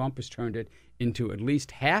anti-Soviet, and Trump has turned it into at least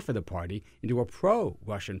half of the party into a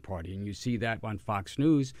pro-Russian party, and you see that on Fox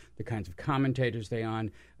News, the kinds of commentators they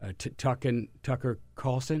on, Tucker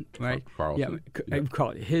Carlson, right? Carlson. Yeah.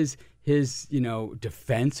 His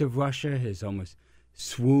defense of Russia, his almost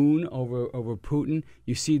swoon over Putin.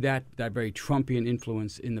 You see that very Trumpian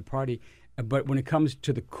influence in the party. But when it comes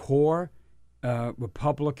to the core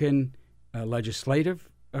Republican legislative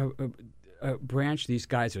branch, these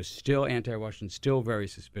guys are still anti-Russian, still very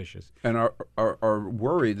suspicious. And are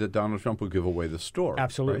worried that Donald Trump will give away the store.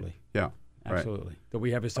 Absolutely. Right? Yeah. Absolutely. Right. That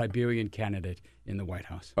we have a Siberian candidate in the White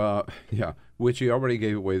House. Which he already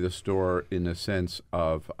gave away the store in the sense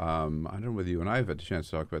of, I don't know whether you and I have had a chance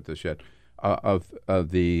to talk about this yet, of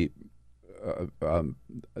the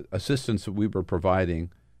assistance that we were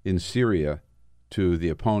providing in Syria to the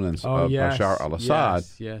opponents of Bashar al-Assad.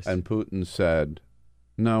 Yes. And Putin said,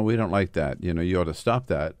 no, we don't like that. You ought to stop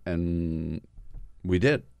that. And we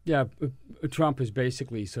did. Yeah, Trump has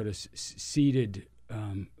basically sort of ceded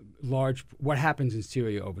what happens in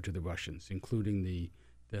Syria over to the Russians, including the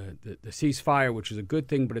ceasefire, which is a good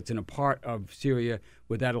thing, but it's in a part of Syria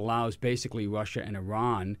where that allows basically Russia and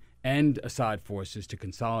Iran and Assad forces to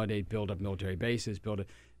consolidate, build up military bases, build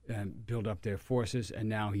up their forces, and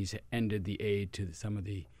now he's ended the aid to some of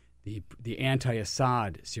the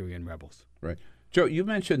anti-Assad Syrian rebels. Right. Joe, you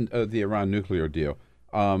mentioned the Iran nuclear deal,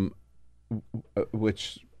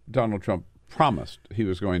 which Donald Trump promised he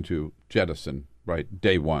was going to jettison, right,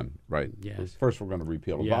 day one, right? Yes. First we're going to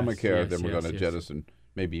repeal Obamacare, then we're going to jettison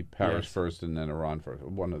maybe Paris first and then Iran first,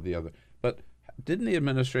 one or the other. But didn't the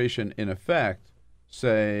administration, in effect,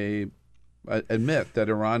 admit that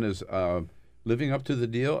Iran is living up to the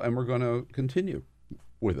deal and we're going to continue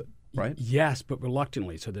with it, right? Yes, but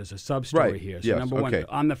reluctantly. So there's a sub-story here. So yes. number one,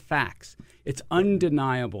 on the facts, it's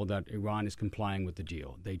undeniable that Iran is complying with the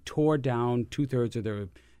deal. They tore down 2/3 of their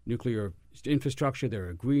nuclear infrastructure. They're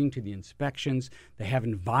agreeing to the inspections. They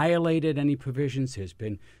haven't violated any provisions. There's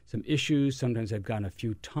been some issues. Sometimes they've gone a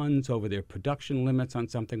few tons over their production limits on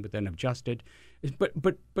something, but then adjusted.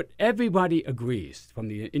 But everybody agrees, from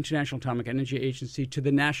the International Atomic Energy Agency to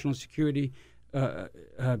the National Security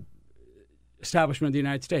Establishment of the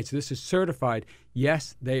United States. So this is certified.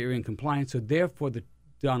 Yes, they are in compliance. So therefore,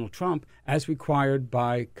 Donald Trump, as required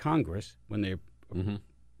by Congress when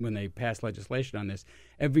they pass legislation on this,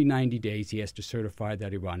 every 90 days he has to certify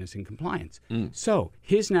that Iran is in compliance. So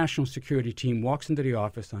his national security team walks into the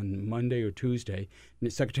office on Monday or Tuesday, and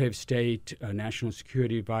the Secretary of State, National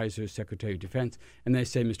Security Advisor, Secretary of Defense, and they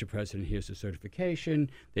say, Mr. President, here's the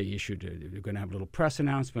certification. They're going to have a little press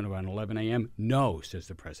announcement around 11 a.m. No, says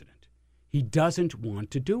the President. He doesn't want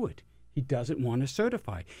to do it. He doesn't want to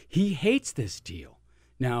certify. He hates this deal.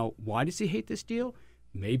 Now, why does he hate this deal?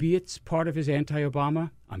 Maybe it's part of his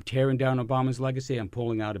anti-Obama. I'm tearing down Obama's legacy. I'm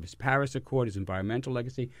pulling out of his Paris Accord, his environmental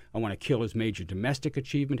legacy. I want to kill his major domestic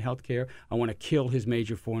achievement, healthcare. I want to kill his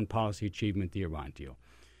major foreign policy achievement, the Iran deal.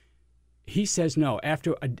 He says no.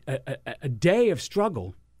 After a day of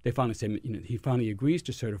struggle, they finally say, he finally agrees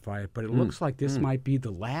to certify it, but it looks like this might be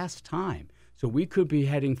the last time. So we could be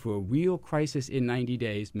heading for a real crisis in 90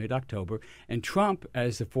 days, mid-October. And Trump,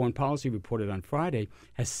 as the Foreign Policy reported on Friday,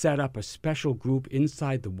 has set up a special group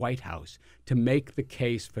inside the White House to make the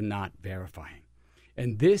case for not verifying.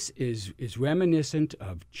 And this is reminiscent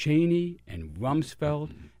of Cheney and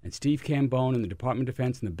Rumsfeld and Steve Cambone and the Department of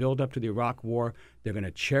Defense and the build-up to the Iraq War. They're going to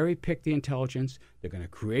cherry-pick the intelligence. They're going to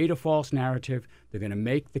create a false narrative. They're going to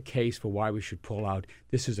make the case for why we should pull out.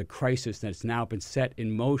 This is a crisis that's now been set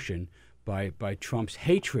in motion by Trump's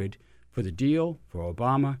hatred for the deal, for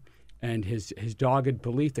Obama, and his dogged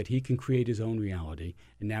belief that he can create his own reality.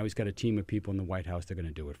 And now he's got a team of people in the White House that are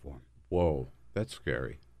going to do it for him. Whoa, that's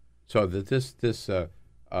scary. So that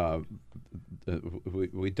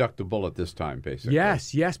we ducked the bullet this time, basically.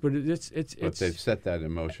 Yes, but But they've set that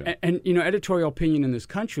in motion. And editorial opinion in this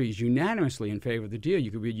country is unanimously in favor of the deal. You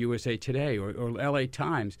could read USA Today or LA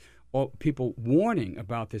Times, or people warning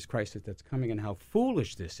about this crisis that's coming and how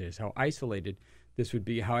foolish this is, how isolated this would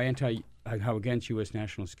be, how against U.S.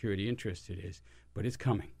 national security interests it is. But it's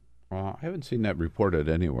coming. I haven't seen that reported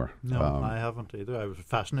anywhere. No, I haven't either. I was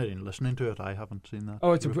fascinated listening to it. I haven't seen that.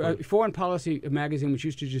 Oh, it's a Foreign Policy magazine, which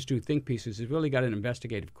used to just do think pieces. It's really got an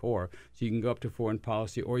investigative core, so you can go up to Foreign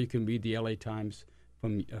Policy, or you can read the LA Times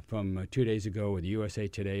from 2 days ago, or the USA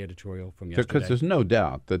Today editorial from yesterday. Because there's no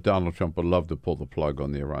doubt that Donald Trump would love to pull the plug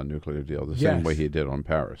on the Iran nuclear deal, the same way he did on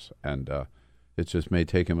Paris. And it just may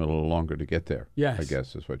take him a little longer to get there, I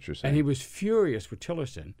guess is what you're saying. And he was furious with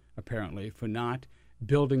Tillerson, apparently, for not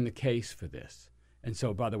building the case for this. And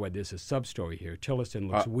so, by the way, there's a sub-story here. Tillerson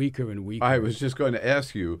looks weaker and weaker. I was just going to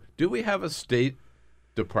ask you, do we have a State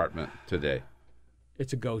Department today?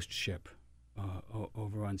 It's a ghost ship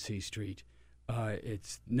over on C Street.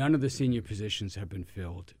 None of the senior positions have been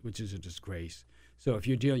filled, which is a disgrace. So if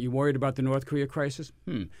you're worried about the North Korea crisis,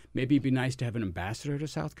 maybe it'd be nice to have an ambassador to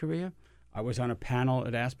South Korea. I was on a panel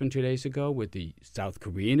at Aspen 2 days ago with the South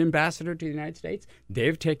Korean ambassador to the United States.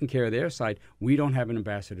 They've taken care of their side. We don't have an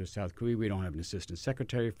ambassador to South Korea. We don't have an assistant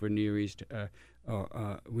secretary for Near East.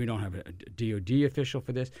 We don't have a DOD official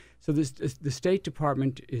for this. So the State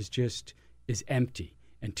Department is empty.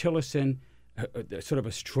 And Tillerson, sort of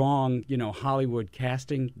a strong, Hollywood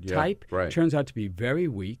casting type, turns out to be very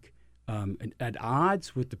weak, at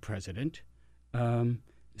odds with the president,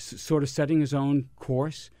 sort of setting his own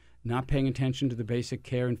course, not paying attention to the basic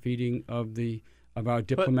care and feeding of our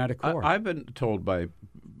diplomatic corps. I've been told by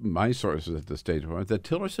my sources at the State Department that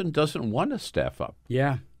Tillerson doesn't want to staff up.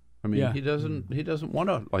 Yeah. I mean, he doesn't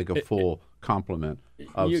want a full complement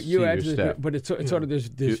of senior staff. But it's sort of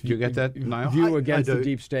this you get that, Niall? View against the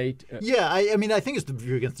deep state. I mean, I think it's the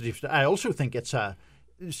view against the deep state. I also think it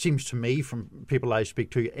seems to me from people I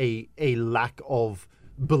speak to a lack of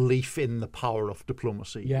belief in the power of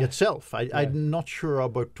diplomacy itself. I'm not sure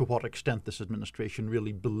about to what extent this administration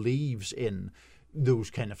really believes in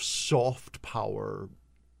those kind of soft power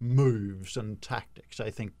moves and tactics.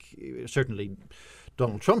 I think certainly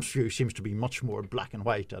Donald Trump's view seems to be much more black and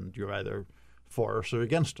white, and you're either for us or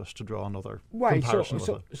against us, to draw another comparison.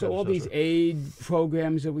 So all these aid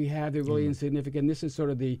programs that we have, they're really insignificant. This is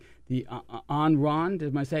sort of the Ayn Rand,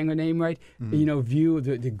 am I saying her name right? View of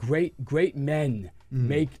the great men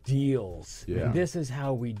make deals. Yeah. And this is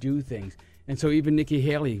how we do things. And so even Nikki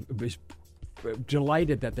Haley was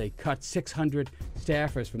delighted that they cut 600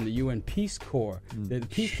 staffers from the UN Peace Corps, the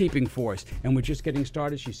peacekeeping force, and we're just getting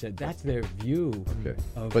started. She said that's their view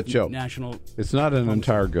of but Joe, national. It's not an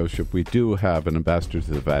entire ghost ship. We do have an ambassador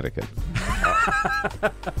to the Vatican.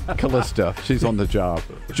 Callista, she's on the job.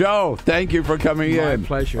 Joe, thank you for coming in. My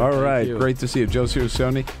pleasure. All right, great to see you. Joe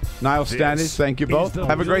Cirincione, Niall Stanage, thank you both.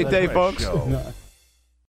 Have a great day, folks.